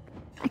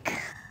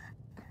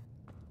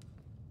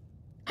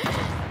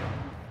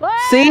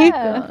 See,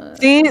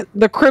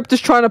 the crypt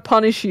is trying to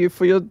punish you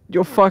for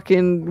your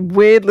fucking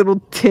weird little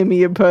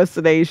Timmy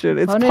impersonation.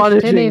 It's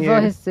punishing Timmy you. for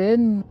his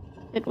sin.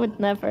 It would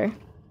never.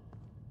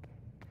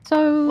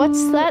 So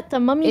What's that? The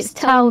mummy's it's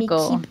telling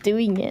Talgor. me keep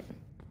doing it.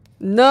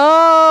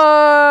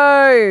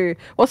 No.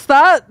 What's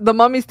that? The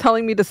mummy's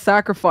telling me to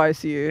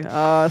sacrifice you.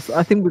 So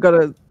I think we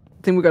gotta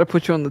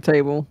put you on the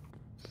table.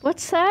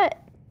 What's that?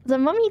 The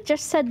mummy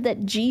just said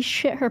that G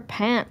shit her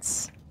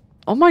pants.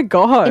 Oh my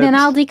god. in an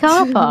Aldi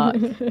car park.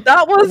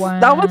 That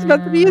was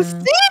meant to be a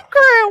secret.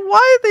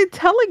 Why are they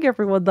telling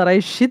everyone that I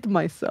shit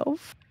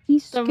myself?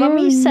 The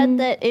mummy said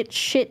that it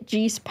shit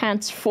G's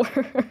pants for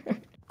her.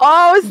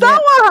 Oh, is that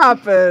what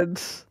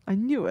happened? I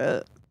knew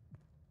it.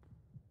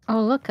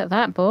 Oh, look at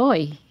that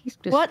boy. He's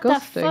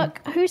disgusting. What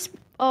the fuck?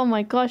 Oh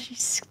my gosh, you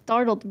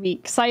startled me.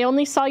 Because I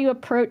only saw you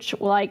approach,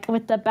 like,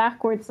 with the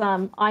backwards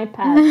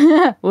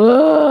iPad.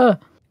 Whoa.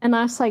 And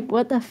I was like,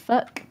 what the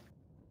fuck?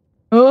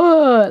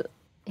 Oh,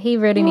 he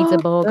really needs a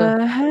burger.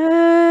 The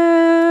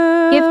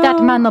hell? Give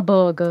that man a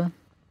burger.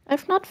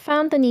 I've not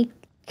found any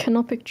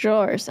canopic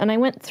drawers. And I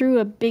went through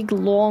a big,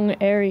 long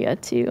area,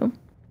 too.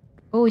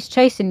 Oh, he's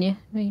chasing you.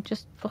 He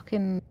just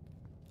fucking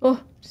Oh,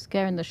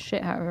 scaring the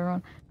shit out of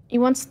everyone. he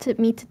wants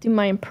me to do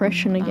my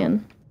impression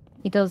again.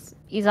 He does.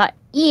 He's like,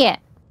 yeah.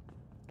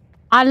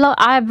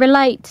 I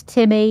relate,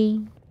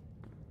 Timmy.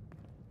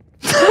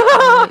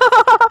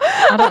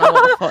 I don't know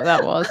what the fuck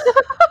that was.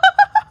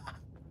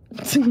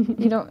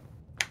 You don't.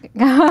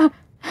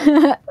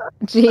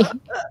 Gee.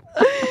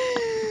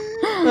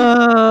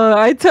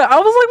 I was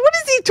like, what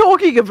is he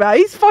talking about?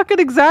 He's fucking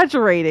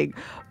exaggerating.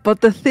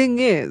 But the thing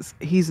is,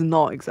 he's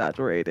not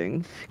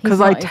exaggerating.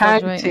 Because I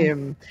tagged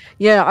him.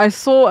 Yeah, I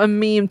saw a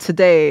meme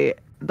today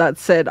that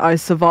said I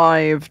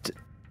survived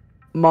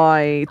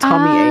my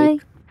tummy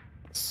ache.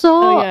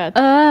 Saw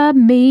a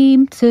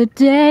meme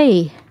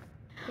today.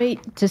 Wait,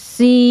 to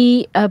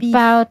see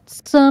about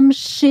some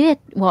shit.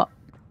 What?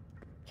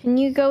 can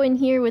you go in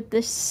here with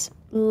this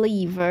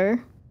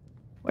lever?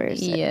 Where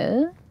is it?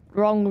 Yeah.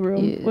 Wrong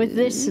room. With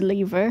this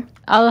lever.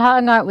 I'll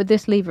hang out with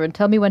this lever and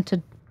tell me when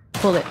to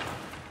pull it.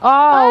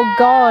 Oh,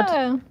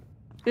 God.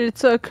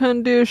 It's a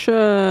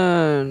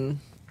condition.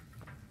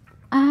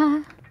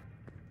 I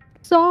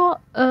saw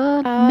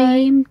a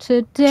meme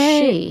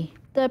today. Shit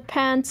the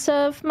pants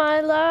of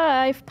my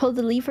life. Pull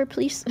the lever,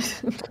 please.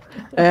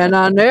 And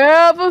I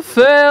never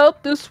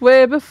felt this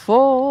way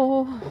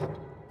before.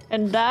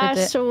 And I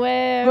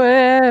swear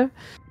Where?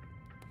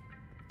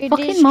 it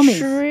Fucking is mummies.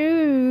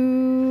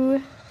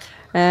 true.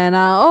 And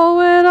I owe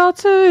it all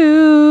to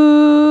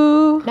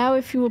you. Now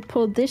if you will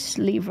pull this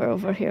lever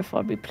over here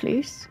for me,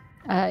 please.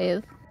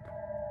 Yes.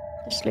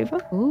 This lever.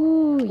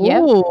 Ooh,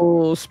 yep.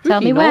 Ooh, spooky Tell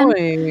me when.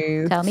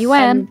 noise. Tell me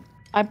when. And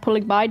I'm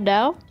pulling mine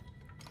now.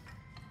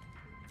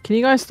 Can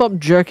you guys stop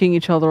jerking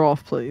each other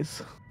off,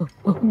 please?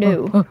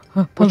 No.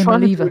 We're Pulling the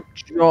trying to lever. do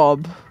a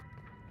job.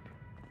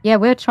 Yeah,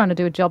 we're trying to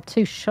do a job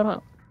too. Shut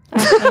up. A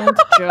hand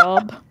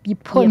job. You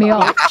put You me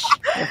off.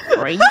 You're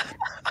free.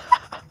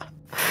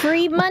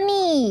 Free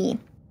money.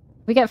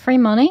 We get free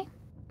money?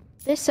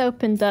 This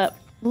opened up.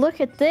 Look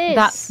at this.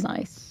 That's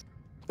nice.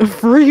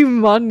 Free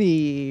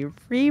money.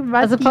 Free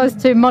money. As opposed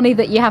to money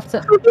that you have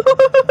to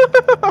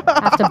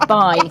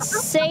buy.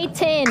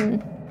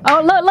 Satan.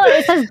 Oh, look,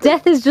 it says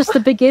death is just the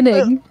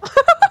beginning.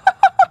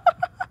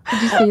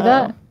 Did you see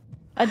that?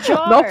 A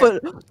jar.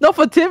 Not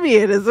for Timmy,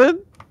 it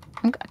isn't.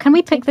 Can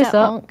we pick Take this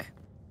that, up? Monk.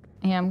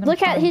 Yeah, I'm gonna Look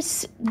try. at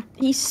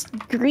he's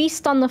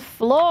greased on the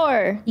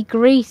floor. He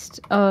greased.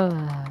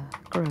 Oh,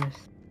 gross.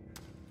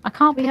 I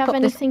can't We pick have up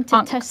anything this to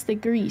punk. test the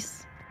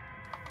grease.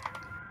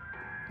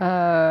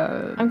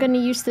 I'm gonna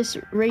use this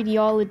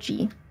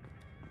radiology.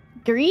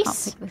 Can't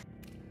Grease? pick this.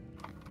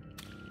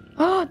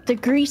 Oh, the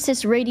grease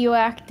is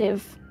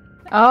radioactive.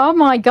 Oh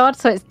my god,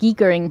 so it's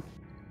giggering.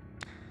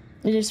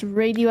 It is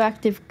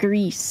radioactive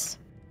grease.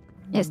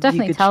 Yeah, it's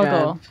definitely Giga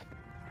Talgor.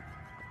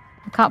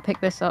 I can't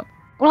pick this up.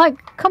 Well, like,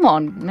 come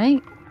on,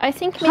 mate. I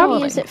think maybe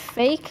Surely. is it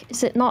fake?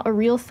 Is it not a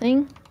real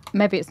thing?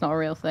 Maybe it's not a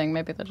real thing.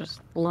 Maybe they're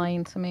just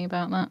lying to me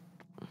about that.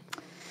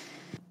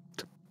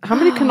 How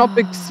many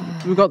canopics?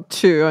 We got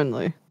 2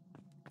 only.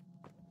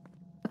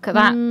 Look at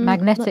that let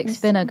magnetic me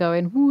spinner see.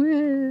 going.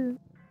 Woo.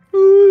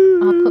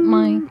 I'll put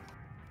my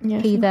Yeah,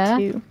 I key think there.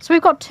 too. So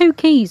we've got 2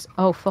 keys.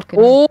 Oh, fucking.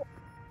 All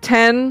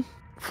 10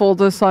 for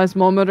the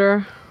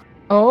seismometer.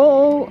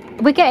 Oh,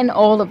 we're getting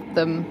all of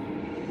them.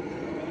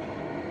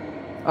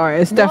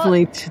 Alright, it's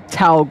definitely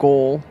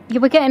Talgor. Yeah,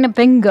 we're getting a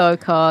bingo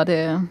card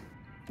here.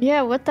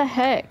 Yeah, what the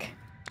heck?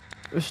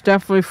 It's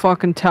definitely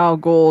fucking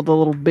Talgor, the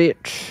little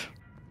bitch.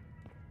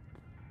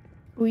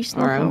 We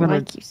still Alright, I'm don't gonna-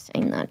 like you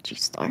saying that,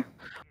 Geestar.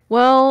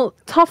 Well,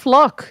 tough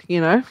luck, you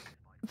know.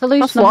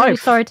 Volution, I'm really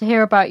sorry to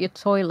hear about your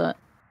toilet.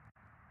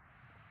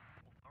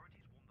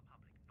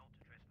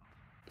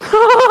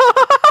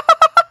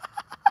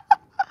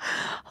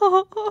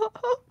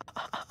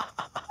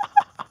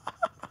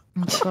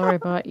 I'm sorry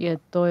about your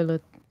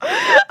toilet.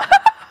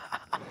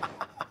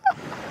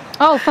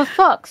 Oh, for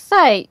fuck's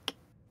sake!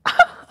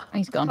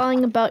 He's gone.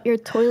 Calling about your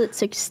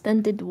toilet's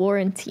extended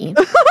warranty.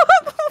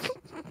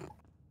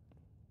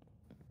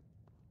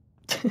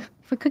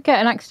 If we could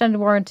get an extended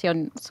warranty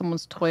on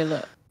someone's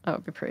toilet, that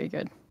would be pretty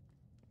good.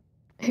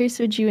 Whose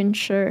would you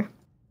insure?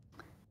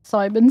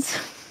 Simon's.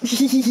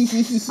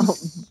 Oh,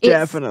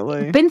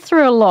 definitely. It's been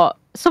through a lot.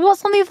 So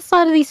what's on the other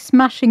side of these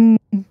smashing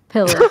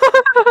pillars?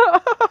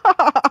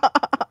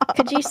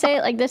 Could you say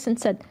it like this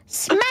instead?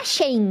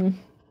 Smashing!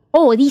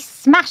 Oh, these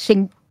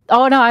smashing...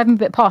 Oh no, I'm a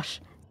bit posh.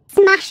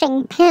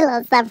 Smashing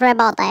pillars,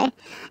 everybody.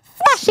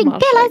 Smashing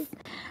pillars!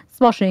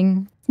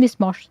 Smoshing.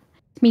 Mishmosh.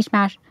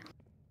 Smishmash.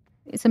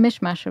 It's a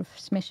mishmash of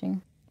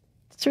smishing.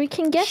 So we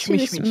can guess who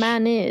this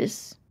man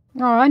is.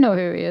 Oh, I know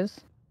who he is.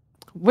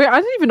 Where?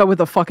 I don't even know where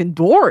the fucking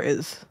door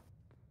is.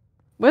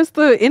 Where's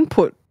the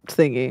input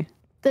thingy?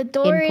 The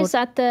door is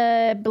at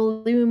the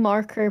blue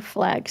marker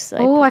flags.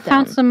 I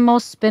found some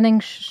more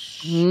spinning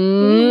You're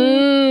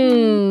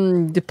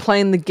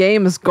playing the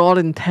game as God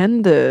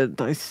intended.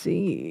 I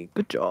see.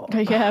 Good job.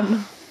 I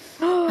am.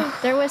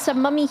 There was a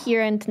mummy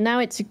here and now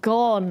it's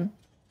gone.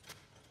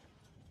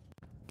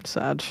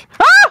 Sad.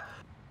 Ah!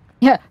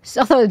 Yeah,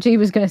 I thought G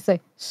was going to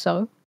say,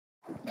 so?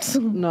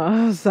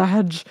 No,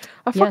 Sag.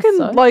 I Yes, fucking,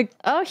 so? like...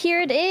 Oh,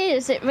 here it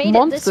is. It made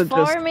it this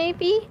far,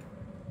 maybe?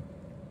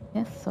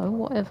 Yes, so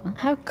whatever.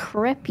 How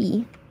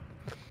creepy.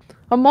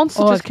 A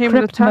monster just came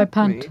and attacked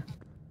me.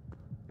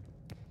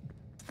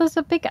 There's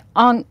a big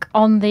unk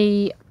on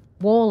the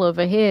wall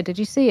over here. Did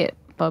you see it,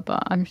 Boba?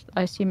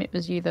 I assume it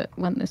was you that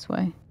went this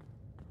way.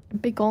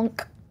 Big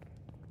onk.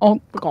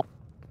 Onk.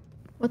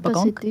 What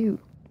does it do?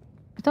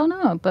 I don't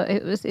know, but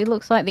it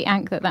looks like the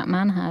ankh that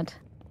man had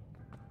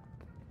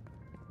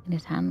in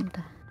his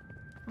hand.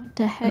 What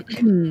the heck?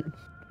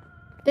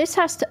 This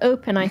has to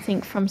open, I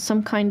think, from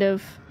some kind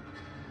of...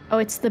 Oh,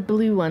 it's the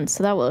blue one,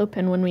 so that will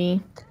open when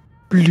we...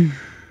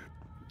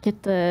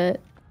 Get the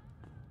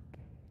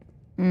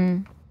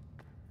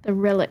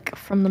relic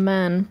from the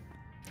man.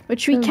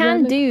 Which we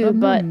can do,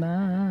 but...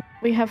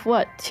 We have,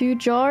 what, 2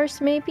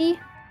 jars, maybe?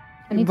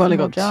 We've only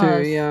got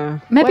 2, yeah.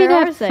 Maybe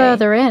Where they're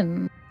further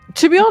in.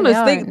 To be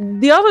honest,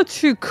 the other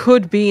 2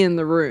 could be in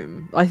the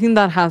room. I think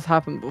that has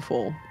happened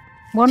before.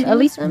 At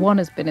least one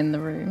has been in the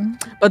room.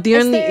 But the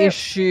only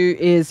issue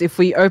is if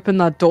we open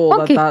that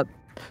door,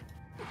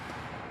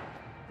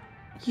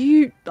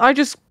 I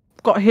just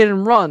got hit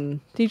and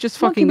run. He just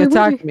fucking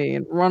attacked me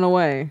and run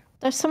away.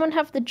 Does someone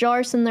have the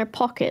jars in their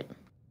pocket?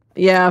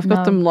 Yeah, I've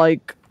got them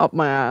like up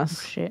my ass.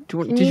 Oh, shit.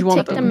 Did you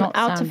want take them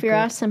out of your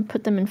ass and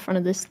put them in front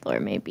of this door,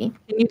 maybe?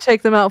 Can you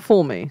take them out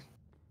for me?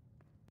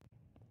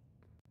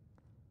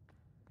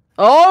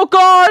 Oh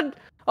god!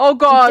 Oh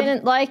god! You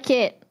didn't like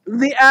it.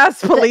 The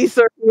ass police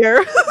are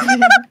here.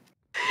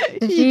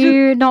 Could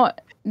you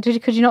not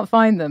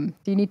find them?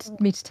 Do you need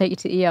me to take you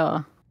to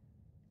ER?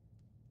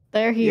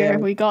 They're here. Yeah,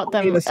 we got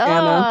them.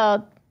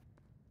 Oh.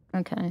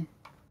 Okay.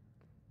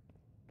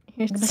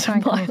 Here's the smile.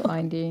 I'm gonna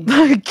find you.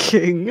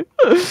 King.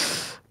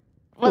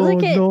 Well,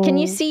 look at. Can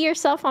you see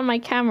yourself on my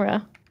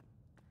camera?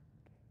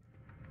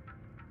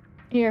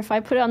 Here, if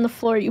I put it on the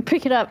floor, you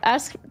pick it up.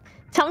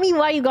 Tell me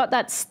why you got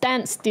that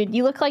stance, dude.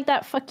 You look like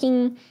that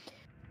fucking...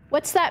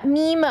 What's that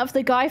meme of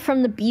the guy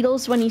from the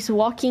Beatles when he's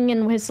walking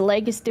and his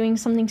leg is doing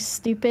something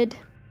stupid?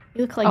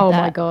 You look like that. Oh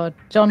my god.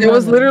 John There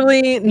was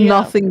literally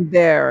nothing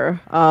there.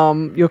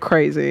 You're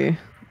crazy.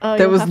 Oh,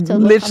 there was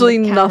literally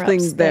nothing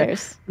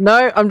upstairs. there.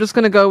 No, I'm just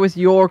gonna go with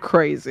you're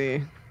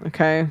crazy.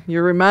 Okay?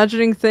 You're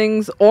imagining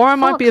things, or I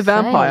might be a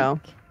vampire.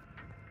 Sake.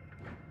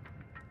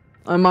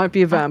 I might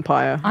be a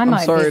vampire. I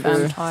might be a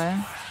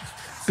vampire.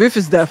 Bouphe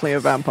is definitely a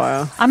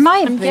vampire. I'm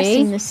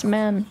guessing this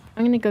man.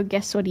 I'm gonna go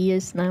guess what he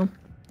is now.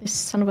 This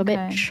son of a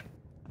bitch.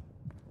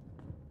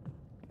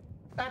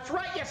 That's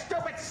right, you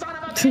stupid son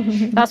of a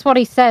bitch! That's what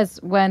he says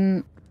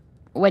when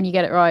you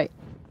get it right.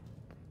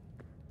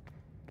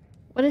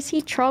 What is he,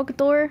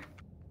 Trogdor?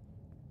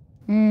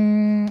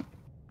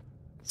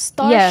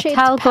 Star-shaped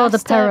Talgor the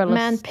Perilous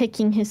man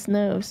picking his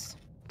nose.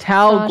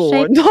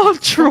 Talgor, not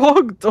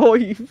Trogdor,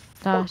 you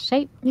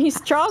Star-shaped. He's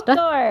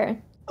Trogdor!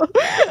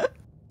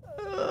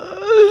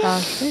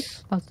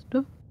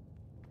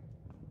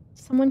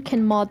 Someone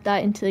can mod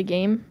that into the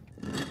game.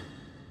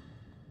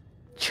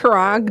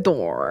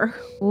 Trogdor.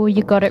 Oh,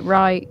 you got it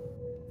right.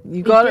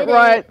 You got it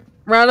right.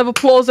 Round of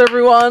applause,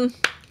 everyone.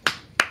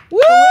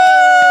 Woo!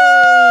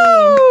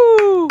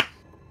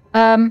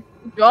 Good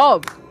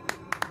job.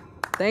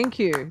 Thank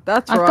you.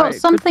 That's right. I've got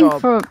something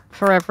for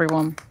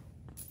everyone.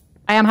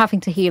 I am having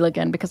to heal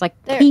again because I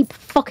keep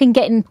fucking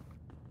getting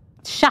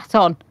shat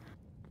on.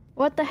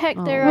 What the heck?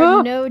 There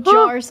are no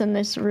jars in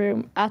this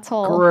room at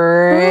all.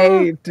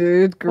 Great,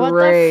 dude. Great. What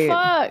the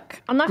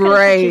fuck? I'm not going to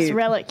pick his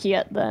relic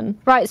yet then.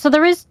 Right, so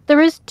there is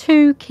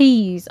 2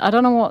 keys. I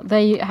don't know what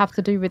they have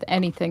to do with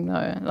anything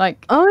though.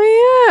 Like,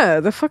 oh yeah,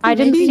 the fucking I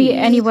didn't keys. see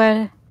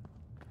anywhere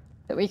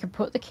that we could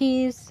put the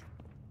keys.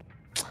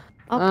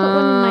 I'll put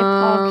one in my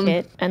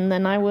pocket and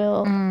then I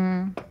will...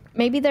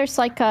 Maybe there's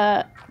like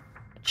a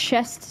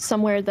chest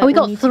somewhere that we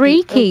got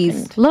 3 keys.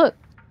 Opened. Look,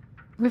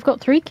 we've got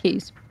 3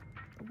 keys.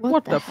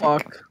 What the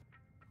fuck?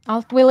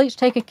 We'll each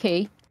take a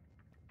key.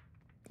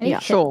 Yeah,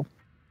 sure.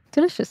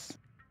 Delicious.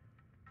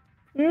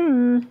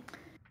 Okay.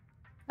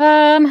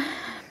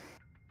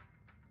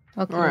 Okay.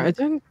 Alright, I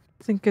don't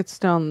think it's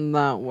down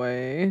that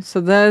way. So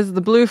there's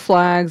the blue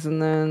flags,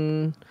 and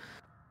then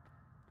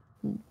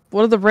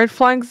what do the red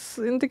flags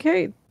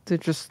indicate? They're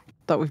just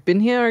that we've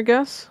been here, I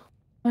guess.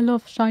 I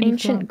love shiny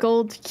Ancient flags.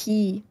 gold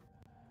key.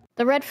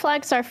 The red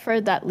flags are for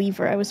that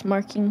lever I was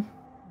marking.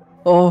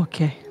 Oh,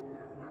 okay.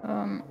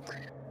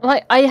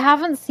 Like, I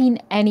haven't seen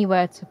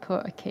anywhere to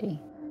put a key.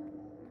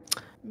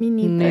 Me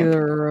neither.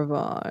 Neither have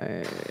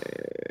I.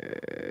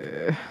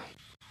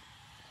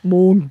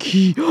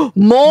 Monkey!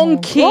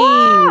 Monkey!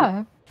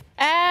 Ah!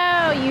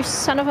 Ow, you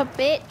son of a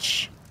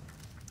bitch.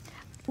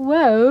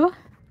 Whoa.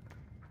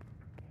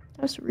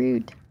 That was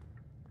rude.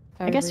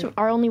 Very I guess rude.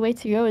 our only way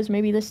to go is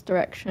maybe this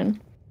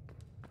direction.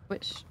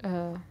 Which,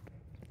 And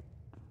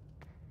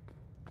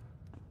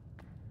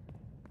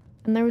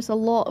there was a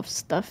lot of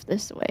stuff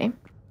this way.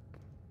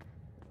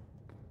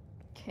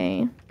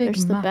 Okay, Big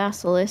there's the map.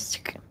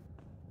 basilisk.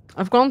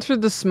 I've gone through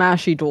the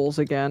smashy doors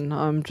again.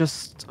 I'm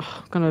just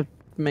gonna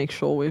make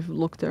sure we've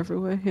looked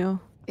everywhere here.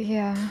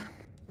 yeah.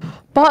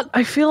 But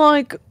I feel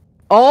like...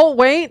 Oh,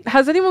 wait.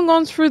 Has anyone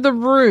gone through the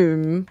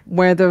room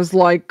where there's,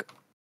 like,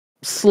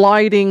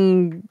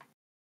 sliding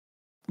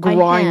I have.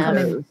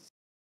 grinders?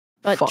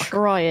 But Fuck.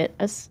 try it,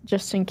 as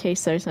just in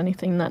case there's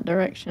anything in that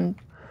direction.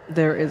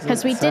 There isn't.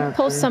 Because we did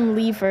pull sadly. some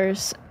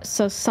levers,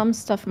 so some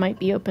stuff might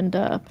be opened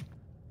up.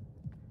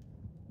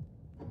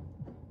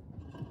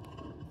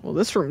 Well,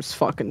 this room's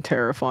fucking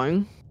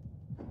terrifying.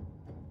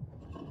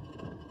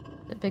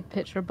 The big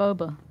picture of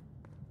Boba.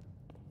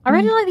 I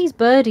really like these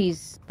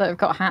birdies that have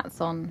got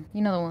hats on.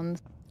 You know the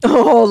ones.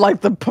 Oh,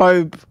 like the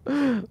Pope.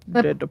 The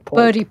Pope.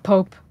 Birdie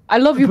Pope. I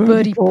love you, Birdie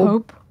Birdie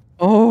Pope.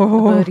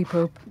 Oh. Birdie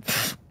Pope.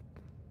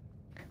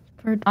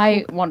 Bird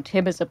I poop. want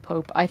him as a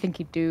Pope. I think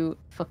he'd do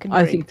fucking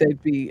great. I think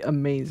they'd be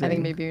amazing. I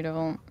think they'd be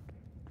beautiful.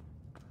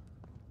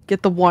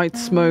 Get the white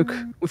smoke.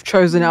 We've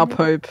chosen our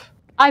Pope.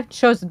 I've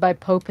chosen my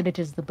Pope, and it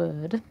is the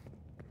bird.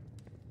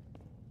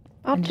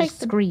 I'll And take just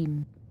the.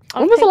 scream.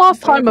 I'll When was the take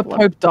last time a bird one.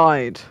 Pope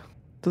died?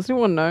 Does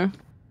anyone know?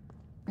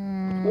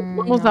 When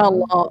was our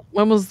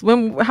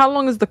how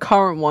long has the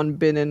current one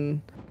been in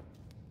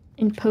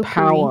In potpourri.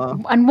 power?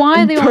 And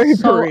why are they all so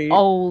Potpourri.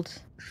 old?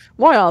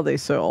 Why are they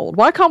so old?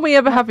 Why can't we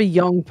ever have a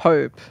young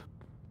Pope?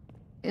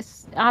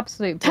 It's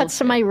absolute That's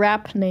bullshit. my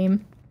rap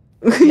name.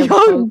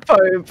 Young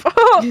Pope.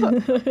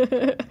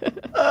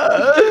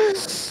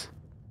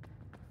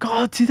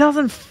 God,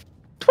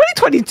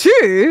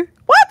 2022?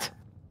 What?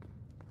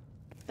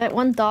 That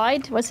one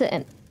died? Was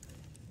it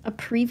a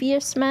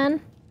previous man?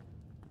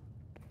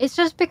 It's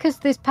just because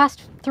this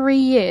past 3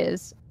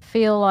 years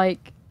feel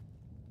like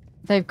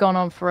they've gone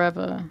on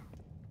forever.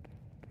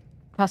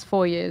 Past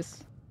 4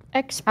 years.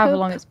 However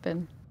long it's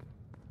been.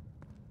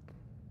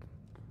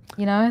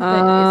 You know?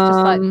 It's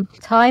just like,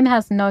 time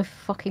has no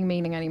fucking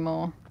meaning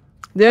ananymore.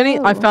 The only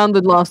I Oh. found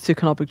the last 2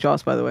 canopic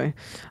jars, by the way.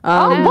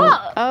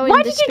 What? Oh, in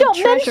Why this did you big not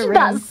treasure mention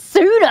that room.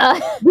 sooner?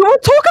 We were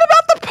talking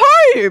about the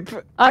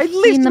Pope. I I've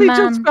seen the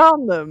literally just man.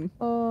 found them.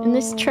 In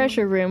this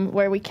treasure room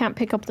where we can't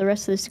pick up the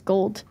rest of this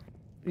gold.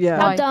 Yeah.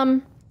 How Right.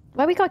 dumb.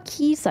 Why we got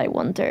keys, I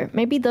wonder.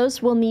 Maybe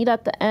those we'll need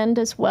at the end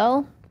as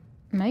well?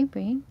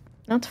 Maybe.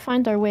 Not to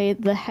find our way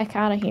the heck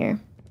out of here.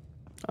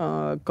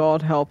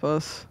 God help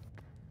us.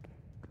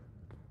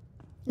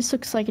 This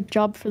looks like a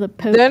job for the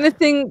Pope. The only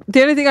thing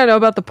I know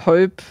about the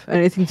Pope,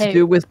 anything to Hey.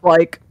 do with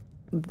like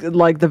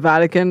the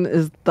Vatican,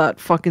 is that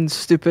fucking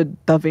stupid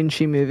Da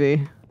Vinci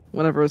movie,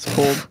 whatever it's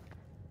called.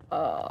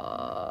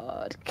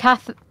 The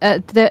Kath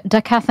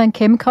and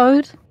Kim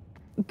code?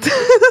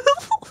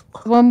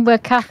 The one where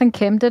Kath and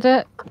Kim did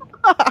it?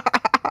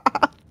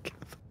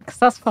 Because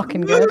that's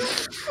fucking good.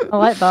 I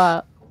like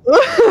that.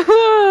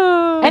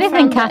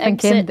 Anything found the Kath and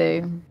Kim exit.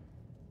 do.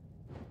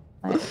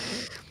 Like,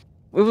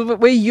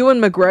 Where Ewan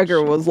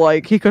McGregor was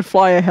like, he could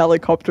fly a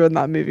helicopter in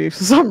that movie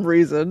for some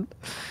reason.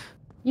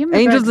 you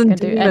Angels and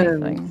can do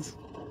anything. Demons.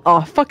 Oh,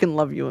 I fucking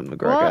love Ewan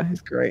McGregor. What? He's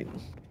great.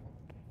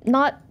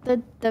 Not the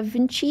Da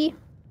Vinci?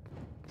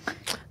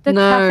 The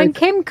No, Kath and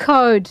Kim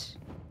code.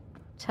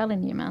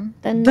 telling you, man.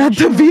 The That Da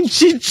national-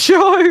 Vinci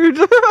Code!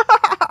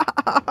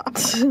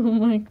 Oh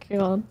my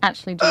god.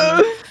 Actually,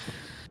 Jamie.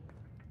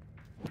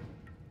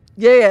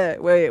 Yeah,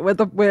 wait,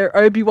 where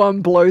Obi-Wan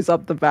blows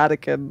up the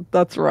Vatican.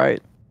 That's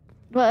right.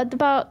 What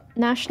about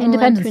National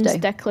Independence Lampoon's Day.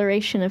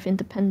 Declaration of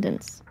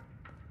Independence?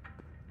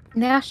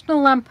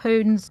 National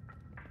Lampoon's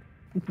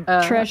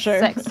Treasure.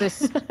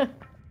 sexist.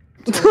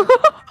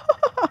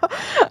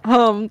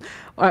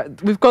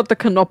 We've got the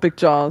canopic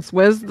jars.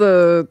 Where's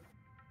the...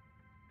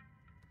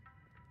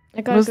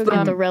 I gotta go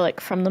get the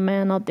relic from the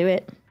man. I'll do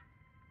it.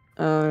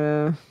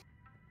 Yeah.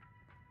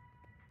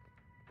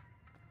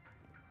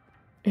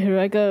 Here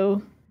I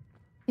go.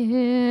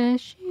 Here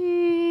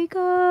she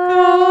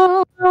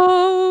goes.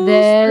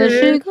 There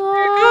she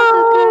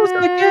goes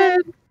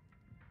again.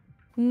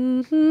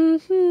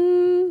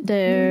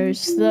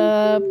 There's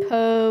the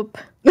Pope.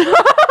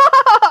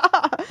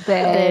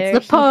 There's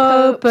the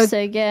Pope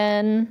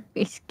again.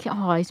 He's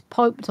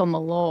poped on the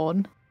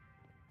lawn.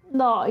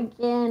 Not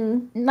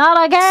again.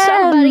 Not again.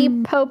 Somebody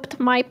poped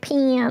my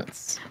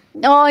pants.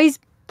 Oh, he's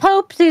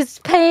poped his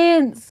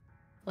pants.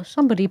 Or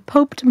somebody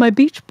poped my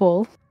beach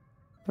ball.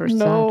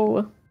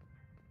 No.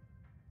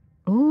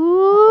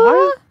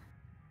 Ooh.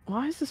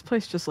 Why is this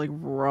place just like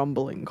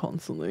rumbling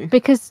constantly?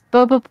 Because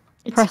Boba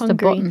It's pressed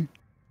hungry. a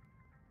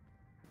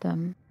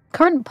button.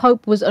 Current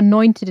Pope was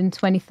anointed in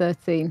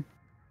 2013.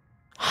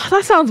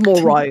 That sounds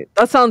more right.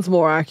 That sounds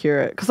more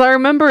accurate. Because I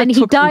remember And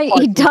he died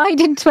in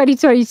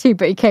 2022,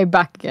 but he came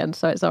back again,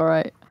 so it's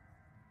alright.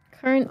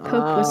 Current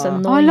Pope was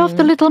annoying. Oh, I love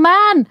the little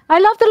man! I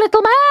love the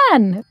little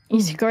man!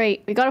 He's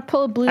great. We gotta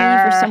pull a blue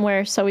lever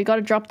somewhere, so we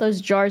gotta drop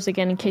those jars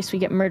again in case we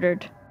get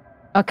murdered.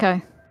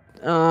 Okay.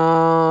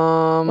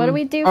 What do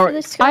we do for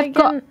this guy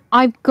again?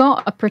 I've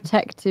got a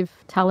protective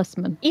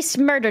talisman. He's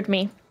murdered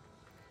me.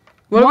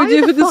 What do we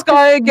do for this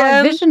guy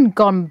again? My vision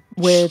gone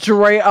weird.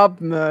 Straight up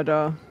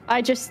murder.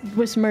 I just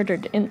was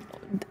murdered in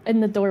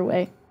the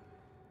doorway.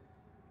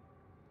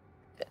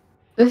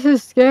 This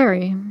is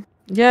scary.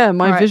 Yeah,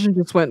 my vision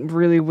just went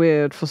really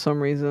weird for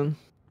some reason.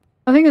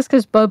 I think it's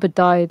because Boba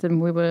died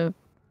and we were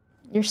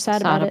You're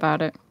sad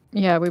about it.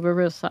 Yeah, we were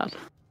real sad.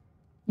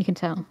 You can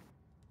tell.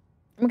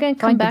 I'm gonna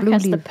come back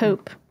as the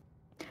Pope.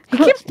 He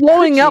keeps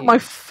blowing out my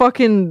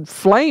fucking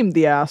flame,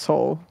 the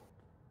asshole.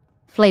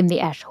 Flame the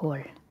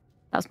asshole.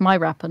 That's my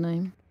rapper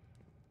name.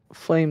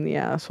 Flame the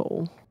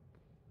asshole.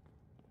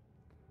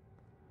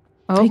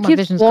 Oh, he my keeps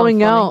vision's blowing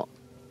gone funny. out.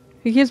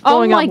 He keeps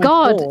blowing out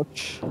my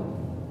torch.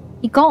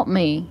 He got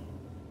me.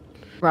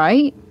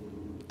 Right?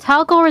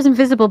 Talgor is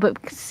invisible, but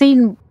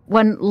seen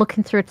when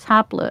looking through a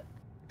tablet.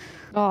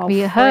 Oh,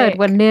 Be heard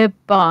when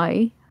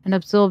nearby and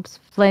absorbs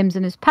flames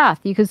in his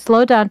path. You can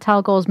slow down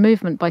Talgor's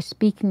movement by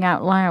speaking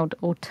out loud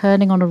or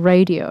turning on a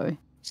radio.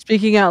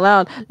 Speaking out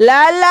loud.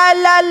 La la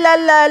la la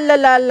la la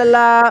la la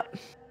la.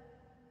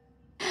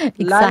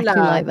 Exactly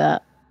like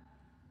that.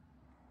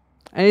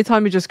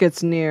 Anytime he just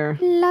gets near.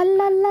 La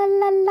la la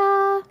la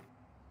la.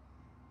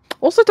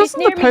 Also, doesn't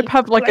the Pope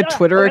have like a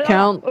Twitter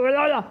account? Go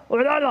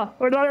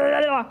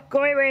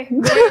away.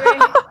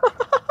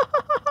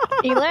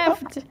 He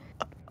left.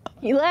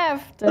 He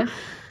left. Death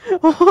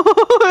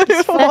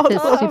is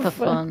super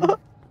fun.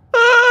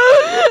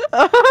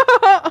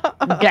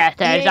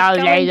 Death is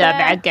only the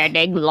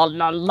beginning.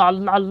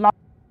 I'm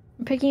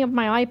picking up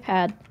my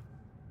iPad.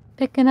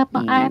 Picking up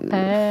my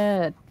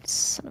iPad.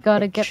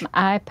 Gotta get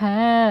my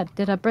iPad.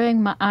 Did I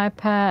bring my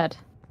iPad?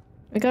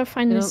 We gotta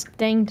find this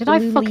dang. Did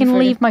I fucking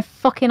leave my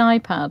fucking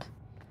iPad?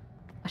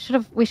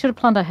 We should have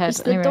planned ahead. Is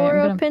the door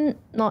open?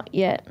 Not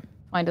yet.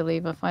 Find a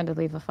lever. Find a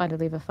lever. Find a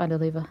lever. Find a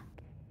lever.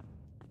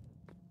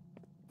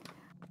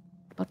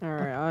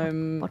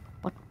 Alright,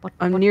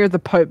 I'm near the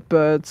Pope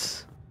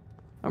birds.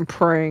 I'm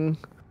praying.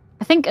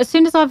 I think as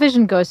soon as our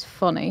vision goes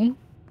funny,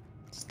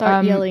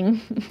 start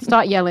yelling.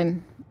 Start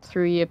yelling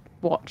through your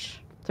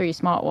watch, through your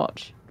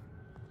smartwatch.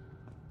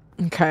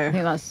 Okay. I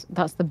think that's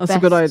the best. That's a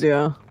good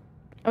idea.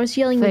 I was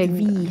yelling with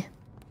V,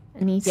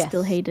 and he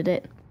still hated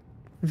it.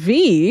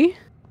 V?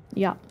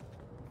 Yeah.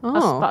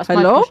 Oh, that's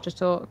hello? my push to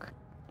talk.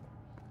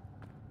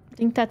 I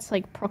think that's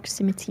like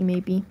proximity,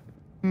 maybe.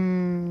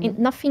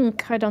 Nothing,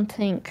 I don't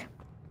think.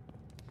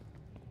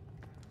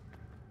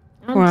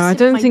 Well, I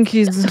don't think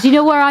he's... Do you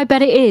know where I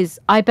bet it is?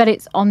 I bet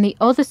it's on the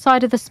other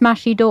side of the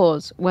smashy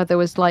doors, where there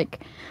was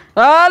like...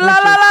 Ah, la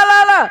la la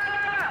la la!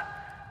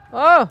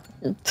 Oh!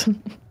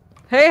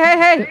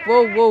 Hey!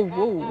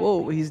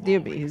 Whoa! He's near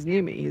me. He's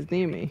near me.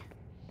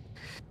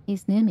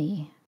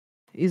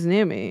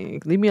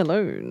 Leave me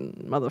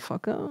alone,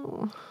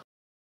 motherfucker.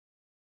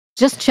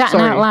 Just chatting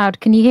out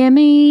loud. Can you hear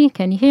me?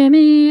 Can you hear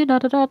me? Da,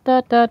 da, da,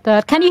 da, da,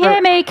 da. Can you hear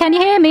me? Can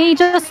you hear me?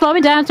 Just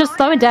slowing down. Just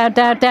slowing down.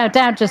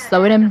 Just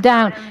slowing him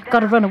down.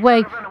 Gotta run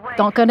away.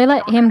 Not gonna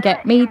let him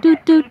get me. Do.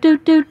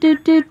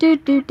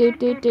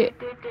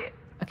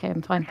 Okay,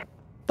 I'm fine.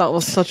 That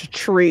was such a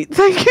treat.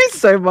 Thank you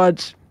so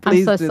much.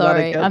 Please I'm so do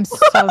sorry. That again. I'm so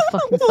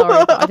fucking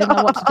sorry. But I didn't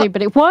know what to do,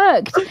 but it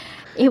worked.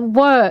 It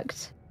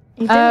worked.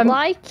 He didn't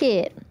like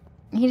it.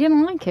 He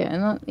didn't like it,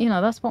 and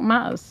that's what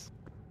matters.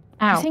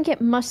 Ow. I think it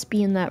must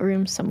be in that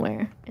room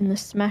somewhere, in the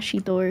smashy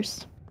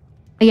doors.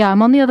 Yeah,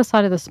 I'm on the other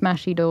side of the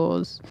smashy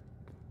doors.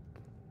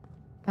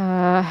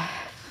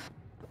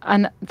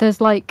 And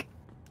there's like...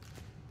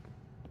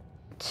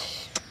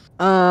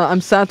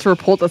 I'm sad to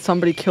report that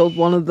somebody killed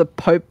one of the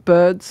Pope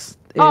birds.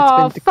 It's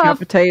been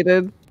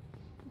decapitated.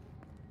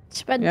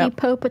 It's been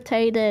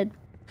depopitated.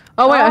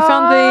 Oh wait, I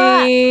found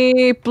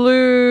the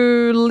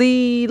blue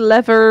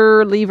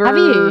lever. Have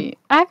you?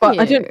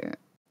 I didn't.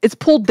 It's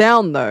pulled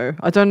down though.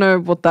 I don't know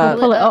what that.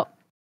 Pull it up.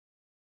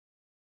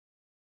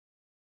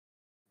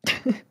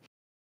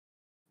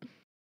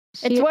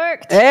 It's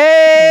worked.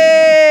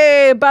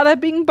 Hey, bada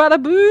bing,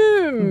 bada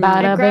boom.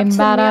 Bada I grabbed bing,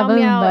 some bada meow boom,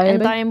 meow, and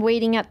baby. I am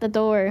waiting at the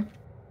door.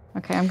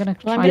 Okay, I'm gonna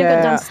Well, try. I'm gonna Yeah.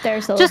 go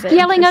downstairs a little Just bit.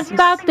 yelling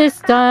about this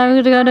time,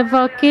 you're gonna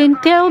fucking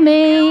kill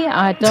me.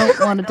 I don't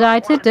want to die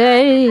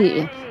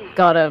today.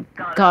 Got a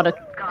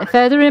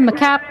feather in my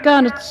cap,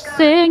 gonna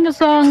sing a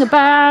song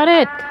about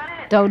it.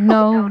 Don't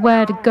know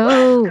where to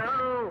go.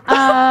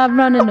 I'm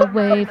running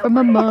away from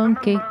a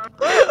monkey.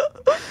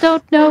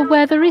 Don't know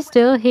whether he's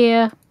still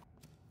here.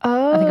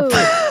 Oh,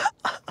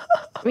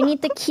 we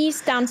need the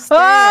keys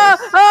downstairs.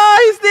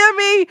 He's near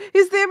me.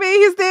 He's near me.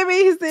 He's near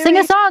me. He's near Sing me.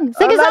 a song.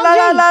 Sing a La song, la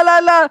Jane. la la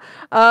la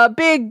la.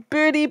 Big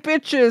booty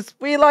bitches.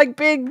 We like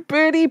big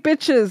booty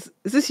bitches.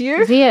 Is this you?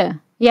 Is he here?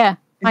 Yeah.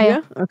 Is Hiya.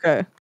 you?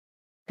 Okay.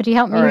 Could you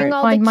help me Bring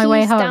all find the my way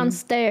keys home?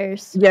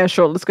 downstairs. Yeah,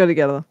 sure. Let's go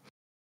together.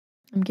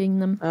 I'm getting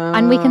them.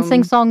 And we can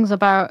sing songs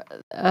about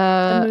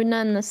The moon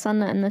and the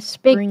sun and the big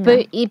spring.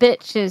 booty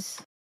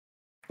bitches.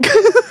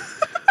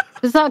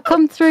 Does that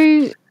come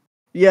through?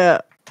 Yeah.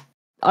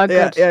 Oh,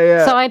 Yeah, good.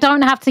 yeah. So I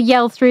don't have to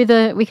yell through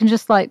the. We can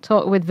just like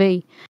talk with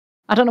V.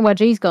 I don't know where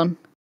G's gone.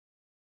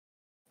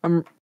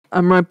 I'm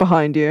right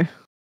behind you.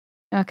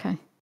 Okay.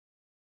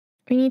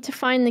 We need to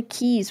find the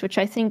keys, which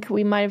I think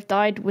we might have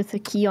died with a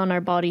key on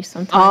our body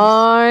sometimes.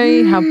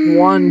 I have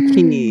one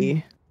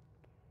key.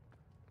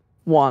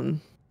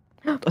 One.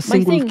 A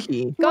single thing.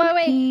 key. Go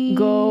away.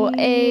 Go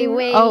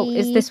away. Oh,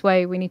 it's this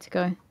way we need to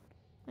go.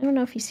 I don't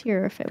know if he's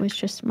here or if it was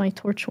just my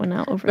torch went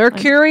out over time.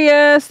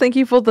 Mercurius, thank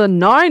you for the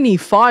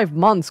 95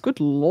 months. Good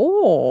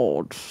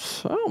lord.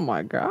 Oh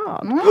my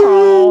god.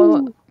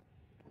 Oh,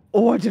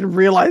 Oh, I didn't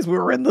realize we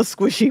were in the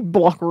squishy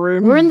block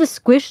room. we're in the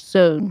squish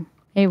zone.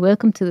 Hey,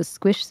 welcome to the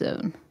squish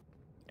zone.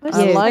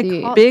 I Yeah, like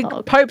dude. big Hot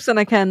dog. popes and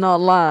I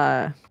cannot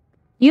lie.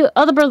 You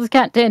other brothers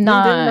can't You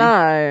deny.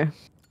 deny.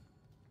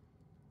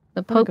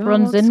 The Pope God,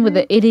 runs in with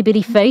an itty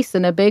bitty face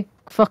and a big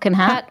fucking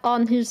hat. Hat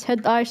on his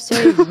head, I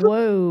say,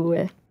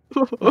 whoa.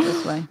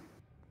 This way.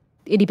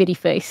 Itty bitty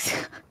face.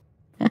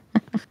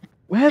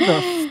 Where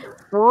the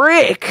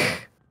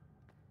frick?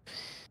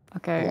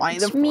 Okay. Why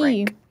the It's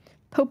me, frick?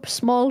 Pope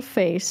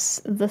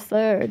Smallface the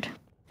Third.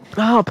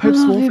 Oh, Pope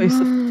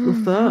Smallface the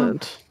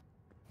third.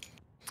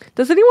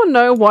 Does anyone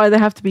know why they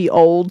have to be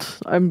old?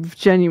 I'm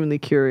genuinely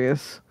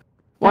curious.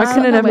 Why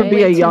can it never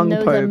be a young to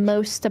know the Pope?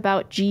 most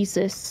about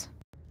Jesus.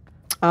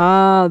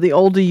 Ah, the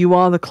older you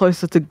are, the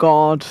closer to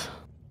God.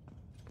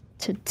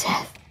 To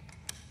death.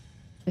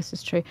 This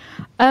is true.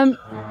 Where did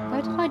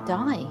I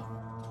die?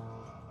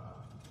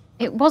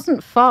 It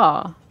wasn't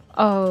far.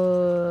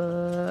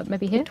 Oh,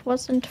 maybe here? It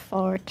wasn't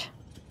fart.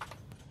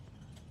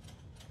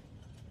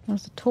 There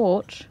was a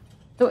torch.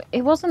 Though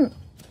it wasn't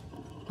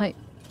like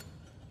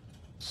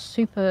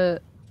super.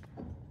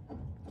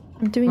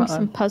 I'm doing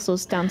some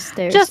puzzles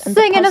downstairs. Just and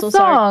the singing a puzzles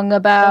song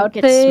about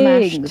get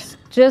things. smashed.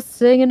 Just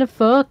singing a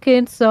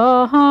fucking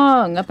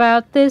song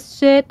about this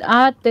shit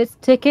that's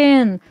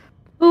ticking.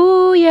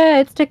 Ooh yeah,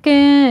 it's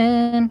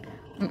ticking.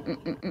 What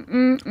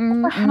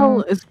the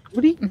hell is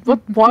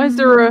why is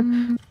there a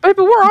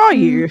baby, where are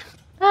you?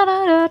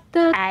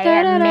 I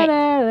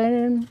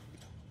am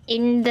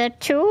in the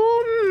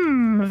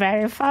tomb,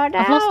 very far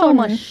down. I've lost all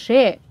my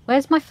shit.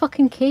 Where's my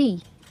fucking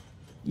key?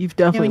 You've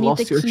Yeah, definitely we need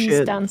lost the your keys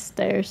shit.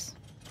 downstairs.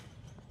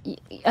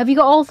 Have you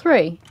got all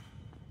three?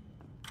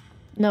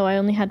 No, I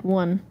only had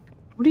one.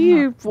 What are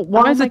you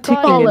why Oh is my it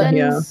ticking God, in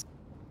here? Len's-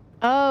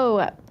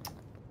 Oh,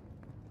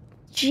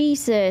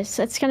 Jesus,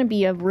 that's gonna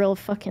be a real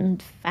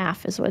fucking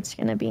faff is what it's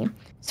gonna be.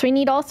 So we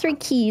need all three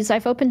keys.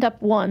 I've opened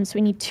up one, so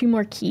we need two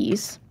more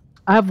keys.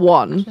 I have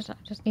one. I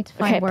just need to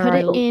find Okay, where put I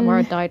it in- where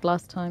I died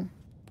last time.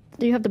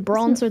 Do you have the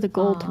bronze or the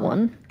gold far.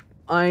 one?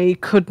 I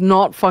could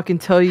not fucking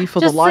tell you for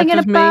Just the life singing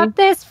of me. about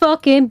this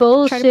fucking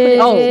bullshit. put it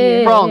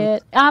Oh,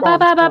 bronze.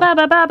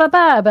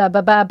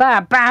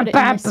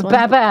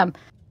 Bam.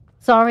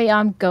 Sorry,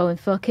 I'm going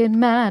fucking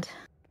mad.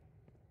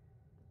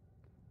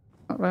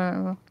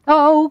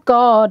 Oh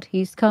God,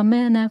 he's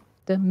coming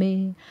after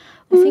me.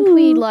 I think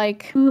we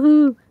like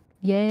Ooh,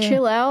 yeah.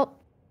 chill out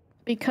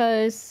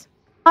because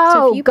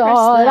Oh if you press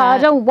God, I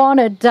that- don't want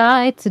to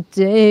die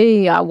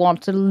today. I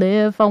want to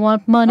live. I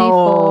want money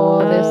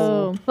for this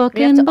we have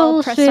fucking to all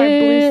bullshit. press our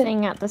blue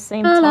thing at the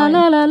same La, la, time.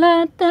 la, la, la,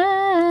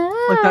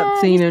 Like that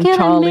scene he's in killing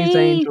Charlie's me.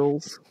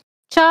 Angels.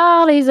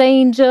 Charlie's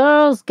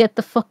Angels, get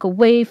the fuck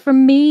away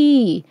from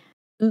me.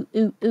 Ooh,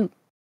 ooh, ooh.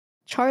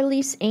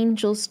 Charlie's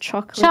Angels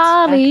Chocolate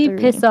Charlie,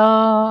 Factory. piss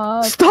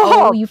off. Stop!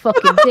 Oh, you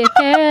fucking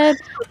dickhead.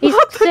 He's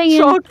Not the singing.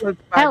 chocolate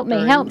Help me,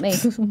 factory. help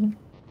me.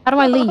 How do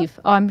I leave?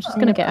 Oh, I'm just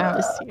gonna get out.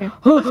 This here.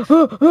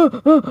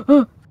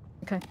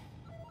 Okay.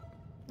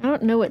 I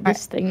don't know what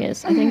this thing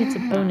is. I think it's a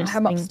bonus How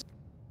much? thing.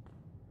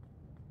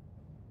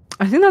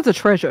 I think that's a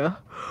treasure.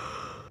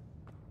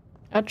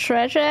 A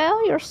treasure,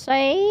 you're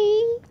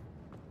saying?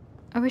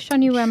 I wish I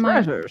knew where my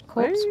Treasures,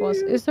 corpse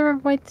was. eh? Is there a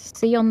way to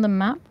see on the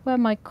map where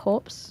my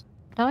corpse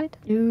died?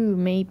 Ooh,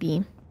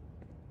 maybe.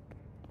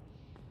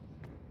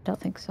 Don't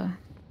think so.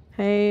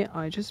 Hey,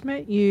 I just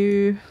met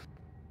you.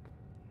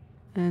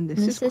 And this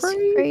is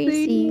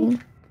crazy.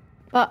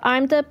 But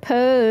I'm the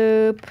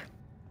Pope.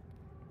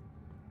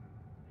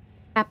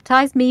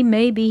 Baptize me,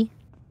 maybe.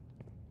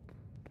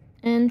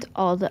 And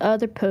all the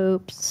other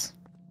popes.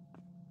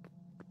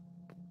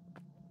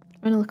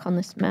 I'm gonna look on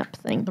this map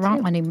thing. There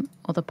aren't any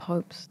other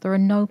popes. There are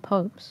no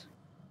popes.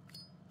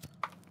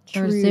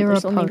 True, there are 0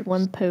 there's popes. only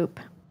one pope.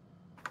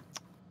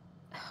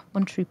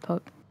 One true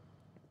pope.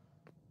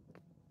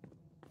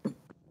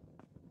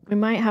 We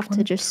might have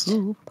to just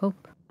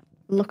pope.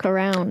 look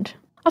around.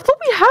 I thought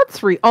we had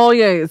 3. Oh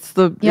yeah, it's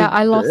the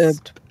I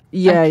lost.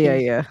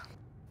 Yeah.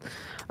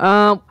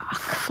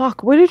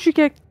 Fuck. Where did you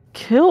get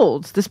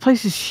killed? This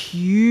place is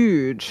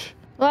huge.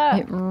 Whoa.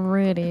 It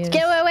really is. Go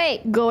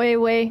away. Go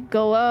away.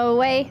 Go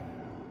away.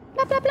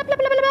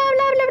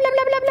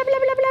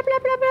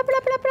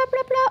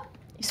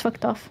 He's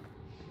fucked off.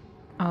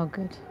 Oh,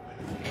 good.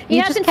 He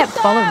just hasn't kept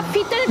fucked following off.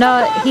 me. He didn't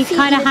No, fuck off. he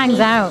kind of eated hangs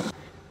me. out.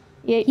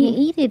 He He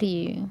eated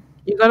you.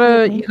 You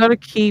gotta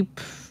keep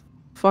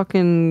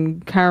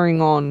fucking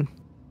carrying on.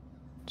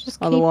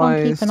 Just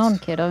Otherwise... keep on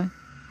keeping on, kiddo.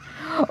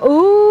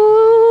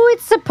 Ooh,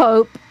 it's a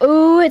pope.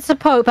 Ooh, it's a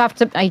pope.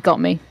 After he got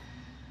me.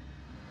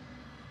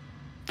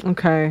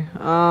 Okay. The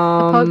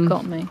pope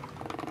got me.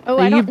 Oh,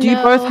 I don't do you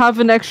know. both have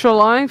an extra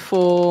life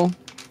or?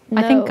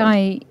 I think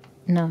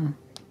no.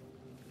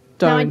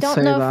 Don't no, I don't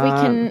say know that. if we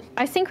can.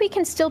 I think we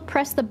can still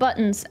press the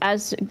buttons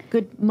as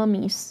good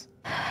mummies.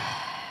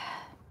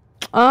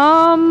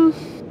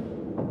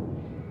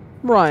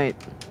 Right.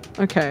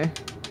 Okay.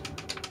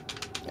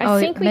 I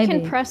think we maybe.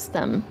 can press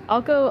them.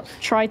 I'll go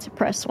try to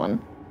press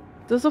one.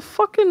 There's a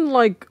fucking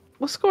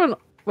what's going on?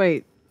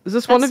 Wait, is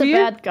this one That's of the you?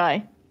 bad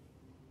guy.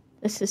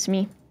 This is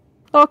me.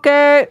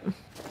 Okay.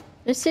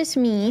 This is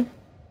me.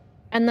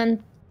 And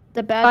then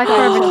the bad Bye, guy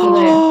Forever over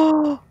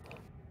there.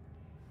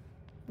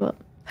 What?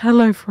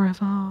 Hello,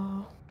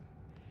 forever.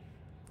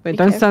 Wait, Be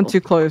don't stand careful.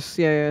 too close.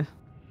 Yeah.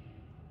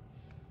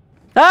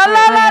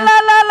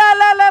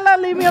 La.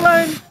 Leave me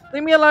alone.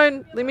 Leave me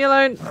alone. Leave me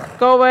alone.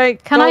 Go away.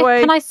 Can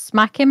I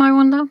smack him? I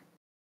wonder.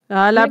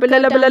 I'm gonna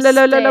go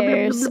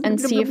downstairs and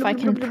see if I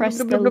can press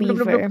the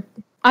lever.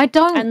 I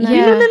don't. And then-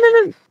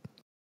 Yeah.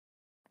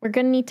 We're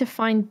gonna need to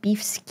find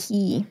Beef's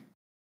key.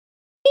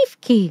 Beef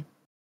key.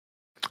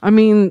 I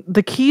mean,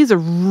 the keys are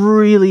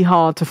really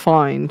hard to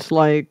find.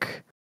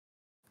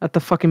 At the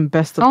fucking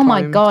best of times. Oh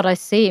my god, I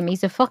see him.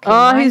 He's a fucking.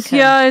 He's wanker.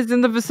 here. He's in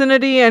the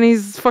vicinity, and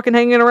he's fucking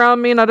hanging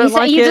around me, and I don't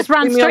like it. You just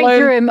ran Leave me straight alone.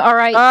 through him. All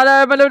right.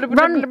 That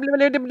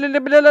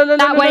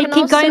way,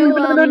 keep going.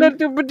 Also,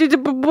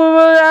 Keep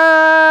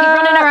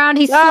running around.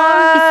 He's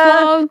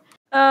slow.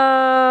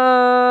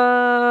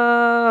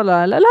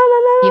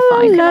 You're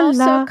fine. You can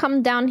also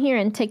come down here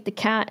and take the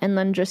cat and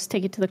then just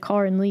take it to the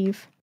car and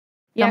leave.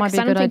 Yeah, might because be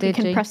I a don't good think idea, you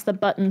can G. press the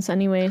buttons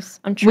anyways.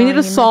 I'm trying. We need a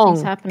and nothing's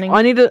song. happening.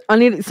 I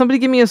need somebody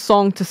give me a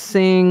song to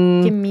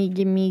sing. Give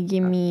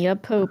me a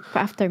pope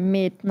after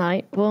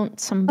midnight.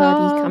 Won't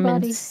somebody come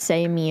and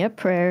say me a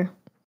prayer?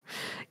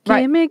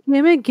 Give me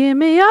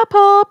a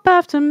pop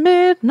after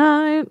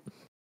midnight.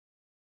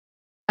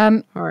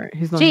 All right,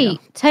 he's not here.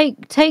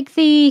 Take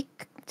the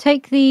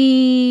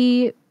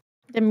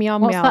meow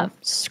What's meow that?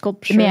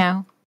 sculpture.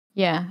 meow.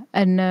 Yeah,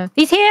 and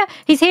he's here.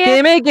 He's here.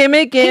 Give me running,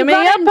 a keep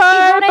pop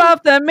running.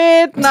 after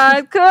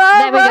midnight.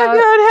 There we go.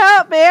 Could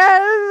help me.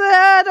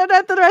 I don't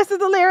know the rest of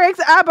the lyrics.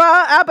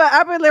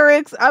 ABBA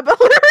lyrics. ABBA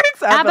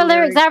lyrics. ABBA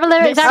lyrics. ABBA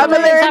lyrics. This- ABBA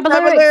lyrics. ABBA ABBA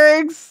lyrics.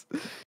 lyrics.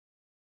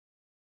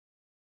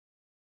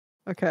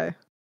 Okay.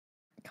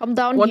 Come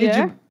down What here. did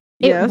you?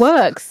 It Yes.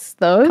 works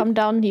though. Come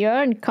down here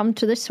and come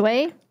to this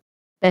way.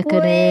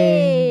 Beckoning.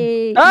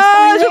 Way.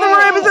 Oh, it's in the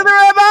room. It's in the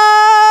room.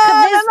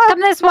 Come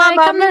this way.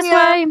 Mamma Come this mia.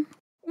 way.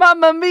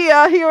 Mamma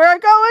mia, here I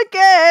go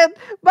again.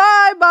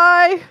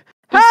 Bye.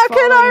 How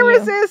can I following you.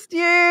 resist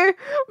you?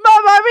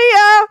 Mamma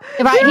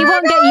mia. Right, he here I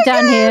won't go get you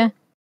down again. here.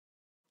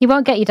 He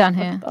won't get you down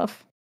here.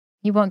 Stuff.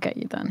 He won't get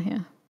you down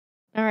here.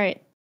 All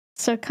right.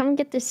 So come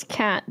get this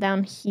cat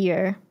down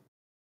here.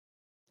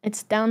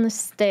 It's down the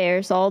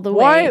stairs all the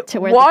way to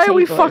where Why the are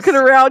we table fucking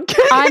is. around?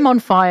 I'm on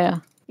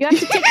fire. You have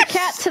to take the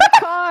cat to the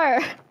car.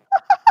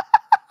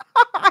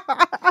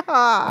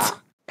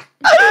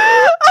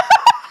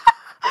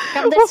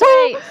 Come this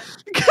way.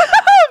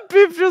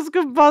 Biff just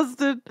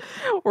combusted.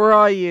 Where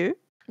are you?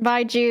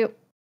 Bye, you.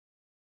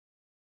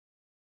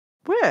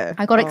 Where?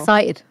 I got Oh.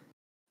 excited.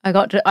 I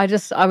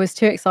was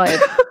too excited.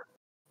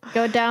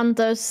 Go down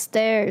those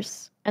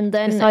stairs, and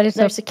then Decided to-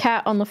 there's a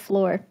cat on the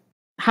floor.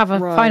 Have a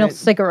final Right.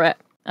 cigarette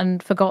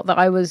and forgot that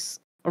I was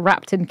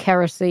wrapped in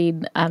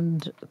kerosene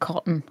and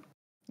cotton.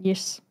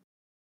 Yes.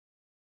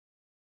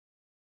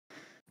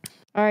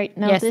 All right,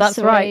 now Yes, this that's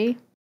way. right.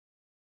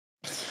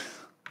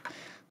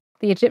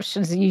 The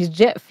Egyptians used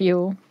jet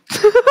fuel.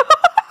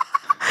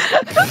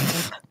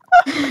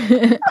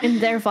 In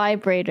their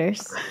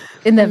vibrators.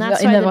 In their And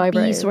that's in why their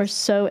the bees vibrators. were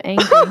so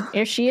angry.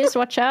 Here she is,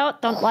 watch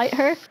out, don't light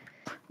her.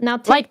 Now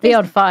take Light me this,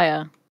 on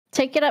fire.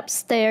 take it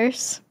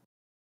upstairs.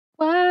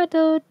 Why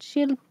don't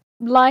you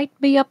light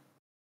me up,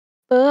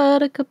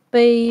 buttercup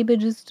baby,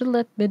 just to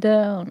let me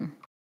down?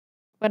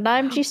 But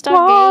I'm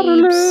Geestar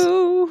Games.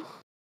 Waterloo.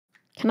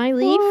 Can I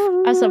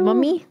leave as a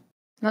mummy?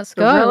 Let's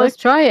go. Let's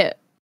try it.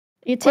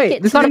 You take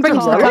it to Gotta bring it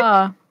to the car.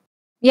 car.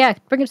 Yeah,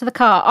 bring it to the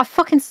car.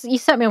 You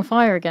set me on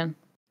fire again.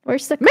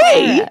 Where's the Me?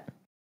 car at?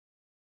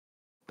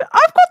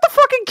 I've got the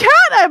fucking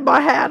cat in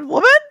my hand,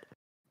 woman.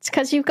 It's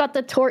because you've got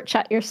the torch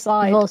at your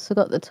side. I've also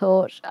got the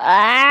torch.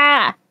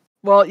 Ah!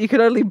 Well, you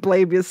can only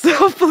blame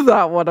yourself for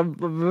that one,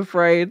 I'm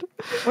afraid.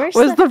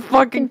 Where's the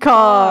fucking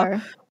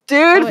car?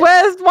 Dude, Oh,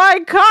 where's my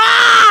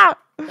car?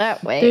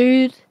 That way.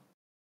 Dude.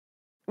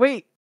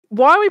 Wait,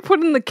 why are we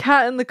putting the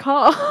cat in the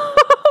car?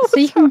 So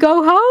you can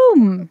go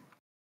home.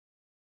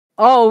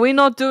 Oh, we're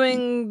not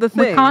doing the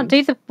thing. We can't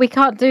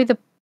do the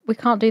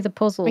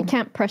puzzle. We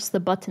can't press the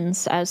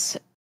buttons as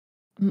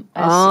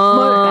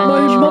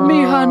My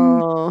mummy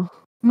hand.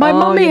 My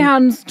mummy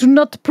hands do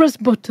not press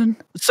button.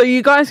 So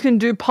you guys can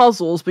do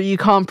puzzles, but you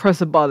can't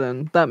press a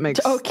button. That makes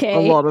a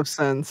lot of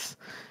sense.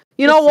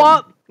 You know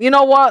what?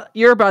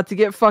 You're about to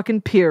get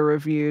fucking peer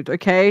reviewed,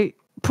 okay?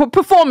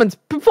 Performance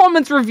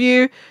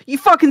review. You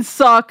fucking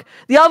suck.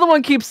 The other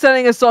one keeps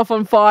setting us off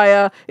on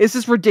fire. It's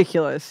just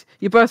ridiculous.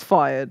 You're both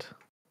fired.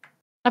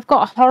 I've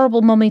got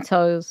horrible mummy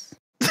toes.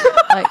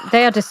 Like,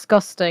 they are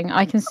disgusting.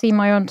 I can see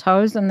my own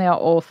toes and they are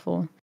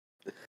awful.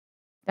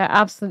 They're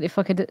absolutely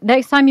fucking...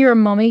 Next time you're a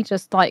mummy,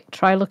 just like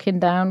try looking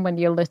down when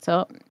you're lit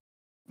up.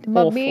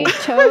 Mummy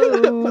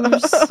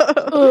toes.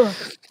 Ugh.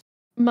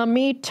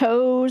 Mummy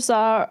toes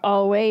are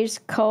always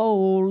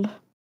cold.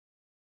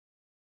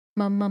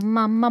 Mum.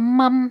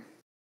 Mamma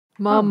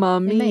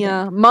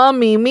mia.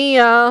 Mommy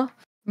mia.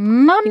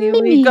 Mummy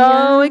Here we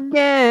go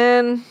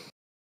again.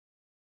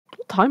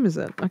 What time is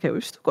it? Okay,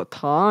 we've still got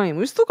time.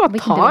 We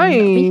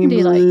can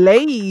do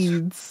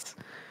ladies.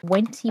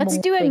 20 Let's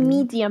more do a things.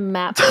 medium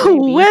map.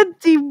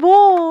 20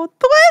 more.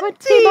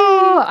 20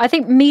 more. I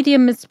think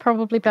medium is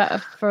probably better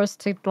for us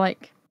to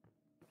like.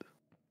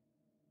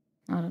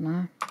 I don't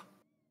know.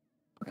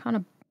 We're kind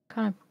of.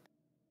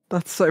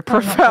 That's so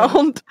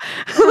profound.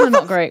 Kind of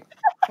not great.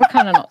 We're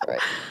kind of not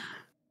great.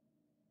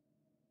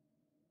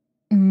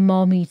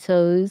 Mommy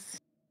toes.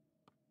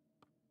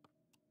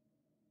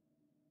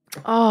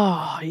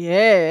 Oh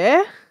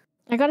yeah.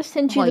 I gotta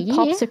send you the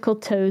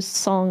Popsicle Toes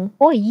song.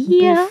 Oh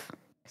yeah.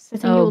 I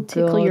think it will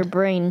tickle your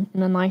brain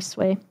in a nice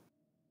way.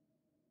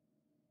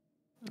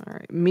 All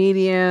right,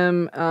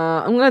 medium.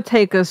 I'm gonna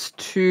take us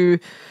to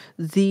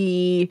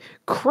the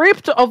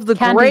Crypt of the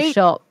Candy Grape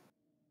shop.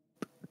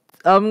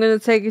 I'm gonna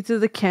take you to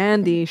the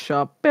candy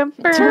shop. They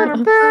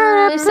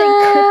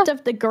say Crypt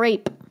of the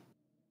Grape.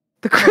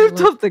 The Crypt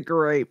of the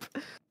Grape.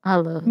 I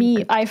love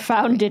me. I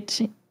found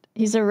it.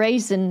 He's a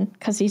raisin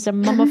because he's a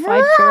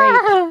mummified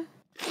grape.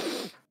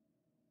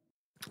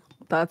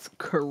 That's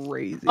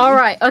crazy. All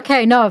right.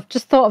 Okay. No, I've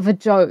just thought of a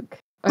joke.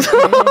 Okay.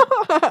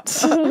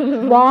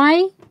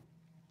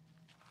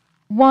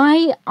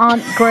 Why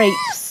aren't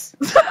grapes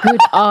good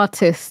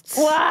artists?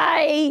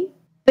 Why?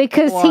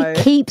 Because he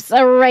keeps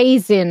a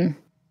raisin.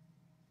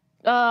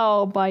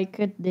 Oh my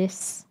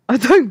goodness. I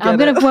don't get it. I'm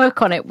going to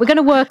work on it. We're going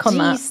to work on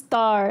that.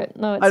 Geestar.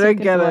 No, it's I a don't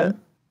good get one. it.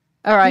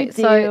 All right.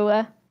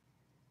 So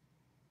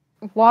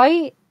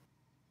why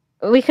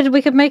we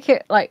could make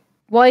it like,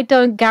 why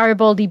don't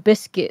Garibaldi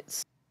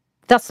biscuits?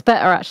 That's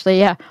better actually.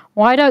 Yeah.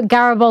 Why don't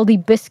Garibaldi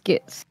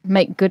biscuits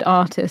make good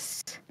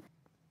artists?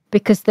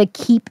 Because they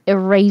keep a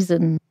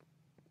raisin.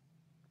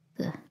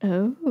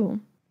 Oh.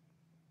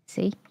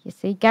 You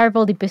see,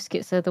 Garibaldi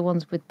biscuits are the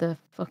ones with the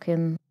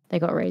fucking. They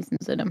got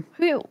raisins in them.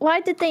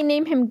 Why did they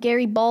name him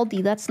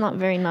Garibaldi? That's not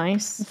very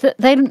nice.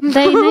 They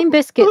name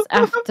biscuits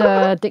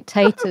after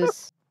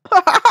dictators.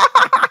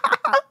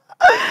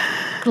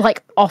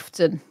 Like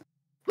often.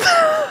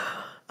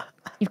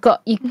 You've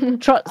got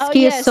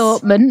Trotsky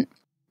assortment.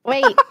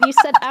 Wait, you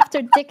said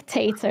after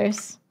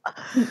dictators.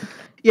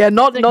 Yeah,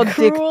 not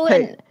cruel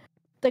dictate.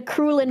 The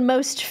cruel and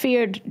most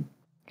feared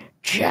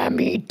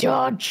Jammy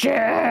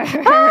Dodger.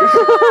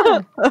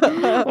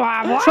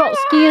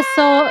 Trotsky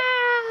assault.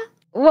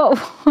 What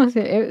was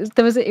it?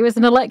 It was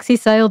an Alexei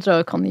Sale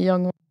joke on the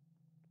young one.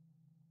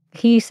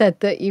 He said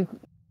that you've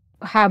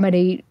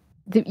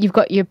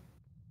got your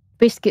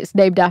biscuits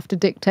named after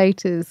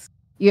dictators.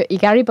 Your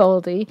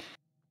Garibaldi,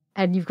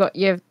 and you've got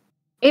your.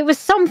 It was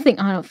something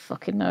I don't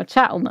fucking know.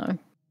 Chat will know.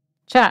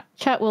 Chat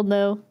will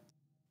know.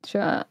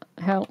 Chat,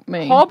 help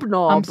me.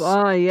 Hobnob.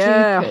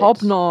 Yeah,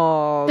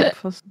 hobnob.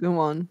 That's a good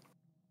one.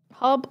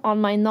 Hob on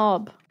my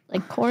knob,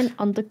 like corn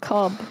on the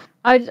cob.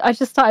 I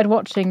just started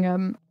watching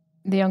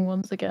The Young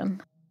Ones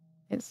again.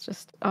 It's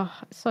just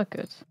it's so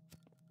good.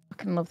 I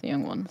can love The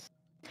Young Ones.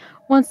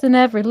 Once in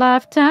every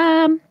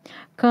lifetime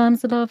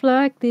comes a love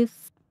like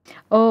this.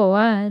 Oh,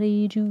 I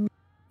need you.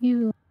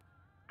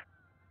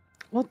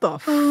 What the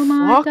fuck? Oh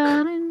my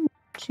darling,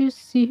 won't you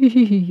see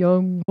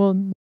young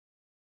one?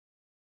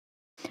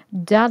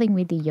 Darling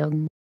with the young.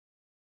 I'm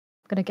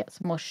gonna get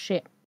some more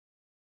shit.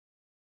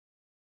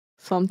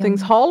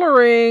 Something's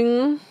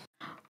hollering.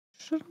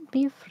 Shouldn't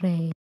be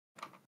afraid.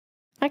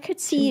 I could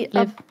see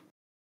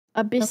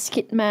a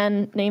biscuit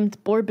man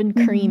named Bourbon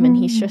Cream, and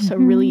he's just a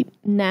really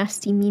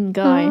nasty, mean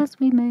guy.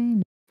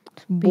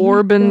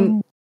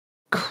 Bourbon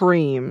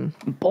cream.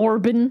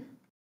 Bourbon.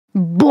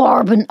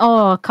 Bourbon.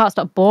 Oh, I can't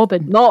stop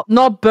bourbon.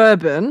 Not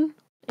bourbon.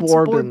 It's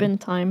Bourbon. bourbon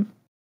time.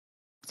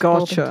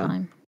 Gotcha. Bourbon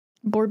time.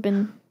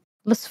 Bourbon.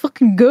 Let's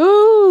fucking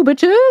go,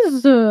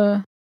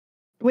 bitches.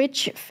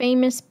 Which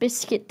famous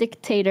biscuit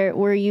dictator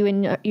were you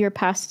in your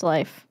past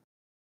life?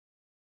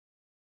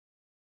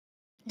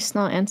 It's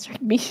not answering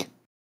me.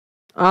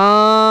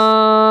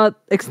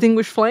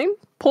 Extinguish flame.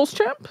 Pulse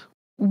champ.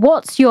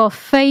 What's your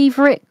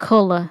favorite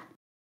color?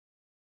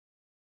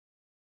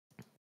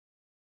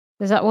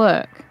 Does that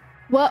work?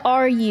 What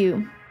are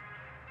you?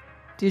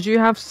 Did you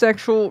have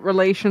sexual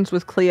relations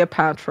with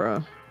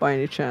Cleopatra by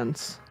any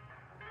chance?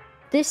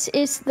 This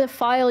is the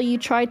file you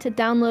tried to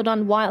download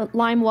on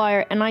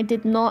LimeWire, and I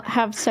did not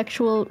have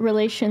sexual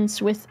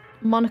relations with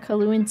Monica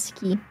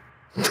Lewinsky.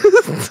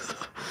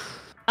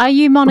 Are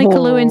you Monica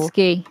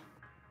Lewinsky?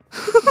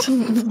 That's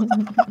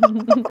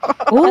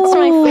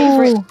my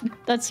favorite.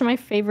 That's my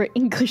favorite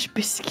English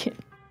biscuit.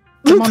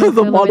 The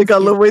Monica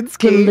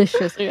Lewinsky.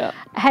 Delicious. Yeah.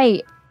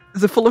 Hey.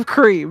 Is it full of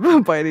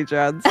cream by any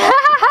chance?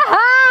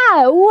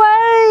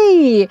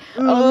 Way!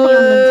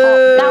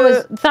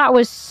 That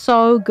was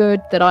so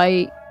good that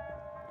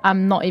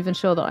I'm not even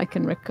sure that I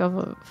can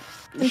recover.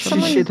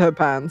 She shit her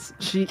pants.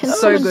 She's Can so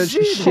someone good.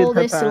 She shit pull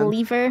her this pants.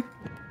 lever?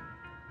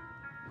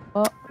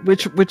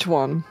 Which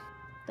one?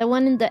 The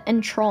one in the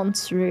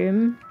entrance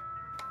room.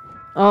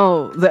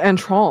 Oh, the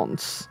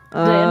entrance.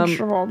 The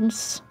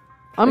entrance.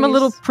 I'm a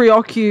little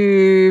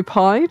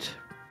preoccupied.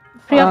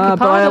 Preoccupied.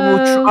 But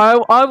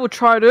I will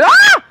try to.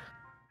 Ah!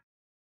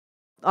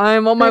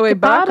 I'm on my way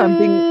back.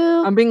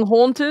 I'm being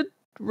haunted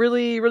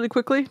really, really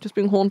quickly. Just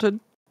being haunted.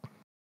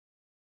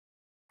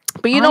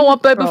 But you know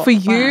what, baby? For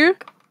you,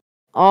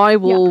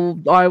 I'm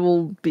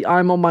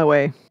on my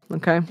way.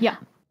 Okay. Yeah.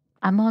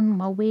 I'm on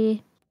my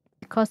way.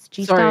 Because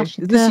Sorry, is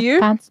this you?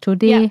 Pants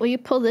today. Yeah. Will you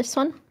pull this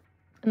one?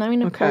 And I'm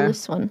gonna pull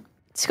this one.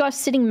 It's got a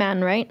sitting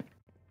man, right?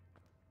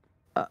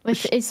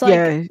 It's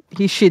like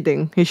he's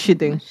shitting. He's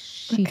shitting.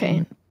 Okay.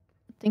 I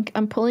think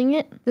I'm pulling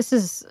it. This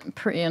is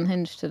pretty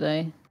unhinged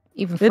today.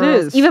 Even for it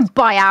us, is. even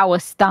by our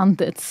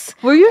standards.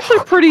 We're usually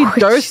pretty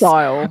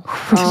docile.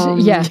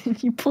 Yeah.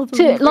 You pulled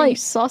the lever, like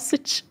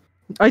sausage.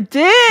 I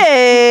did.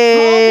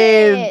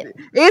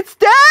 It's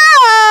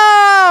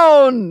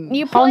down.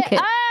 You pull it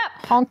up.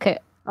 Honk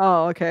it.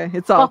 Oh, okay.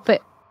 It's up.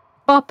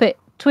 Bop it.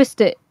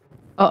 Twist it.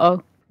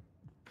 Uh-oh.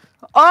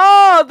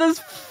 Oh, there's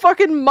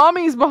fucking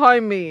mummies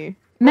behind me.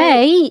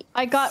 Mate.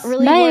 I got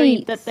really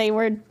worried that they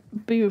were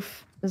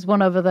Bouphe. There's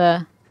one over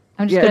there.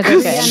 I'm just gonna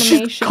go get him.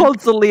 She's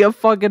constantly a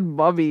fucking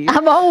mummy.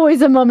 I'm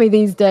always a mummy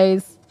these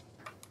days.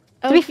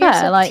 To be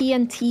fair, a like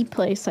TNT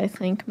place, I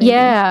think. Maybe.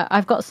 Yeah,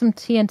 I've got some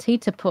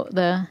TNT to put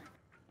there.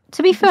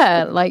 To be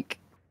fair, like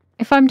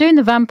if I'm doing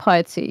the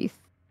vampire teeth,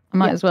 I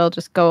might as well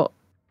just go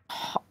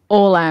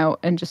all out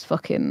and just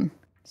fucking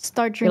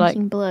start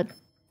drinking blood.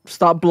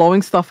 Start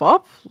blowing stuff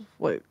up?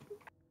 Wait,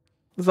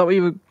 is that what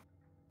you would?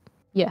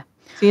 Yeah.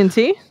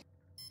 TNT?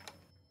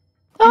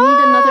 I need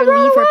another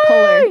lever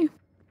puller.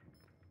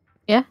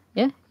 Yeah.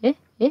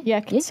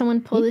 Yeah, can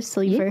someone pull this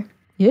lever?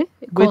 Yeah,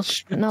 of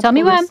course. Tell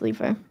me when.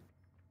 Lever.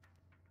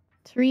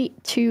 3,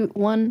 2,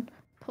 1.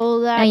 Pull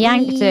that I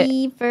yanked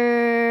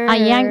lever. I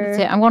yanked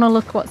it. I want to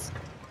look what's...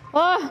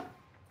 Oh,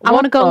 I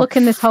want to go look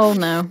in this hole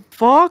now.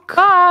 Fuck.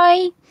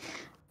 Bye!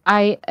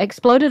 I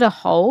exploded a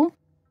hole.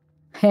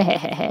 Found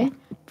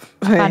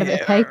a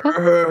bit of paper.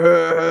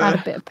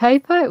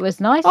 It was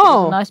nice. It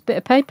was a nice bit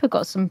of paper.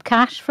 Got some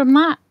cash from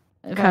that.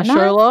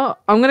 Cashola.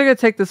 I'm going to go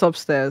take this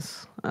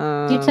upstairs.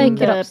 You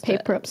take it upstairs.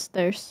 Paper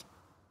upstairs.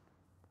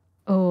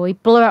 Oh, he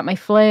blew out my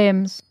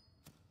flames.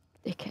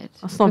 Dickhead.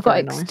 That's not We've got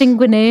very nice.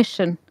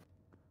 extinguination.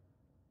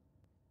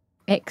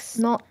 You're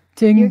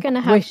gonna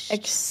have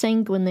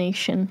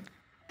exsanguination.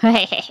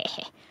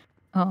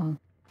 Oh.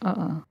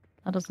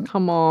 That doesn't.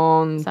 Come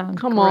on. Sound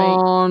Come great.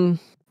 on.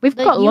 We've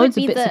got loads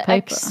of bits of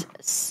paper.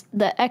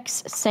 The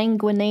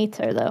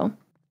exsanguinator, though.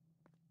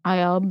 I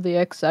am the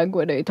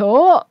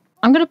exsanguinator.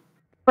 I'm gonna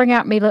bring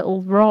out my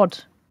little rod.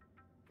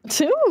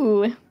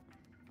 Ooh.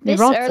 This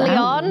early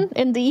on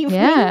in the evening?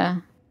 Yeah.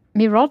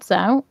 My rod's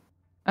out.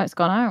 Oh, it's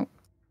gone out.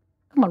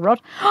 Come on,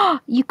 Rod.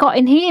 You got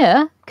in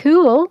here.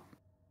 Cool.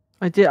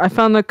 I did. I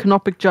found the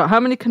canopic jar. How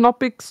many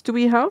canopics do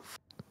we have?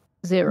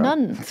 0.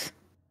 None.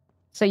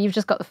 So you've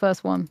just got the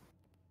first one.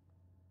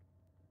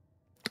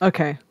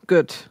 Okay,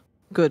 good.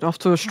 Good. Off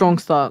to a strong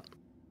start.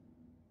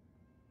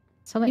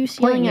 Who's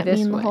yelling at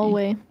me in the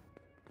hallway?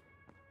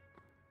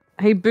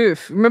 Hey,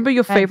 Bouphe, remember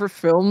your favorite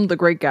film, The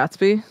Great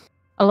Gatsby?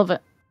 I love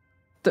it.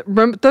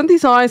 Don't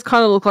these eyes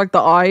kind of look like the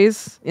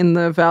eyes in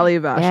the Valley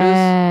of Ashes?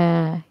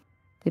 Yeah,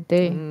 they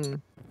do.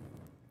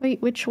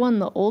 Wait, which one?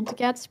 The old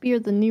Gatsby or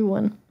the new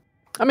one?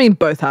 I mean,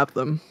 both have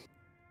them.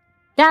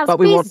 But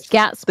we watched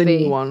Gatsby. The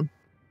new one.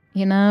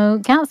 You know,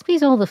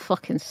 Gatsby's all the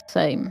fucking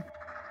same.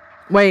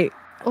 Wait,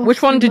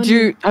 which one did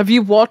you... Have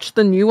you watched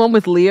the new one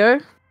with Leo?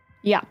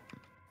 Yeah.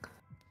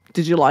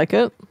 Did you like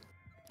it?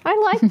 I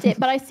liked it,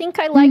 but I think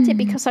I liked it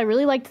because I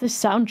really liked the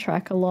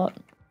soundtrack a lot.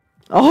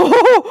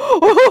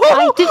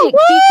 Oh! Do you keep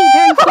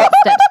hearing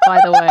footsteps, by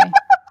the way?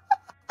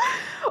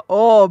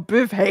 Oh,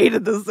 Bouphe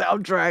hated the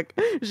soundtrack.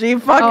 She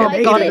fucking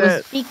hated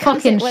it.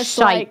 Because it was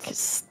like,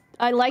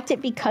 I liked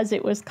it because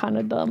it was kind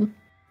of dumb.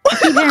 I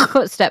keep hearing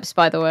footsteps,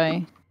 by the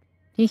way.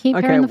 Do you keep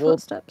hearing the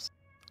footsteps?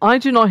 I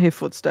do not hear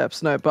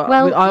footsteps, no, but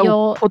I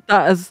will put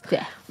that as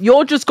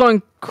you're just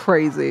going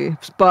crazy.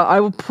 But I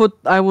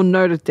will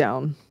note it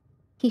down.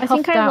 I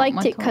think I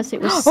liked it because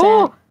it was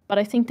sad, but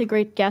I think The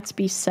Great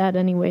Gatsby's sad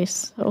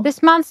anyways. So.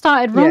 This man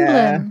started rumbling.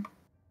 Yeah.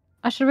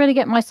 I should really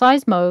get my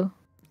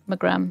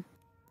seismogram.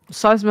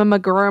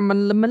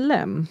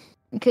 Seismogram.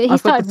 He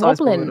started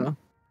wobbling.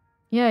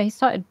 Yeah, he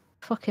started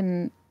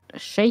fucking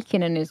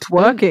shaking in his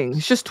twerking. boots.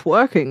 He's just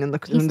twerking in the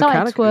He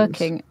started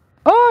twerking.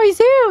 Oh, he's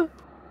here!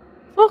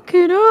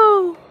 Fucking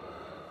hell!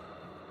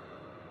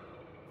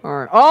 All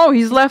right. Oh,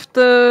 he's left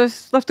a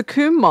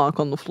coon mark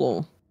on the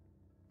floor.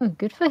 Oh,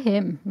 good for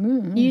him.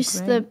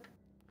 Use the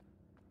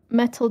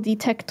metal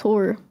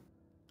detector.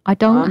 I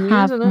don't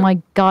have my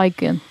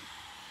Geigen.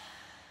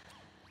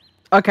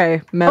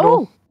 Okay,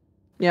 metal. Oh,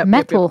 yep,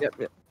 metal.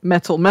 Yep.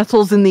 Metal.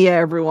 Metal's in the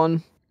air,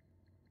 everyone.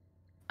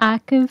 I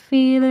can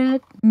feel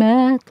it.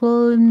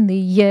 Metal in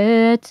the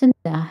air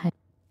tonight.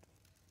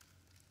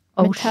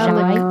 Oh, shit.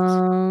 I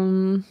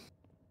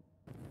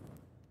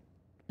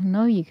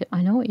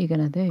know what you're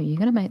gonna do. You're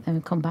gonna make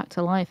them come back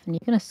to life, and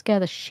you're gonna scare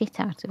the shit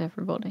out of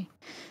everybody.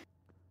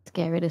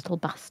 Scary little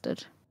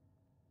bastard.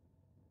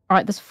 All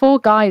right, there's 4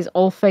 guys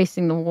all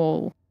facing the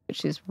wall,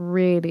 which is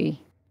really.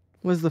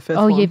 Where's the 5th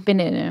one? Oh, you've been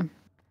in here.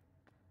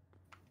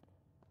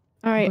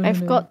 All right,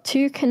 I've got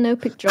 2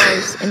 canopic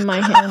jars in my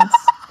hands.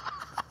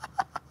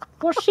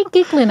 What's she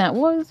giggling at?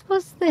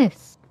 What's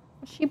this?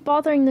 Is she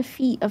bothering the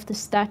feet of the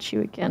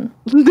statue again?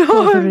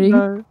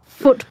 No.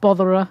 Foot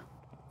botherer.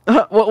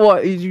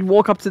 What? You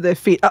walk up to their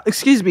feet.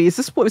 Excuse me, is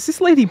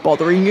this lady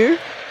bothering you?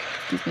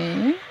 Excuse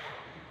me.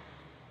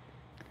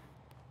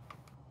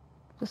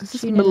 Is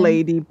this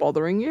milady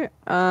bothering you?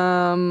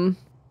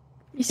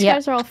 These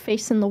guys are all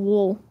facing the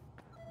wall.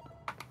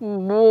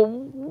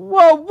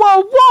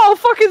 Whoa!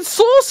 Fucking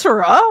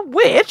sorcerer,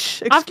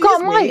 witch.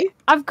 Excuse me.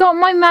 I've got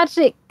my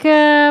magic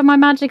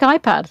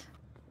iPad.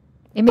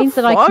 It means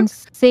that I can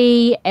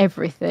see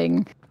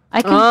everything.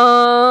 I can.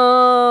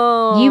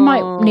 Oh. You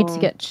might need to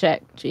get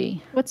checked,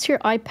 G. What's your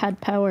iPad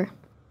power?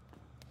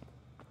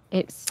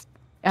 It's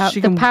she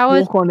the can power.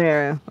 Walk on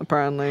air,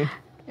 apparently.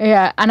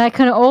 Yeah, and I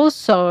can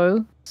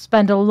also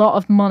spend a lot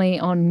of money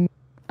on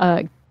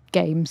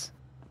games.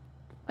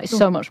 Like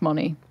so much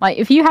money. Like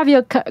if you have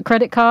your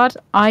credit card,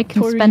 I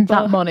can spend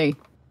that money.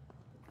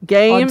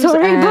 Games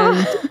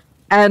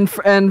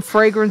and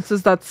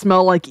fragrances that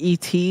smell like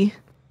E.T.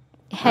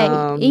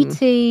 Hey,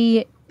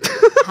 E.T.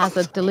 has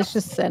a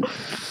delicious scent.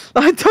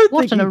 I don't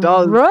think he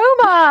does.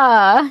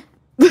 Aroma!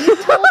 You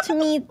told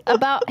me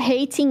about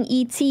hating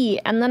E.T.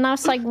 and then I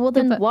was like, well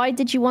then why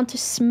did you want to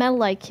smell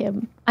like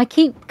him? I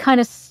keep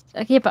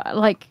but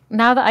like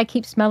now that I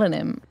keep smelling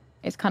him,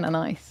 it's kind of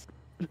nice.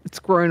 It's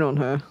grown on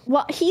her.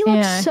 Well, he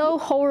looks so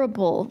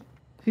horrible.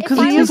 Because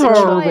if he I is was a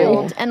horrible.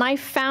 child and I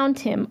found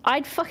him,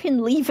 I'd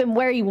fucking leave him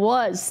where he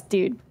was,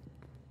 dude.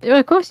 Yeah,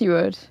 of course you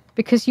would.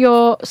 Because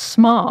you're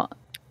smart.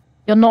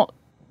 You're not.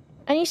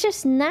 And he's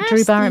just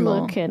nasty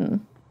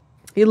looking.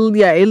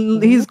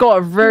 He's got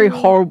a very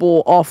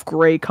horrible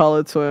off-grey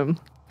colour to him.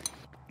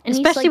 And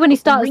especially when he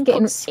starts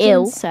getting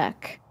ill.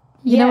 Sack.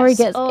 You know where he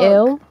gets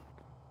ill?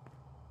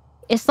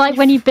 It's like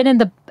when you've been in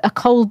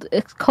cold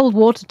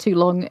water too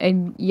long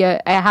and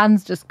your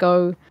hands just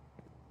go.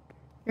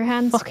 Your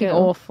hands fucking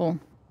awful.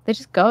 They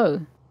just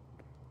go.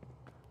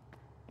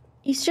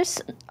 He's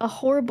just a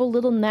horrible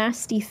little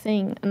nasty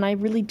thing, and I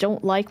really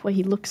don't like what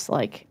he looks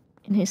like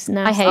in his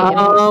nasty. I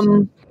hate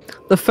him.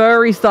 The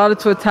furry started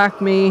to attack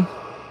me.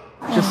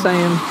 Just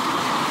saying.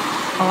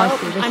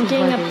 I'm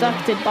being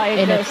abducted by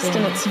a ghost,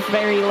 and it's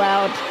very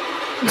loud.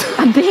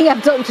 I'm being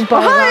abducted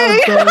by a loud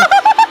ghost.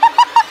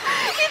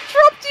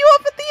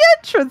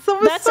 Entrance.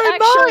 That's so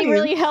actually nice.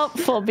 really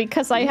helpful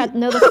because I had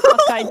no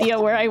fuck idea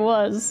where I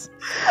was.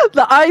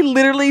 I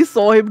literally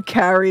saw him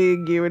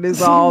carrying you in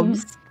his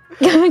arms.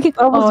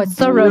 It's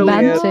so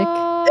romantic.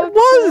 It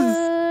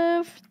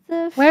was.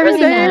 Where is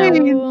he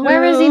now?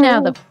 Where is he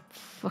now? The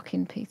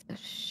fucking piece of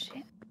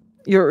shit.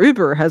 Your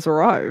Uber has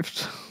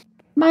arrived.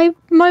 My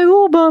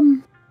Uber.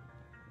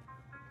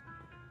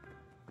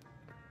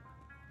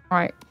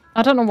 Right.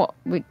 I don't know what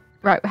we.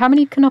 Right. How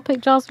many canopic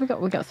jars have we got?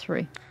 We got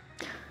 3.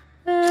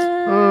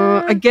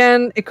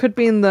 Again, it could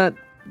be in the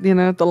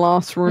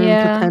last room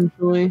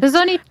potentially. There's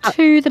only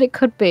 2 that it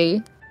could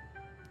be.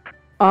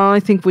 I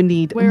think we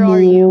need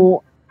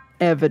more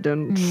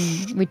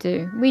evidence. We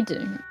do. We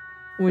do.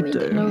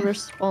 No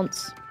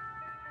response.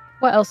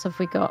 What else have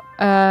we got?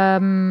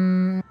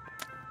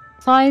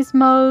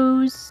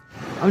 Seismos.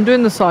 I'm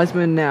doing the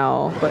seismo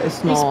now, but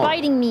it's not. He's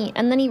biting me,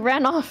 and then he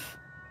ran off.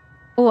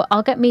 Oh,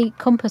 I'll get me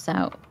compass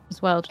out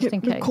as well, just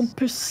in case.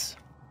 Compass.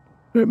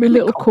 Get me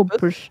little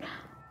compass.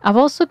 I've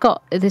also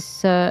got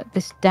this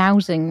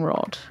dowsing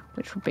rod,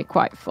 which would be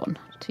quite fun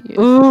to use.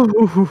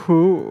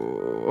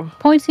 Ooh.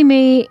 Pointing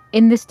me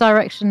in this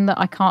direction that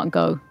I can't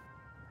go.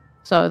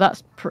 So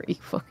that's pretty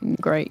fucking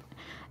great.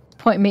 It's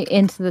pointing me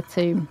into the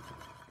tomb.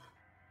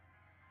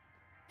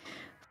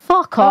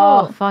 Fuck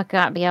off! I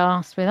can't be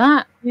arsed with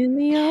that. In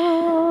the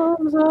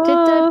arms of Did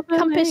the an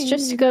compass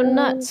just go angel.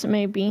 nuts,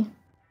 maybe?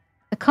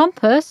 The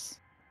compass?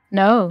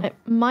 No. It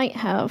might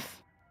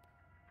have.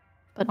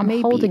 But I'm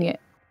maybe. holding it,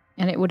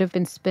 and it would have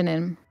been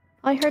spinning.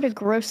 I heard a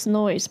gross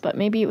noise, but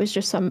maybe it was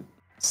just some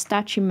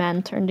statue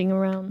man turning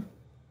around.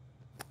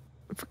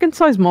 Freaking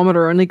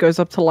seismometer only goes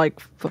up to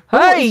like.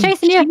 Hey, it's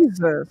chasing you.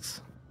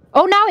 Jesus!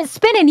 Oh, now it's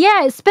spinning.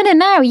 Yeah, it's spinning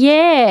now.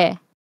 Yeah.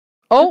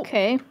 Oh,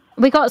 Okay.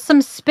 We got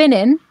some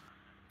spinning.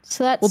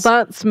 So that's. well,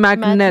 that's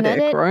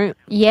magnetic, right?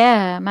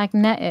 Yeah,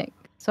 magnetic.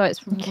 So it's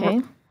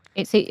Okay.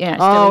 It's yeah.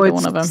 It's Oh, still it's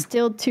one of them.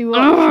 Still 2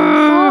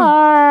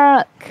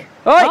 options. Fuck.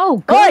 Oi,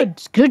 Oh, oi,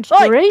 good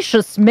oi.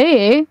 gracious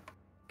me.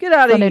 Get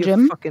out of here,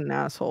 Jim. you fucking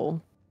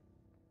asshole!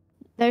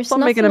 There's Stop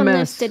making nothing a on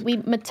mess. this. Did we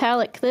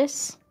metallic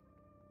this?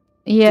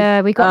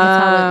 Yeah, we got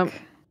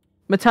metallic.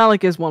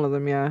 Metallic is one of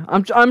them. Yeah,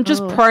 I'm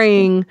just Oh.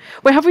 praying.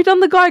 Wait, have we done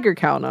the Geiger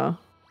counter?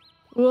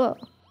 Whoa.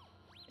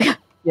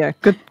 Yeah,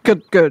 good. Woo,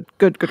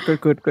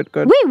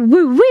 woo,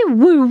 woo,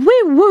 woo,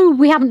 woo, woo.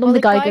 We haven't done Well, the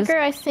the Geigers. Geiger,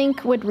 I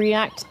think, would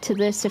react to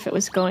this if it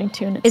was going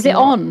to. And it's Is it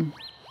not. on?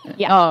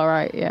 Yeah. Oh,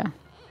 right, yeah.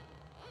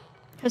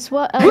 Because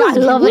what else I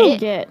did love we it.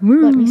 get?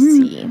 Let me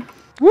see.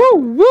 Woo,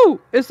 woo!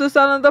 It's the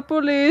sound of the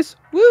police.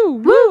 Woo,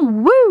 woo.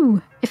 Woo,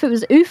 woo. If it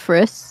was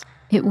Ufrus,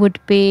 it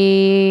would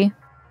be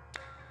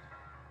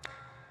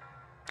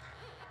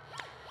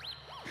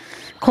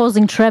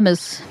causing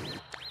tremors.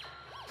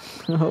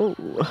 Oh.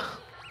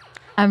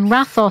 And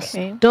Rathos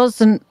Okay.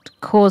 doesn't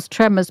cause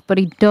tremors, but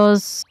he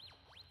does.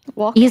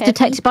 Walk He is heavy.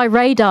 detected by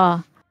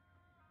radar.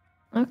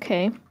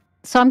 Okay.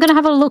 So I'm going to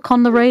have a look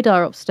on the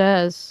radar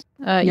upstairs.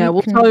 Yeah, you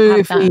we'll can tell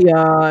you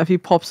have if he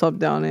pops up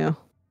down here.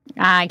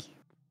 Aye.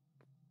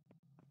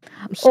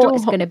 I'm still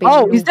it's gonna be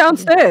Oh, he's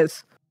naughty.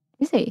 downstairs.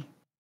 Is he?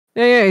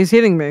 Yeah, he's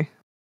hitting me.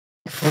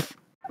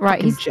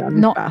 Right, he's Gem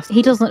not. bastard.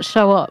 He doesn't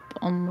show up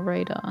on the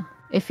radar.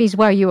 If he's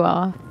where you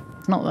are,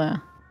 it's not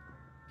there.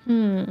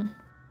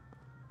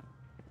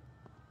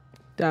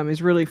 Damn,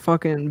 he's really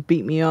fucking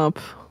beat me up.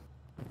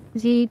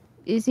 Is he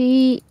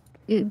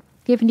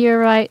giving you a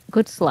right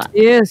good slap?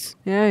 He is.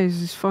 Yeah, he's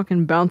just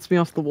fucking bounced me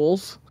off the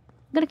walls.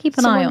 I'm gonna keep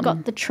an eye Someone on got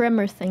him. the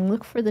tremor thing.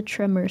 Look for the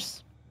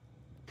tremors.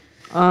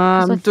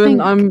 I'm I doing.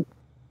 think-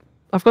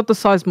 I've got the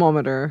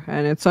seismometer,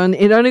 and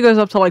it only goes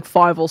up to like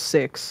 5 or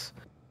 6.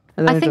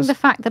 And then I it think just, the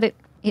fact that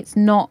he's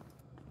not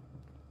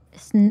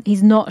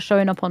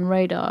showing up on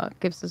radar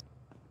gives us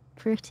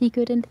pretty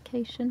good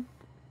indication.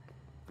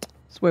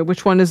 So wait,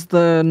 which one is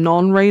the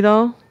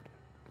non-radar?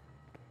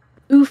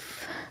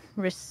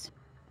 Boofris.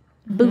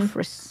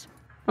 Boofris.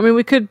 I mean,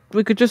 we could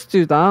just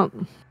do that.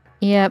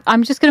 Yeah,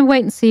 I'm just gonna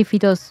wait and see if he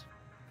does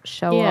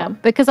show Yeah.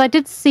 up because I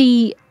did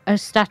see a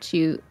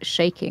statue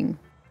shaking.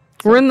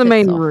 so We're in the it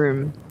main fits off.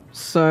 room,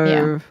 so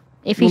Yeah.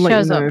 If he we'll let you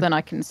shows know. up, then I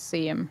can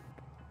see him.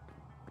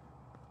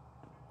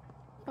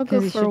 I'll go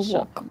 'Cause he for a should show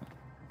walk. up.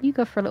 You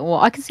go for a little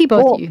walk. I can see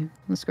both Well, of you on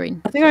the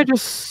screen. I think I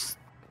just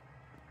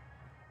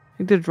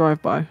he did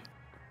drive by.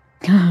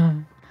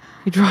 Do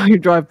He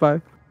drive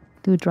by.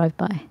 a drive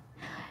by.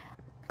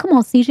 Come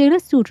on, CJ,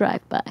 let's do a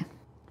drive by.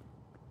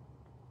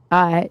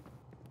 Alright.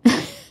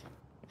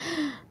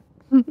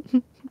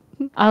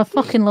 I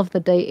fucking love the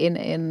dating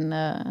in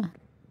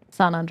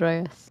San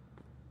Andreas.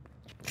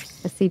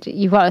 CJ,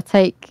 you've got to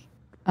take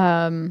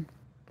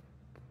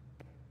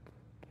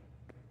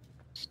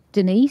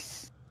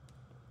Denise,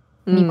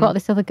 and you've got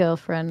this other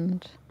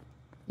girlfriend.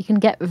 You can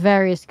get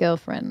various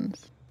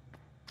girlfriends.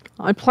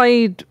 I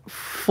played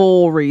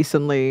 4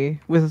 recently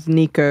with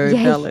Nico Yay.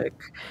 Delic,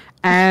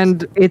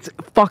 and it's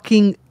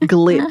fucking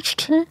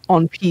glitched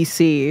on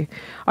PC.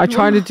 I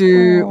tried to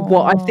do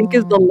what I think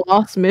is the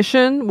last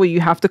mission where you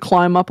have to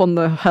climb up on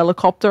the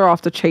helicopter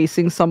after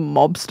chasing some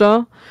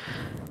mobster.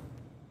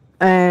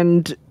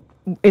 And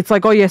it's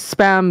like, oh yeah,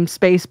 spam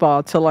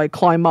spacebar to like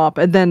climb up,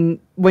 and then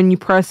when you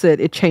press it,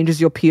 it changes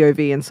your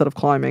POV instead of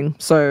climbing.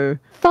 So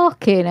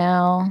Fucking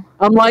hell.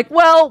 I'm like,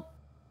 well,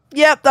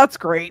 yep, that's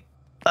great.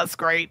 That's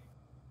great.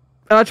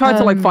 And I tried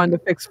to like find a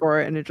fix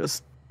for it, and it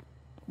just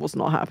was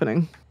not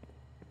happening.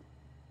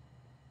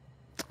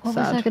 What was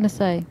I Sad. going to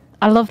say?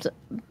 I loved,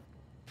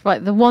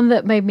 right, the one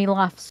that made me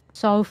laugh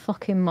so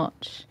fucking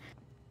much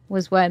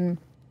was when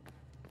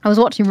I was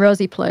watching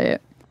Rosie play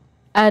it,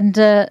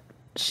 and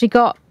she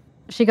got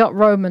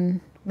Roman.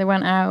 They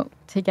went out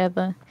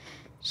together.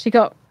 She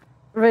got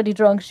really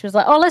drunk. She was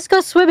like, "Oh, let's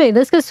go swimming,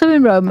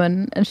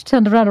 Roman." And she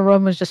turned around, and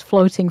Roman was just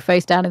floating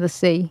face down in the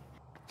sea.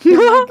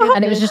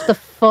 And it was just the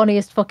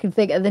funniest fucking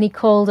thing. And then he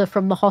called her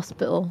from the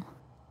hospital,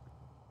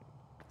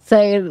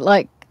 saying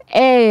like,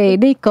 "Hey,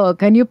 Nico,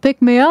 can you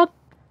pick me up?"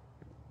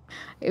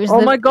 It was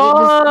Oh my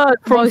god!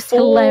 the most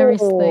hilarious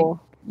thing. 4.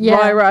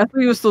 Yeah. Right. I thought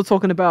you were still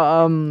talking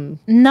about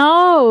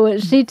No,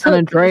 she San took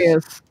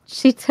Andreas.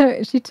 she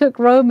took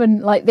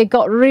Roman, like they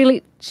got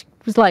really, she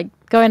was like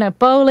going out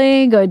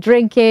bowling or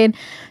drinking.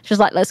 She was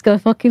like, "Let's go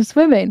fucking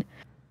swimming."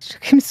 She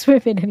took him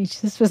swimming, and he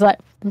just was like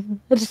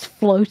They're just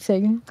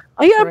floating.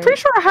 Oh yeah, I'm pretty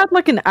sure I had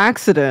like an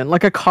accident,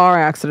 like a car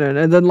accident,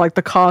 and then like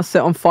the car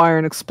set on fire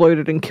and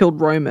exploded and killed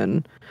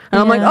Roman.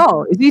 And I'm like,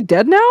 oh, is he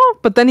dead now?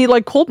 But then he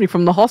like called me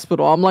from the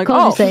hospital. I'm like,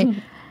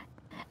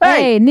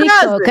 hey,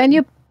 Nico,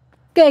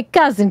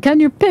 cousin, can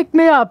you pick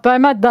me up?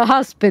 I'm at the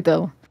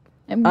hospital.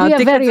 And we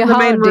are very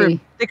hardy.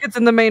 Tickets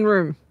in the main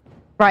room.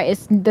 Right,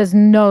 there's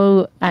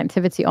no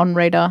activity on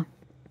radar.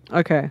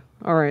 Okay,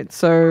 all right.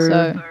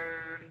 So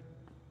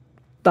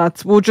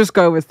we'll just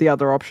go with the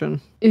other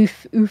option.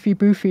 Oofy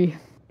boofy.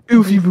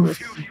 Oofy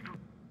boofy.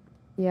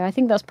 Yeah, I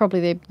think that's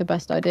probably the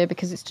best idea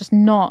because it's just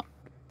not.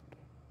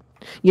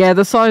 Yeah,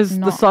 the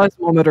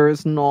seismometer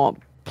is not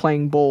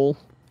playing ball.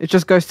 It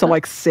just goes to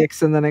like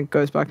 6 and then it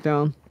goes back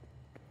down.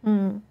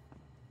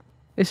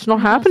 It's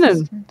not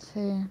happening.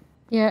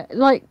 Yeah,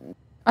 like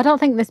I don't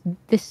think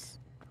this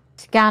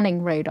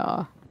scanning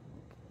radar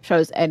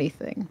shows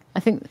anything. I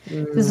think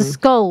there's a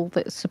skull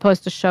that's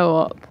supposed to show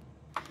up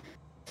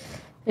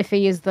if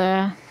he is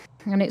there,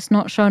 and it's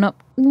not shown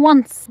up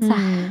once.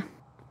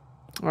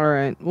 All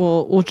right,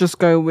 we'll just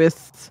go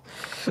with.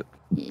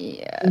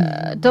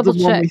 Yeah, double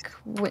check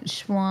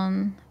which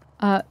one.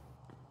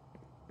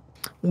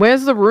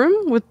 Where's the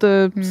room with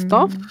the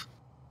stuff?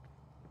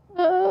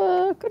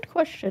 Good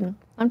question.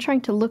 I'm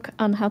trying to look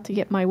on how to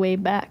get my way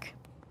back.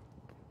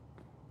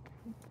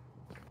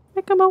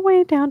 Making my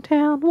way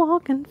downtown,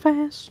 walking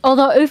fast.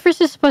 Although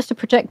Ufris is supposed to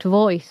project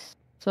voice,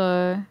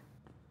 so.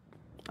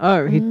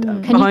 Oh, he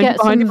can behind you get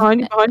behind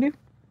you.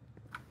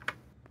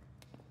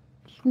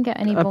 You can get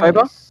any voice.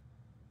 Boba?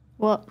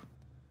 What?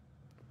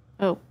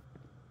 Oh.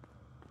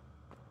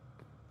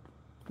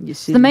 You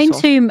see The main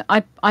tomb.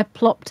 I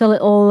plopped a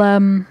little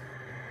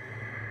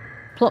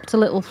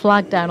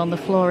flag down on the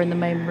floor in the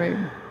main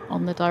room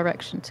on the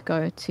direction to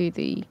go to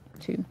the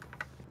tomb.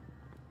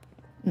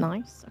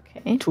 Nice.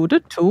 Okay. To the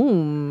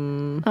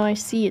tomb. Oh, I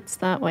see. It's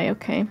that way.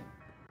 Okay.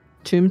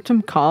 Tomb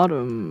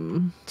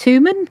Cardum.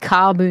 Tomb and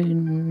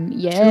Carbon.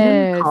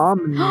 Yes.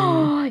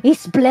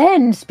 It's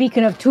blend.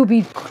 Speaking of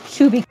Tubi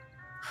Tubi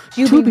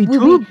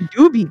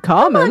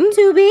Carbon. Come on,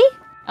 Tubi.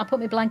 I'll put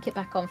my blanket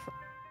back on.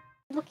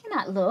 Looking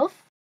at love.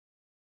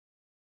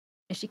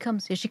 Here she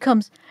comes. Here she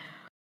comes.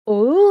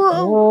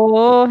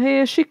 Oh,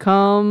 here she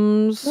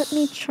comes. Let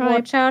me try.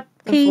 Watch out,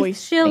 the Keith.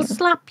 voice She'll thing.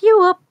 slap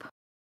you up.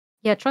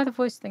 Yeah, try the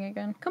voice thing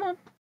again. Come on,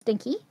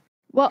 Stinky.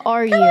 What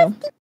are you?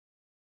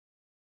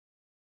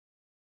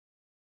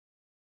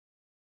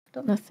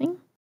 Nothing.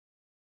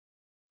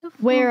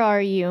 Where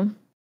are you?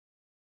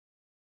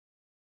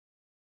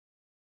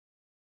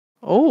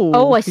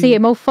 Oh, I see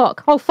him. Oh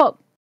fuck. Oh fuck.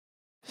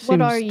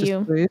 What are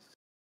you?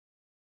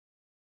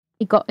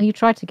 He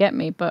tried to get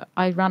me, but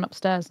I ran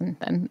upstairs and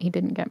then he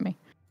didn't get me.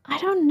 I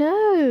don't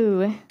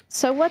know.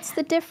 So what's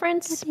the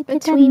difference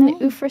between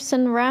Ufris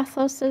and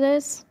Rathos it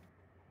is?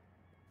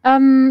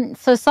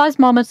 So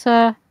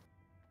seismometer,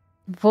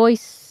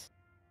 voice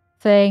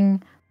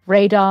thing,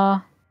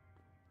 radar.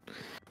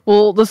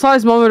 Well, the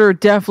seismometer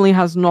definitely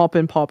has not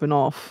been popping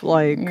off.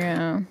 Like,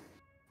 yeah.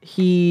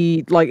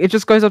 It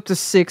just goes up to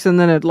 6 and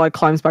then it like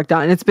climbs back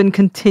down, and it's been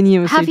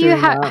continuously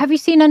Have you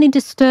seen any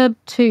disturbed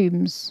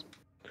tombs?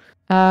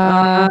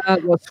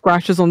 What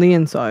scratches on the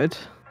inside?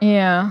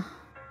 Yeah.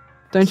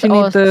 Don't you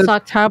need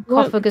the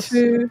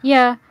tablet?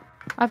 Yeah,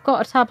 I've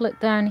got a tablet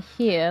down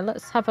here.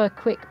 Let's have a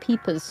quick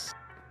peepers.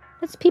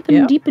 Let's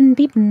peepin' deepin'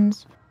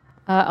 peepins.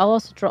 I'll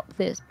also drop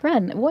this.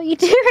 Bren, what are you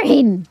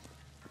doing?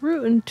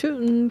 Rootin'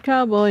 tootin'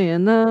 cowboy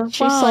in the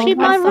She's like,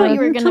 I thought you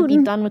were going to be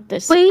done with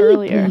this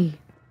earlier.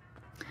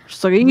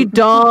 She's like, are you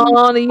done?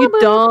 Are you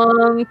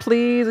done?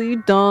 Please, are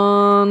you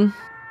done?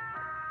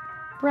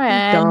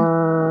 Bren.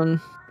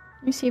 Done.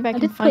 Let me see if I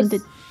can find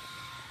the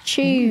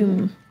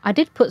tomb. I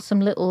did put some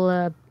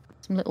little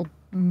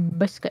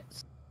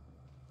biscuits.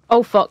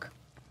 Oh fuck!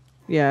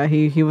 Yeah,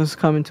 he was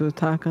coming to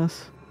attack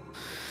us.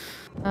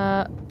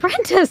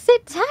 Brenda,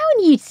 sit down,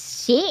 you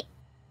shit.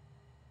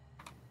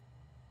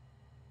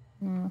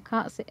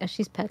 Can't see.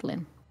 She's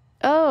peddling.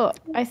 Oh,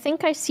 I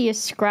think I see a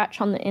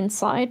scratch on the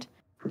inside.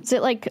 Is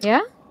it like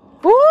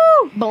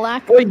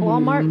black claw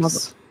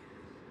marks?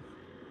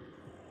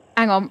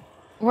 Hang on.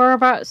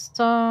 Whereabouts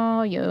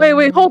are you?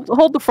 Wait,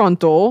 hold the front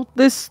door.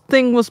 This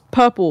thing was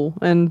purple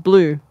and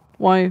blue.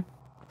 Why?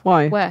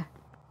 Where?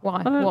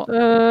 Why? What?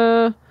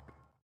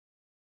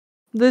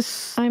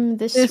 This. I'm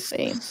this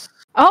way.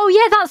 Oh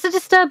yeah, that's a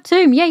disturbed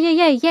tomb. Yeah.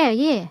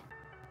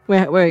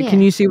 Wait,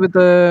 can you see with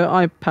the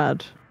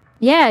iPad?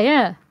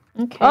 Yeah.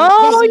 Okay.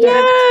 Oh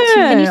yeah.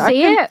 Can you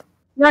see it?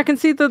 Yeah, I can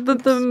see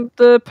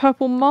the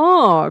purple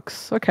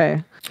marks.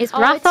 Okay. It's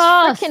Rathos.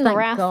 Rathos. It's freaking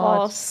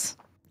Rathos.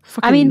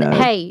 I mean,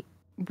 hey,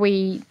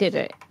 we did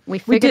it. We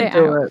figured it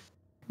out. It.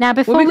 Now,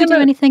 before we do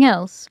anything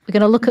else, we're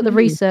going to look at the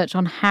research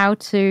on how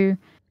to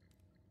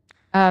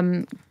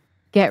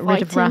get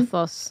rid of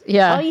Rathos.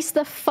 Yeah. Oh, he's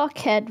the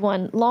fuckhead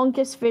one.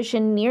 Longest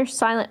vision, near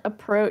silent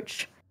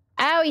approach.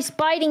 Ow, he's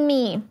biting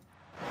me.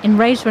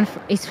 Enraged when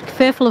he's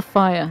fearful of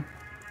fire.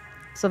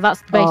 So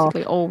that's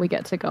basically all we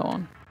get to go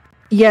on.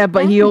 Yeah,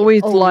 but he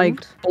always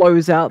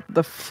blows out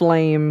the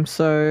flame,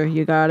 so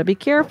you gotta be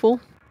careful.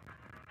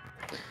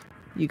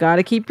 You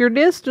gotta keep your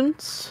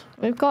distance.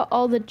 We've got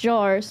all the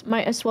jars.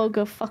 Might as well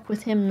go fuck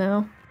with him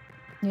now.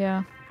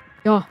 Yeah.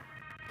 Yeah.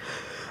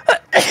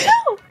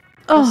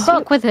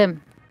 Fuck with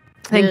him.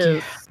 Thank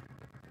you.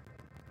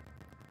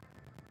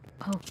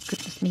 Oh,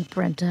 goodness me,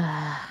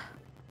 Brenda.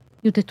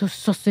 You little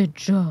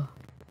sausage.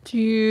 Do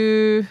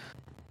you...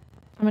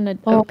 I'm gonna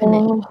open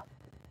it.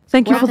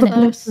 Thank you for the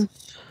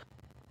blessings.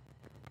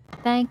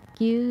 Thank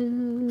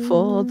you.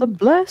 For the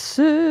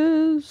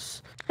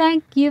blessings.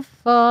 Thank you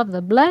for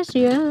the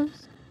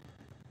blessings.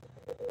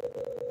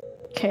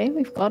 Okay,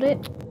 we've got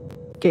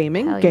it.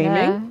 Gaming.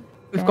 Yeah.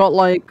 We've got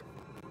like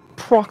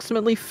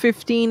approximately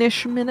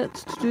 15-ish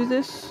minutes to do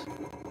this.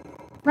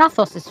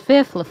 Rathos is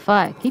fearful of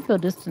fire. Keep your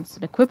distance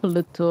and equip a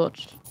lit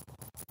torch.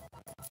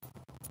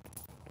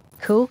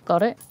 Cool,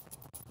 got it.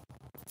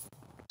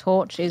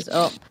 Torch is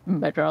up.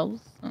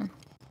 Medrolls.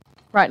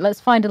 Right, let's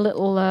find a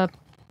little.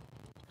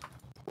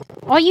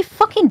 Oh, you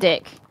fucking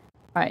dick!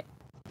 Right,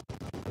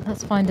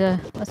 let's find. Have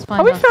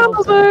we found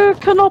the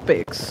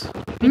canopics?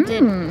 We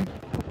did.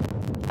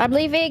 I'm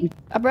leaving.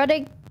 I'm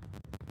running.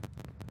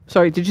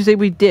 Sorry, did you say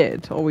we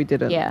did or we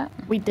didn't? Yeah,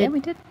 we did. Yeah, we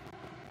did.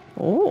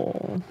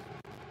 Oh.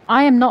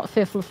 I am not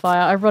fearful of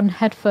fire. I run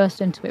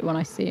headfirst into it when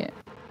I see it,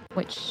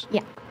 which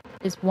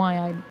is why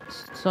I'm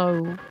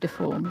so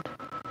deformed.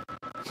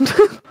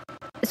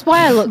 It's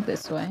why I look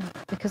this way,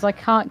 because I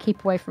can't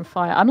keep away from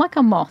fire. I'm like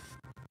a moth.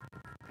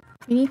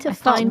 We need to I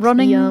start find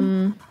running.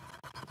 the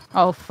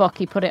Oh fuck!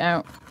 He put it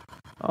out.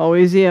 Oh,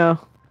 he's here.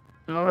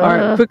 All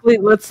right, quickly,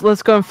 let's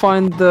go and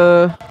find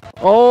the.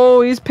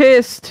 Oh, he's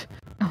pissed.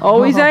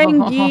 Oh, he's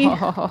angry.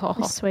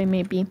 This way,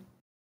 maybe.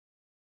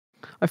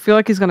 I feel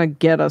like he's gonna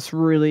get us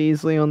really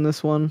easily on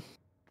this one.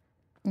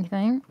 You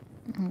think?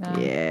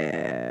 Okay.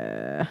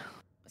 Yeah.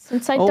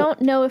 Since I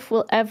don't know if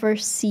we'll ever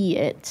see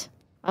it,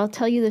 I'll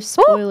tell you the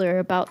spoiler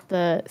about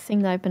the thing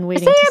that I've been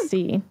waiting to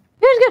see.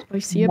 Here's good. We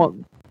see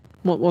him.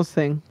 What was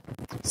thing?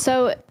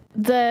 So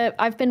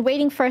I've been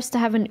waiting for us to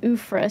have an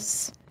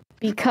Ufris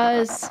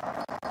because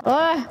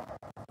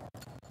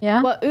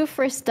Yeah. what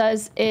Ufris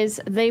does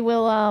is they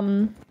will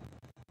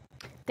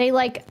they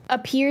like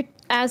appear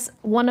as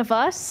one of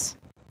us.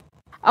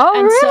 Oh,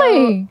 and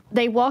really? So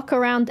they walk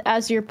around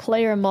as your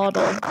player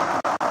model.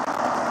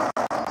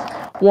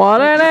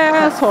 What an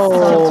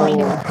asshole!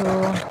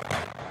 Cool.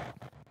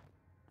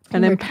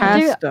 An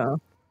imposter.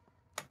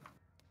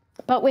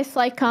 But with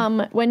like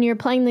when you're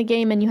playing the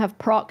game and you have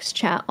prox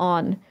chat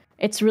on,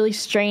 it's really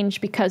strange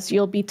because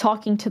you'll be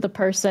talking to the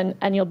person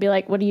and you'll be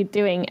like, "What are you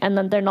doing?" and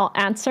then they're not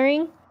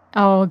answering.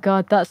 Oh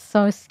god, that's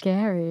so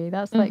scary.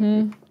 That's like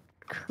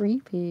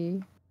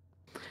creepy.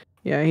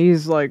 Yeah,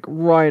 he's like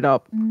right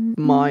up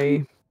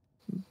my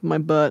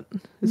butt.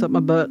 Is up my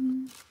butt.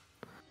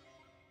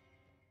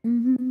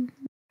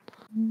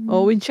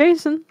 Oh, we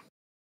chasing.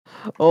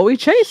 Oh, we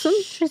chasing.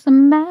 She's a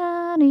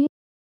man.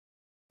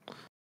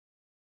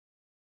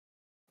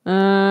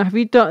 Have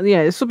you done?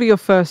 Yeah, this will be your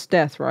first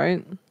death,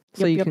 right?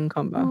 So you can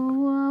come back.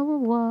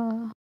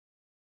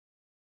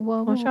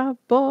 Watch out,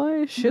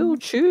 boy! She'll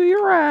chew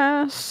your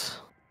ass.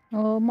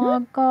 Oh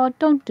my god!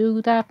 Don't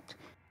do that.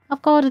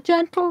 I've got a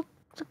gentle,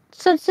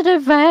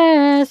 sensitive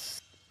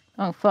ass.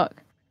 Oh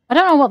fuck! I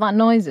don't know what that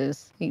noise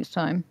is each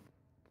time.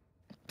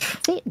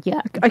 See?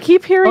 Yeah. I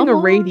keep hearing a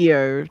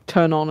radio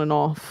turn on and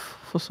off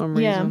for some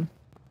reason.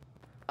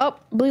 Oh,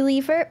 blue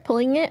lever,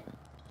 pulling it.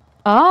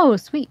 Oh,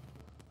 sweet.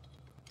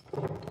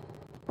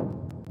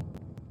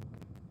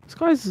 This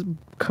guy's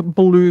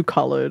blue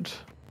colored.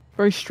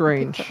 Very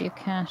strange. Pick up your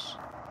cash.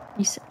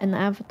 He's an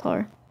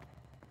avatar.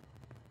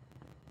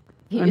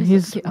 And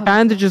his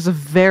bandages are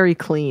very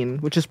clean,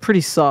 which is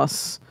pretty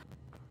sus.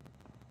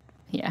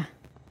 Yeah.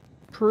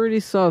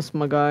 Pretty sus,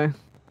 my guy.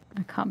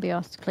 I can't be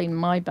asked to clean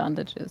my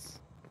bandages.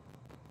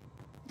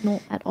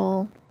 Not at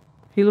all.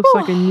 He looks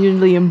like a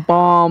newly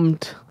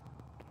embalmed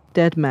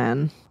dead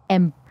man.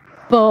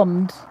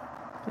 Embalmed.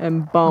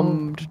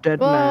 Embalmed dead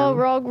Whoa, man.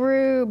 wrong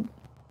room.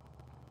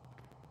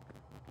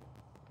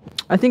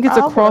 I think it's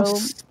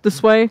across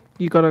this way.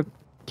 You gotta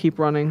keep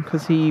running,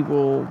 because he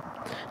will...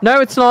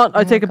 No, it's not.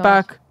 I take it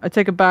back. I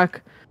take it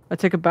back. I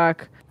take it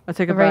back. I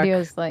take it back. The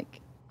radio's like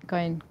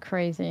going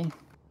crazy.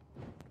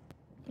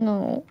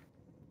 No.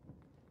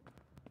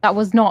 That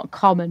was not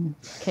common.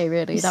 Okay,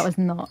 really. That was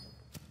not.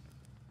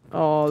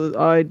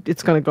 Oh,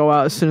 it's gonna go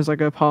out as soon as I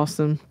go past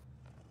him.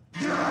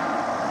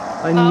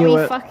 I knew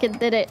it. We fucking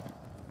did it.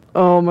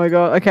 Oh my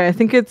god. Okay, I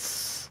think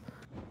it's...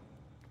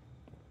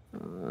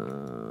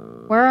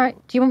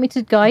 Do you want me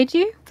to guide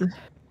you?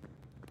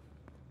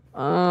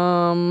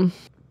 I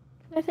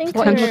think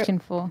what are you looking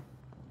for?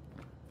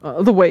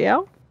 The way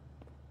out?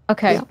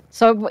 Okay,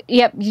 so,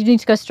 yep, you need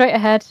to go straight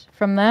ahead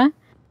from there.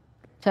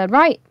 Turn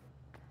right.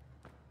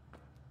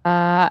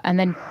 And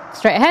then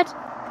straight ahead.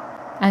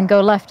 And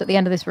go left at the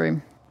end of this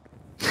room.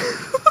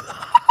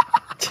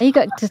 There you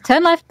go. Just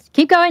turn left.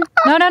 Keep going.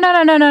 No. You're going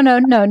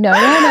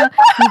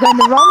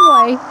the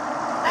wrong way.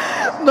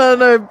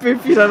 No,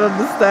 Biff, you don't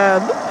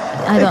understand.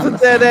 It's a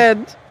dead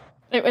end.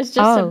 It was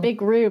just a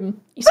big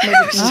room. It's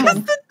just a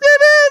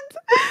dead end.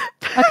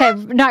 Okay,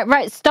 no,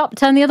 right, stop.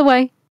 Turn the other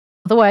way.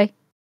 Other way.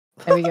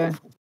 There we go.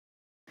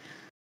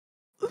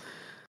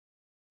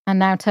 And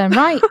now turn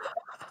right.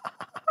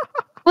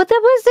 What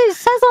there was? It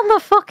says on the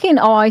fucking.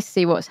 Oh, I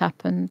see what's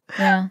happened.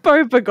 Yeah.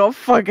 Boba got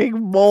fucking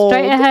mauled.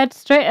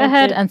 Straight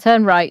ahead, and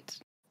turn right.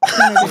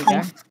 There we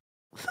go.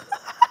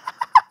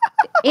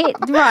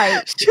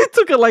 Right. She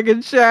took it like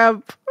a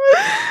champ.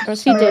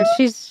 She did.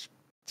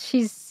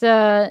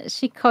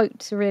 She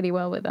coped really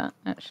well with that,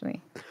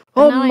 actually.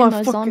 Oh now my I'm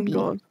a fucking zombie.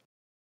 god.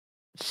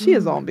 She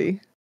a zombie.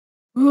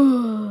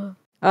 Bouphe,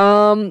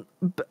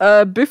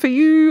 are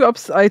you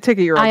I take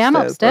it you're upstairs. I am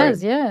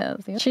upstairs, right?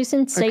 yeah. She's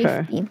in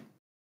safety.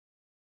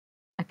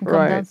 I can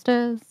come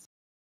downstairs.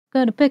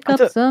 Gonna pick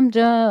up some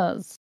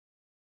jars.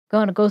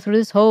 Gonna go through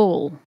this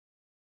hole.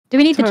 Do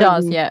we need the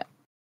jars yet?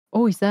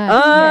 Oh, he's there.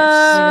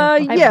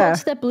 Yes. Yeah. I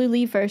pulled the blue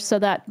lever, so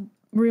that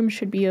room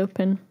should be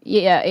open.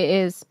 Yeah, it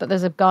is, but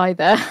there's a guy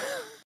there.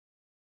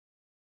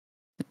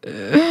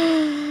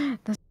 There's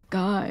a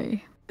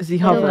guy. Is he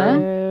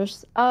hovering?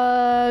 There's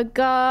a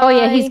guy. Oh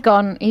yeah, he's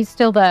gone. He's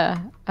still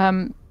there.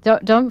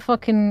 Don't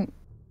fucking.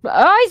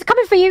 Oh, he's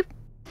coming for you.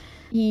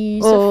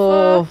 He's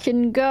a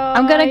fucking guy.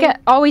 I'm gonna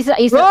get. Oh, he's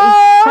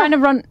trying to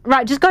run.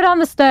 Right, just go down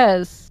the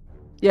stairs.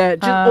 Yeah,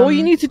 just, all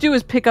you need to do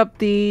is pick up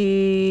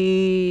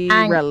the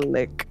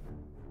relic.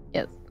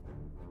 Yes.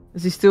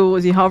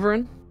 Is he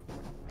hovering?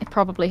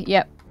 Probably.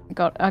 Yep. I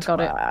got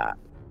it.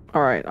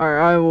 Alright,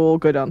 I will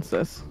go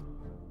downstairs.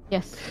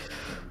 Yes.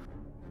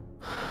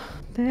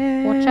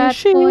 There Watch out,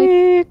 she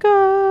boy.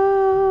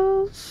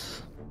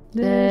 goes.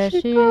 There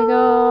she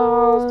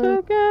goes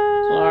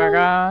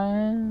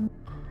again.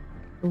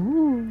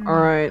 Ooh.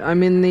 Alright,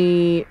 I'm in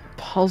the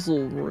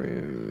puzzle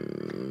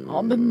room.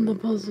 I'm in the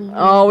puzzle.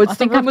 Oh, it's I the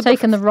think room I've with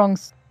taken the wrong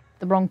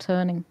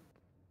turning.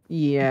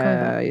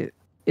 Yeah,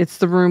 it's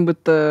the room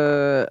with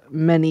the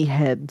many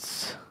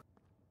heads.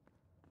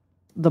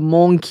 The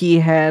monkey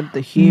head,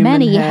 the human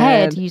Many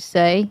head. you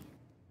say?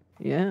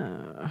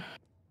 Yeah.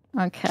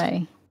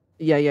 Okay.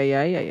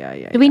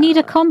 Yeah. Do we need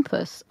a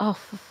compass? Oh,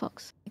 for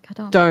fuck's sake, I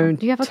don't. Don't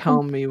Do you have a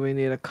tell me we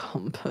need a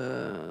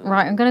compass.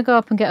 Right, I'm gonna go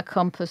up and get a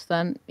compass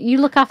then. You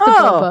look after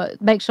Boba.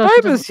 Make sure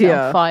she doesn't get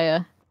on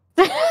fire.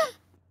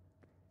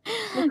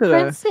 Look at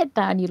her. Sit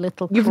down, you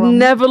little You've crumb.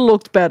 never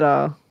looked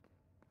better.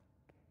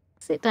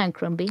 Sit down,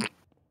 Crumby.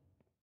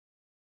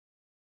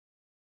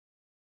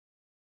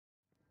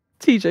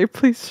 TJ,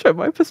 please show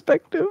my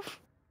perspective.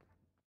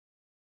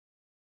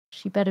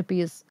 She better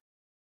be as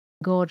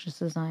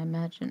gorgeous as I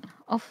imagine.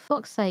 Oh, for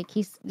fuck's sake,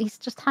 he's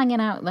just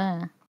hanging out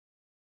there.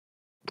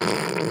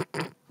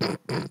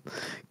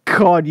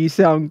 God, you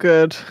sound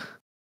good.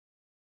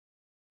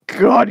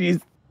 God,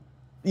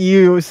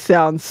 you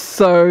sound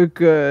so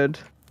good.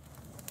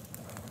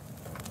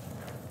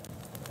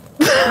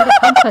 Get a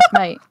compass,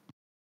 mate.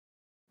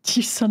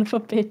 You son of a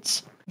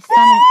bitch. He's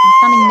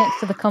standing next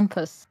to the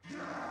compass.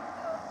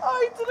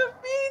 I didn't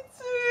mean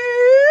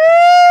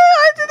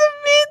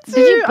to.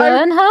 Did you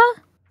burn her?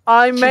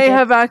 I may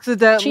have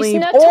accidentally.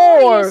 She's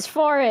notorious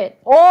for it.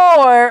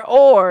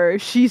 Or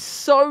she's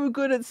so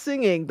good at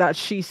singing that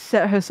she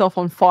set herself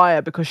on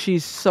fire because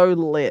she's so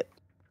lit.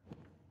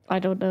 I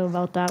don't know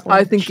about that one.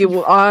 I think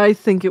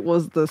it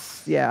was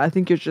this. Yeah, I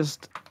think you're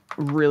just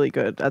really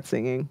good at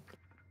singing.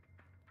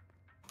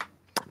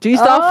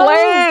 Geestar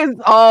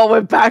Flames! Oh,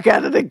 we're back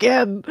at it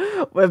again.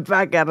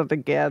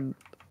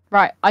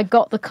 Right, I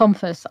got the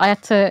compass. I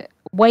had to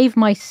wave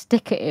my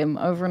stick at him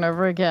over and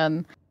over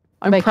again.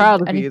 I'm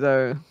proud of you,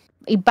 though.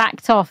 He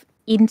backed off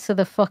into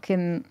the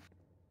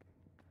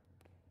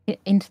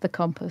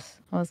compass.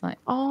 I was like,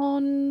 oh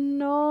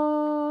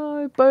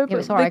no, Boba. Yeah,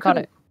 it's alright, I got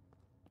it.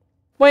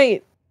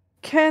 Wait,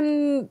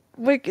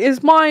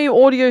 is my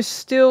audio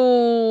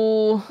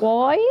still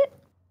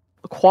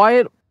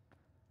quiet?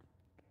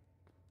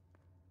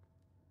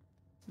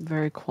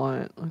 Very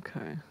quiet.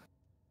 Okay.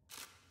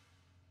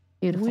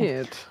 Beautiful.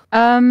 Weird.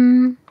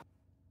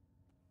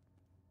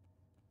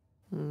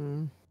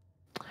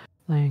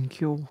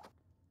 Thank you.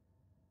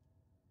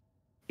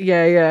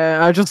 Yeah.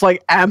 I just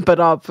like amp it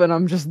up, and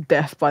I'm just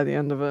deaf by the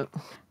end of it.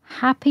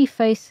 Happy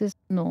faces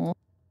north.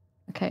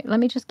 Okay, let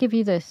me just give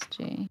you this,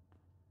 G.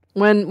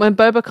 When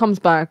Boba comes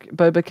back,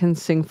 Boba can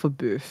sing for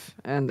Bouphe,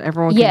 and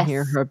everyone can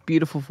hear her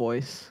beautiful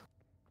voice.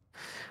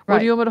 What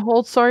do you want me to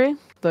hold? Sorry,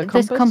 the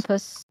compass. This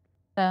compass.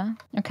 There.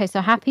 Okay, so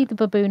Happy the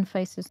baboon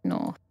faces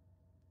north.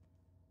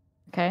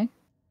 Okay.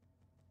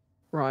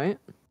 Right.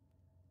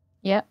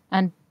 Yep,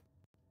 and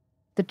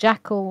the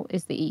jackal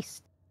is the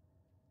east.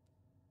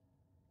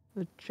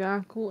 The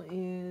jackal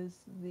is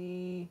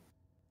the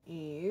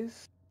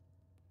east.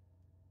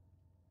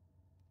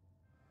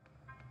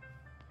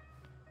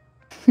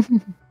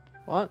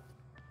 What?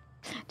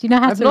 Do you know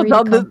how to read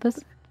a compass?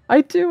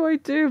 I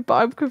do, but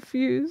I'm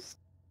confused.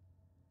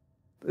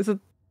 Is it?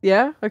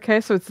 Yeah.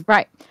 Okay, so it's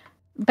right.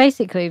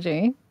 Basically, G.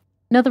 You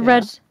know the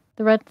red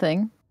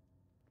thing,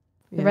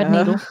 the red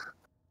needle.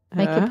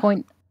 Make it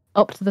point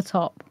up to the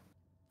top.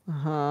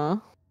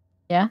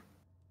 Yeah.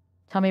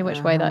 Tell me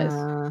which way that is.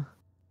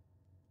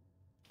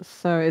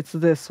 So it's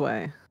this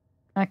way.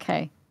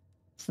 Okay.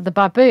 So the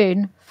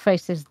baboon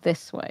faces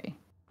this way.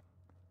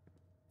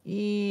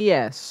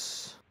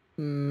 Yes.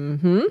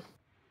 Mm-hmm.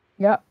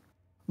 Yep.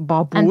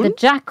 Baboon. And the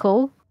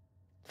jackal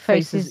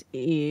faces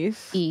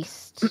east.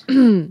 East.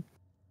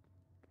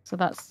 So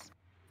that's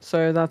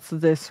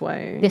this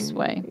way. this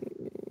way.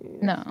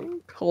 No.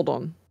 Hold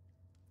on.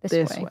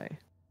 This way.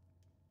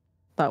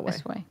 That way.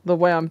 This way. The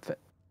way I'm fit.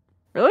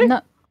 Really?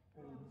 No.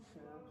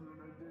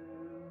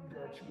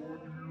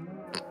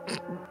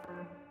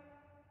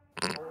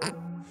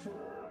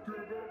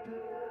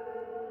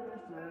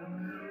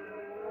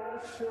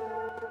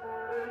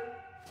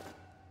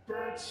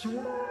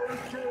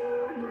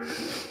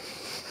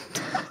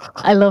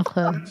 I love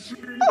her.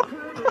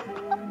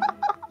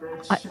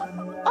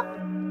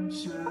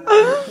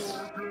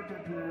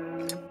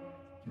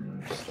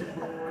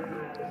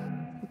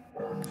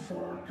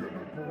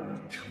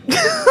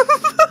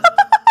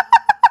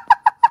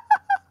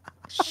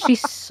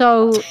 She's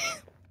so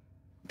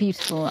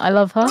beautiful. I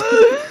love her.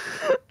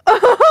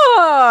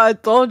 I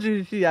told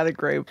you she had a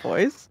great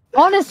voice.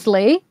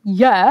 Honestly,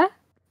 yeah.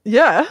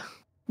 Yeah.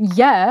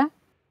 Yeah.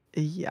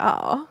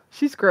 Yeah.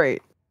 She's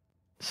great.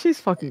 She's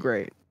fucking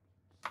great.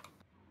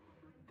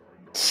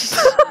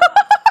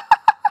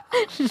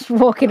 She's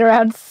walking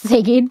around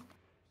singing.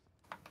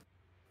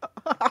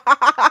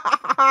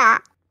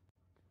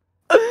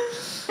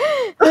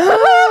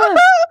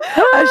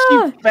 As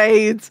she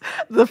fades,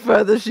 the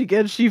further she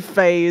gets, she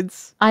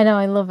fades. I know,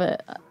 I love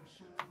it.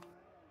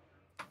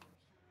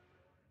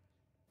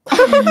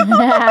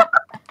 There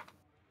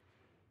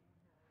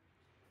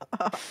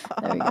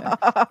we go.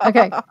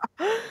 Okay.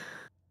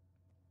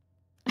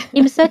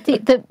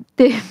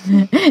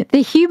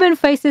 The human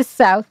faces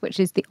south, which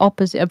is the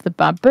opposite of the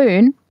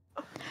baboon,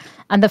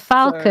 and the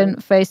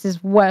falcon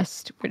faces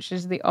west, which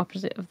is the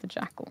opposite of the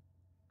jackal.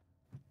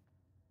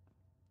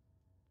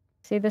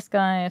 See, this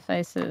guy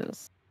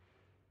faces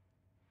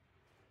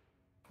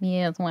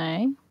this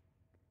way.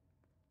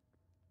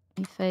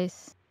 You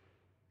face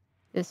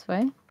this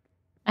way.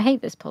 I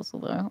hate this puzzle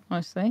though,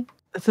 honestly.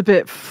 It's a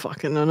bit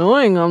fucking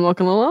annoying, I'm not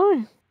gonna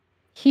lie.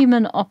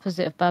 Human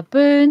opposite of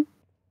baboon.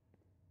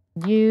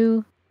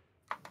 You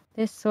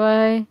this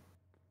way.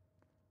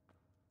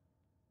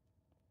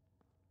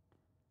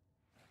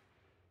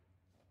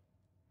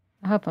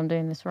 I hope I'm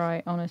doing this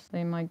right,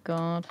 honestly, my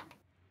god.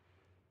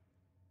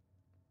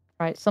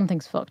 Right,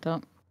 something's fucked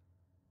up.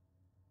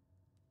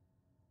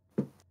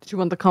 Do you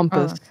want the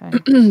compass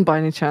by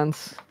any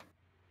chance?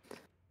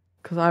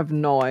 Because I have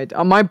no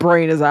idea. My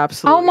brain is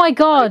absolutely... Oh my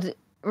god!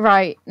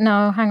 Right,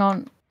 no, hang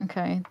on.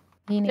 Okay.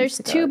 There's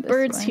two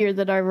birds here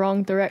that are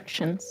wrong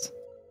directions.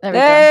 There we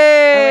go. Oh,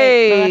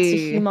 wait, no, that's a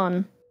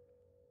human.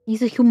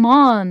 He's a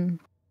human.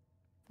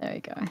 There we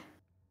go.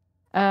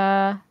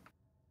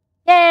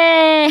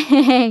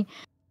 Yay!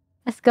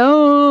 Let's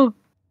go!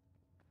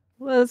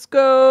 Let's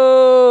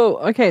go!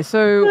 Okay,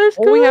 so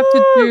all we have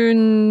to do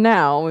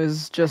now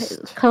is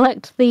just...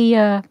 collect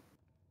the...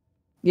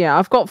 Yeah,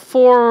 I've got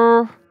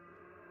 4...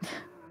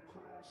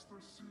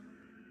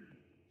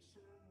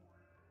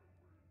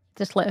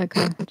 Just let her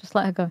go. Just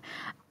let her go.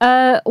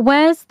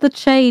 Where's the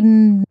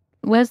chain?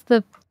 Where's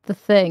the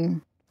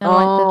thing?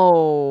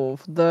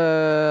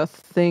 The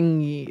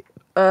thingy.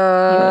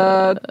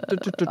 Oh,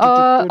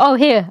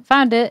 here.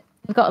 Found it.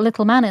 We've got a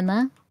little man in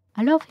there.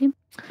 I love him.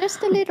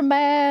 Just a little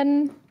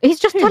man. He's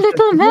just a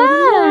little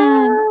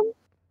man.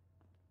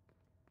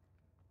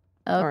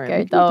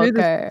 Okay,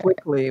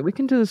 We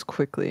can do this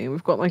quickly.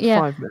 We've got like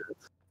 5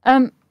 minutes.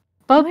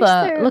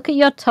 Boba, look at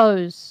your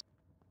toes.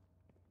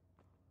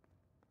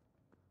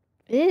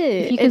 Ew.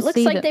 It looks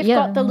like they've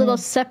got the little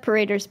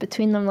separators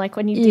between them, like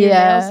when you do your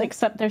nails,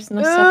 except there's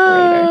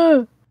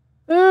no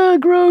separator.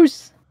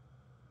 Gross.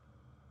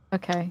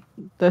 Okay.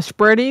 The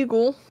spread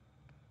eagle.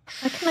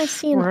 How can I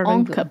see an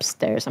onk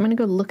upstairs? I'm gonna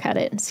go look at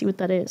it and see what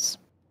that is.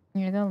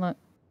 You go look.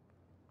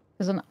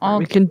 There's an onk.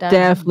 We can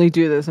definitely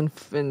do this in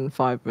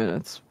 5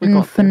 minutes. We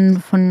got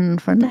fun.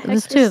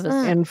 There's 2 of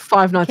us. And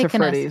 5 Nights at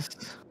Freddy's.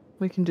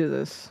 We can do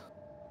this.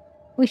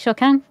 We sure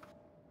can.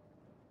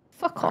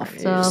 Fuck off.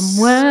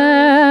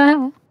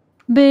 Somewhere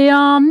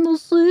beyond the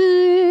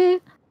sea,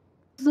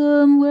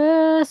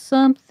 somewhere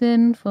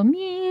something for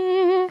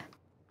me.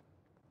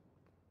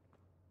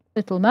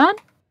 Little man,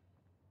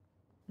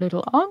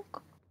 little onk.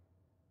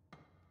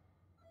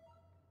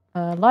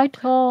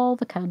 Light all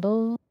the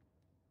candles.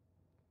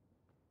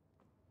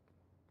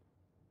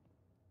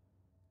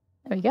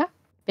 There we go.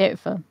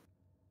 Beautiful.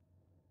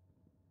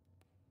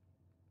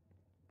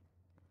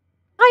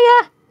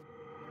 Oh yeah.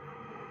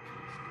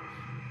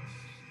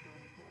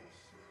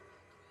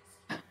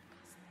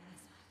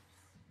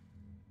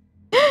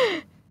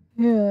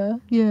 Yeah.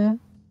 Yeah.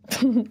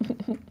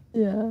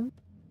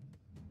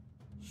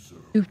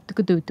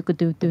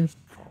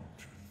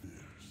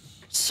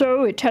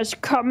 So it has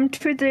come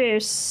to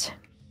this.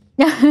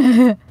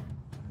 We're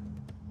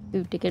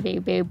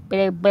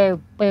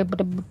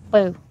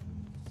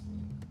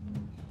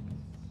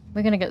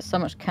gonna get so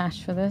much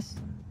cash for this.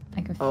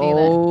 I can feel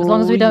it. As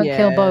long as we don't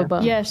kill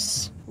Boba.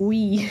 Yes,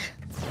 we.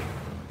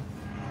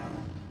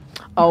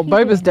 Oh,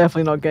 Boba's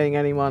definitely not getting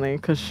any money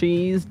because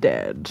she's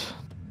dead.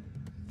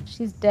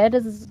 She's dead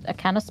as a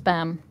can of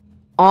spam.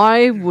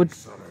 I would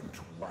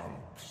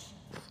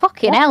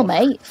Fucking hell,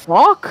 mate.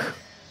 Fuck.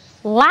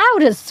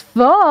 Loud as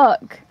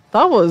fuck.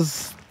 That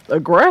was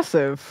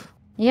aggressive.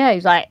 Yeah,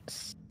 he's like,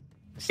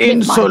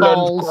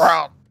 insolent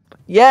crap.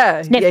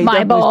 Yeah, sniff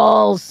my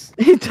balls.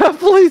 He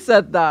definitely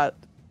said that.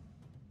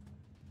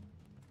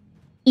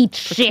 Eat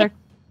shit.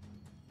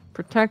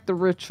 Protect the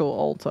ritual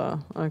altar.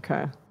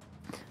 Okay.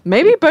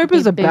 Maybe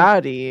Boba's a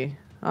baddie.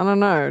 I don't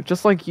know.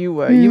 Just like you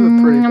were. You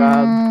were pretty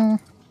bad.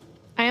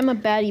 I am a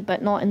baddie,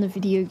 but not in the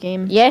video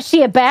game. Yeah,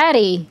 she a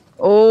baddie.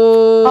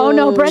 Oh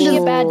no,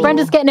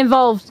 Brenda's getting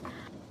involved.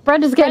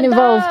 Brenda's getting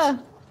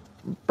involved.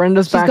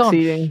 Brenda's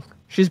backseating.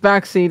 She's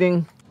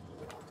backseating.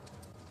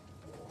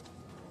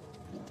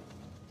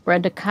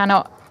 Brenda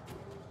cannot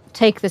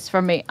take this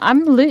from me.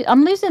 I'm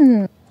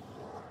losing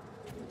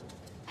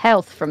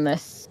health from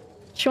this.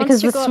 She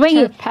wants to go up to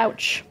her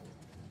pouch.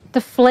 The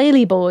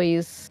flaily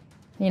boys,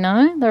 you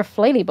know, they're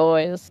flaily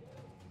boys.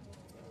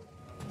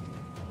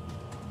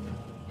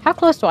 How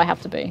close do I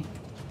have to be?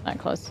 That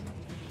close.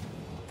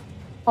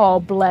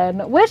 Oh,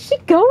 Blen, where's she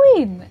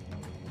going?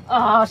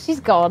 Oh, she's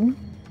gone.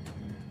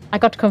 I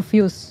got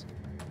confused.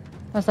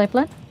 I was like,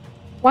 Blen,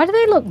 why do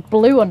they look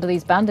blue under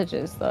these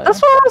bandages, though? That's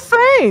what I was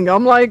saying.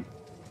 I'm like,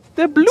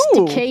 they're blue.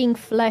 It's decaying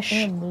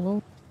flesh.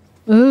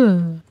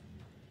 Ugh.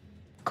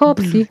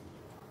 Corpsey.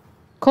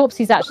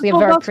 Corpsey's actually a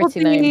very pretty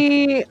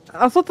name.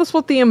 I thought that's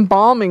what the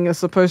embalming is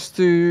supposed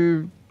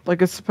to...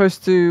 Like, it's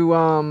supposed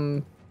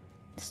to,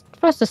 It's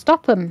supposed to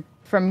stop them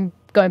from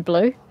going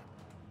blue.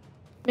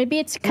 Maybe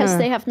it's because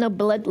they have no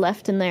blood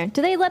left in there.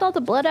 Do they let all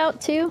the blood out,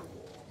 too?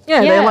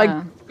 Yeah, they, like,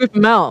 scoop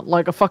them out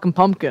like a fucking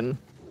pumpkin.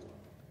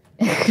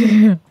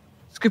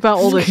 Scoop out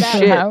all the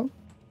shit.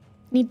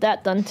 Need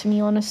that done to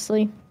me,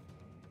 honestly.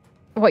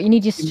 What, you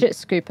need your shit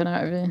scooping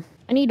out of you?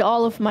 I need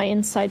all of my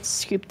insides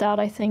scooped out,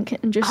 I think,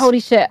 and just...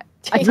 Holy shit.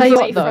 I tell you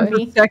what, though.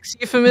 Is it sex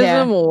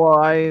euphemism,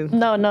 or I...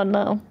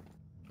 No.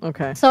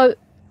 Okay. So...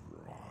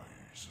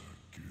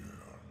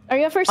 Are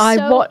you ever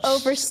so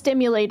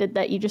overstimulated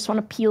that you just want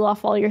to peel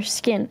off all your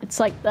skin? It's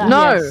like that.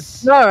 No,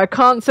 I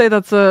can't say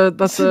that's a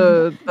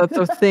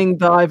thing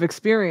that I've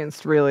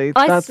experienced. Really,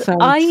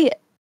 I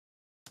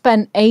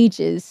spent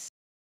ages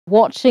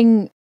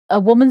watching a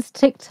woman's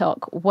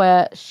TikTok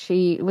where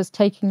she was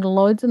taking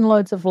loads and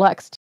loads of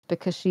laxatives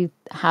because she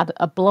had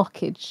a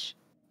blockage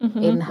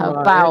in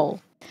her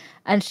bowel,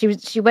 and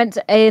she went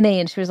to A&E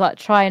and she was like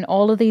trying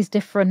all of these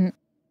different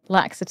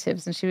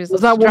laxatives, and she was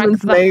that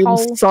woman's name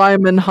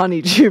Simon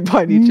Honeydew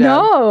by any chance?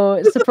 No,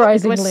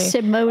 surprisingly. It was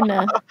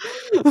Simona.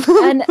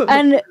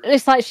 and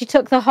it's like she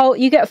took the whole,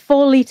 you get a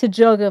 4-liter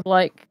jug of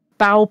like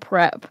bowel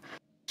prep.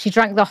 She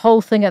drank the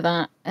whole thing of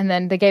that, and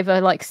then they gave her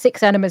like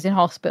 6 enemas in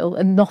hospital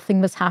and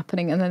nothing was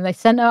happening, and then they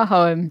sent her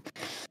home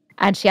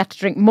and she had to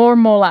drink more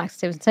and more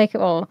laxatives and take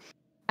it all.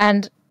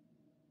 And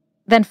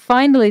then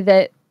finally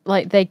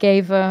they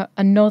gave her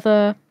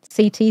another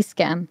CT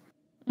scan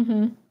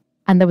and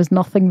there was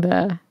nothing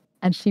there.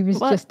 And she was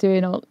just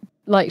doing all,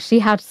 like, she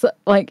had,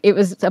 like, it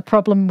was a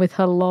problem with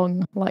her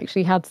lung. Like,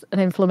 she had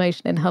an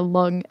inflammation in her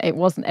lung. It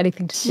wasn't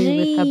anything to do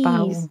with her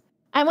bowel.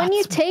 And when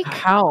you take...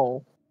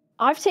 How?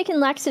 I've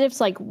taken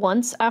laxatives, like,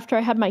 once after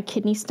I had my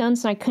kidney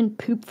stones, and I couldn't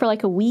poop for,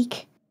 like, a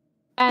week.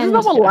 And isn't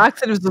that what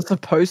laxatives are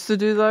supposed to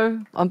do, though?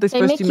 Aren't they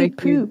supposed to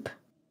make you poop?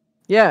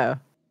 Yeah.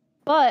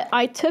 But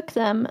I took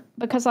them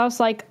because I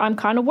was like, I'm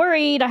kind of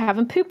worried. I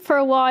haven't pooped for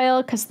a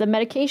while because the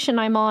medication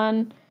I'm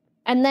on...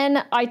 And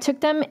then I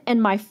took them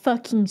and my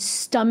fucking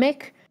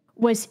stomach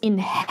was in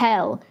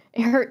hell.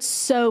 It hurt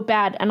so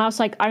bad. And I was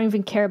like, I don't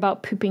even care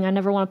about pooping. I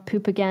never want to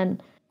poop again.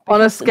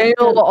 On a scale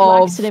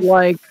of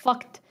like...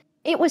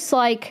 It was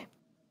like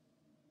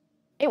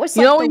the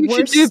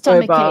worst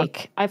stomach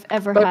ache I've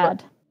ever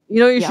had.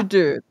 You know what you should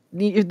do?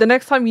 The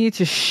next time you need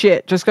to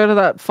shit, just go to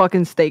that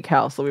fucking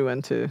steakhouse that we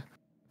went to.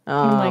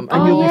 And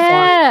you'll be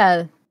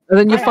fine. And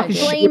then you fucking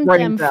shit right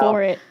them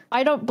for it.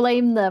 I don't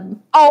blame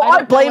them. Oh,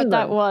 I blame them.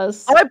 That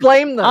was. I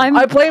blame them.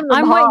 I blame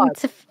them hard.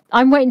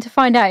 I'm waiting to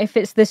find out if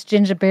it's this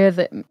ginger beer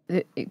that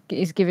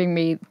is giving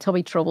me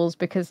tummy troubles,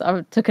 because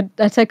I took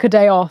a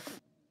day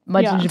off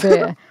my ginger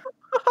beer,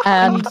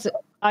 and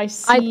I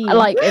see.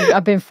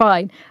 I've been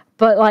fine.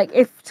 But like,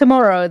 if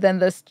tomorrow then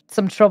there's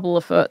some trouble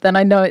afoot, then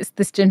I know it's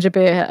this ginger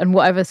beer and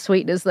whatever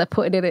sweeteners they're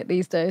putting in it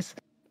these days.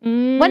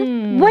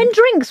 When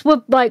drinks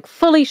were like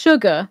fully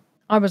sugar,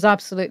 I was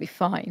absolutely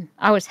fine.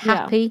 I was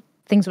happy. Yeah.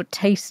 Things were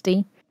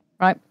tasty,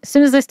 right? As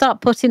soon as they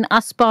start putting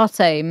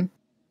aspartame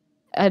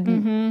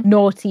and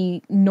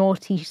naughty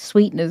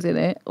sweeteners in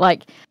it,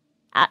 like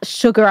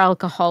sugar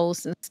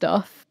alcohols and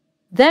stuff,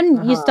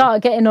 then you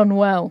start getting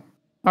unwell.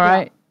 All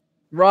right?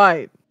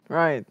 Right.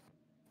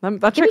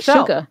 That checks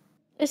out. Sugar.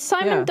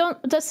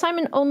 Does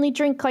Simon only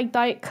drink like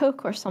Diet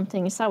Coke or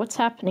something? Is that what's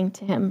happening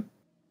to him?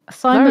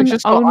 Simon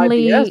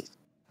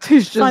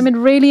Simon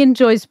really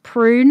enjoys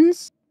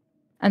prunes.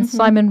 And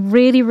Simon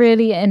really,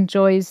 really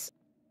enjoys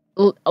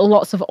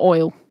lots of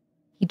oil.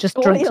 He just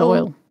drinks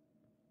oil.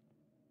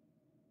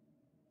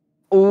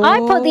 Ooh. I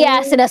put the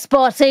ass in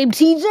aspartame,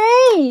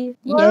 TJ!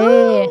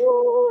 Yeah.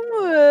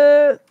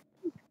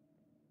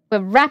 We're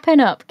wrapping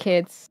up,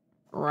 kids.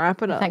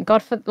 Wrapping up. Thank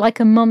God for, like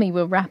a mummy,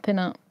 we're wrapping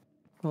up.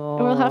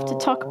 We'll have to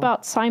talk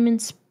about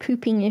Simon's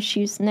pooping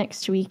issues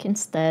next week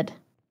instead.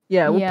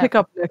 Yeah, we'll pick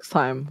up next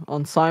time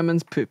on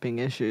Simon's pooping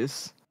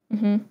issues.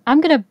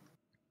 I'm gonna.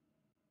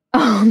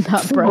 Oh,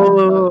 that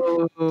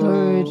bro.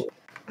 Dude.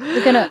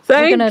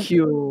 Thank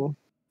you.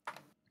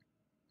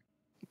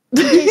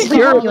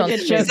 You're all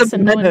good jokes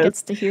and no one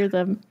gets to hear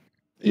them.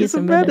 He's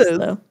a menace,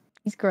 though.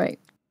 He's great.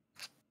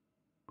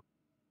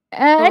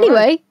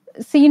 Anyway,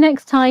 see you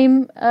next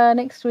time.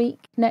 Next week.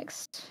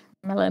 Next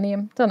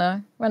millennium. Don't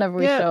know. Whenever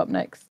we show up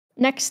next.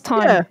 Next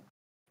time.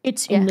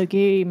 It's in the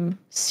game.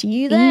 See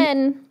you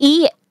then.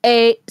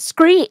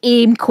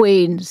 Scream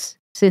Queens.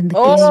 It's in the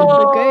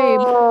game.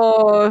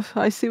 Oh,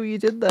 I see what you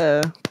did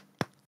there.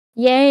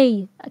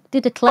 Yay. I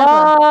did a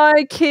clever.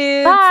 Bye,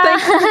 kids. Bye.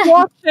 Thanks for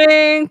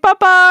watching.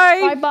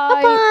 Bye-bye.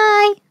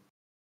 Bye-bye.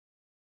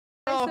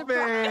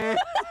 Bye-bye.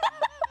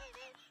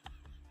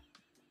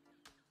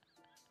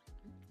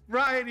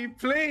 Riley,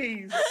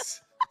 please.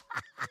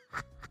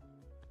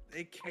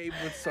 They came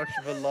with such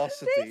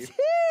velocity. They did.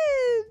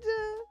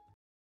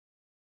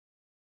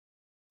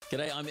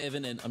 G'day, I'm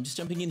Evan, and I'm just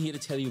jumping in here to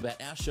tell you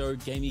about our show,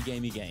 Gamey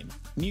Game,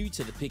 new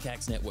to the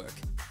Pickaxe Network.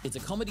 It's a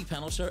comedy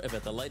panel show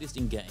about the latest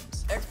in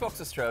games. Xbox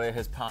Australia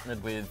has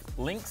partnered with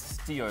Lynx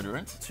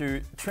Deodorant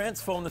to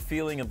transform the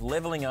feeling of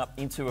leveling up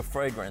into a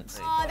fragrance.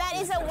 Oh, that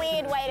is a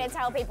weird way to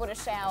tell people to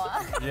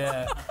shower.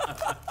 Yeah.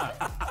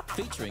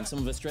 Featuring some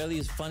of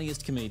Australia's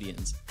funniest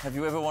comedians. Have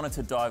you ever wanted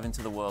to dive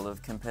into the world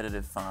of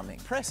competitive farming?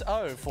 Press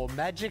O for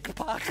magic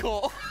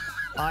parkour.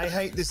 I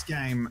hate this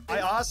game. I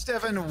asked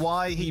Evan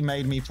why he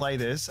made me play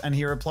this, and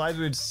he replied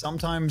with,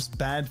 sometimes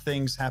bad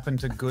things happen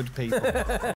to good people.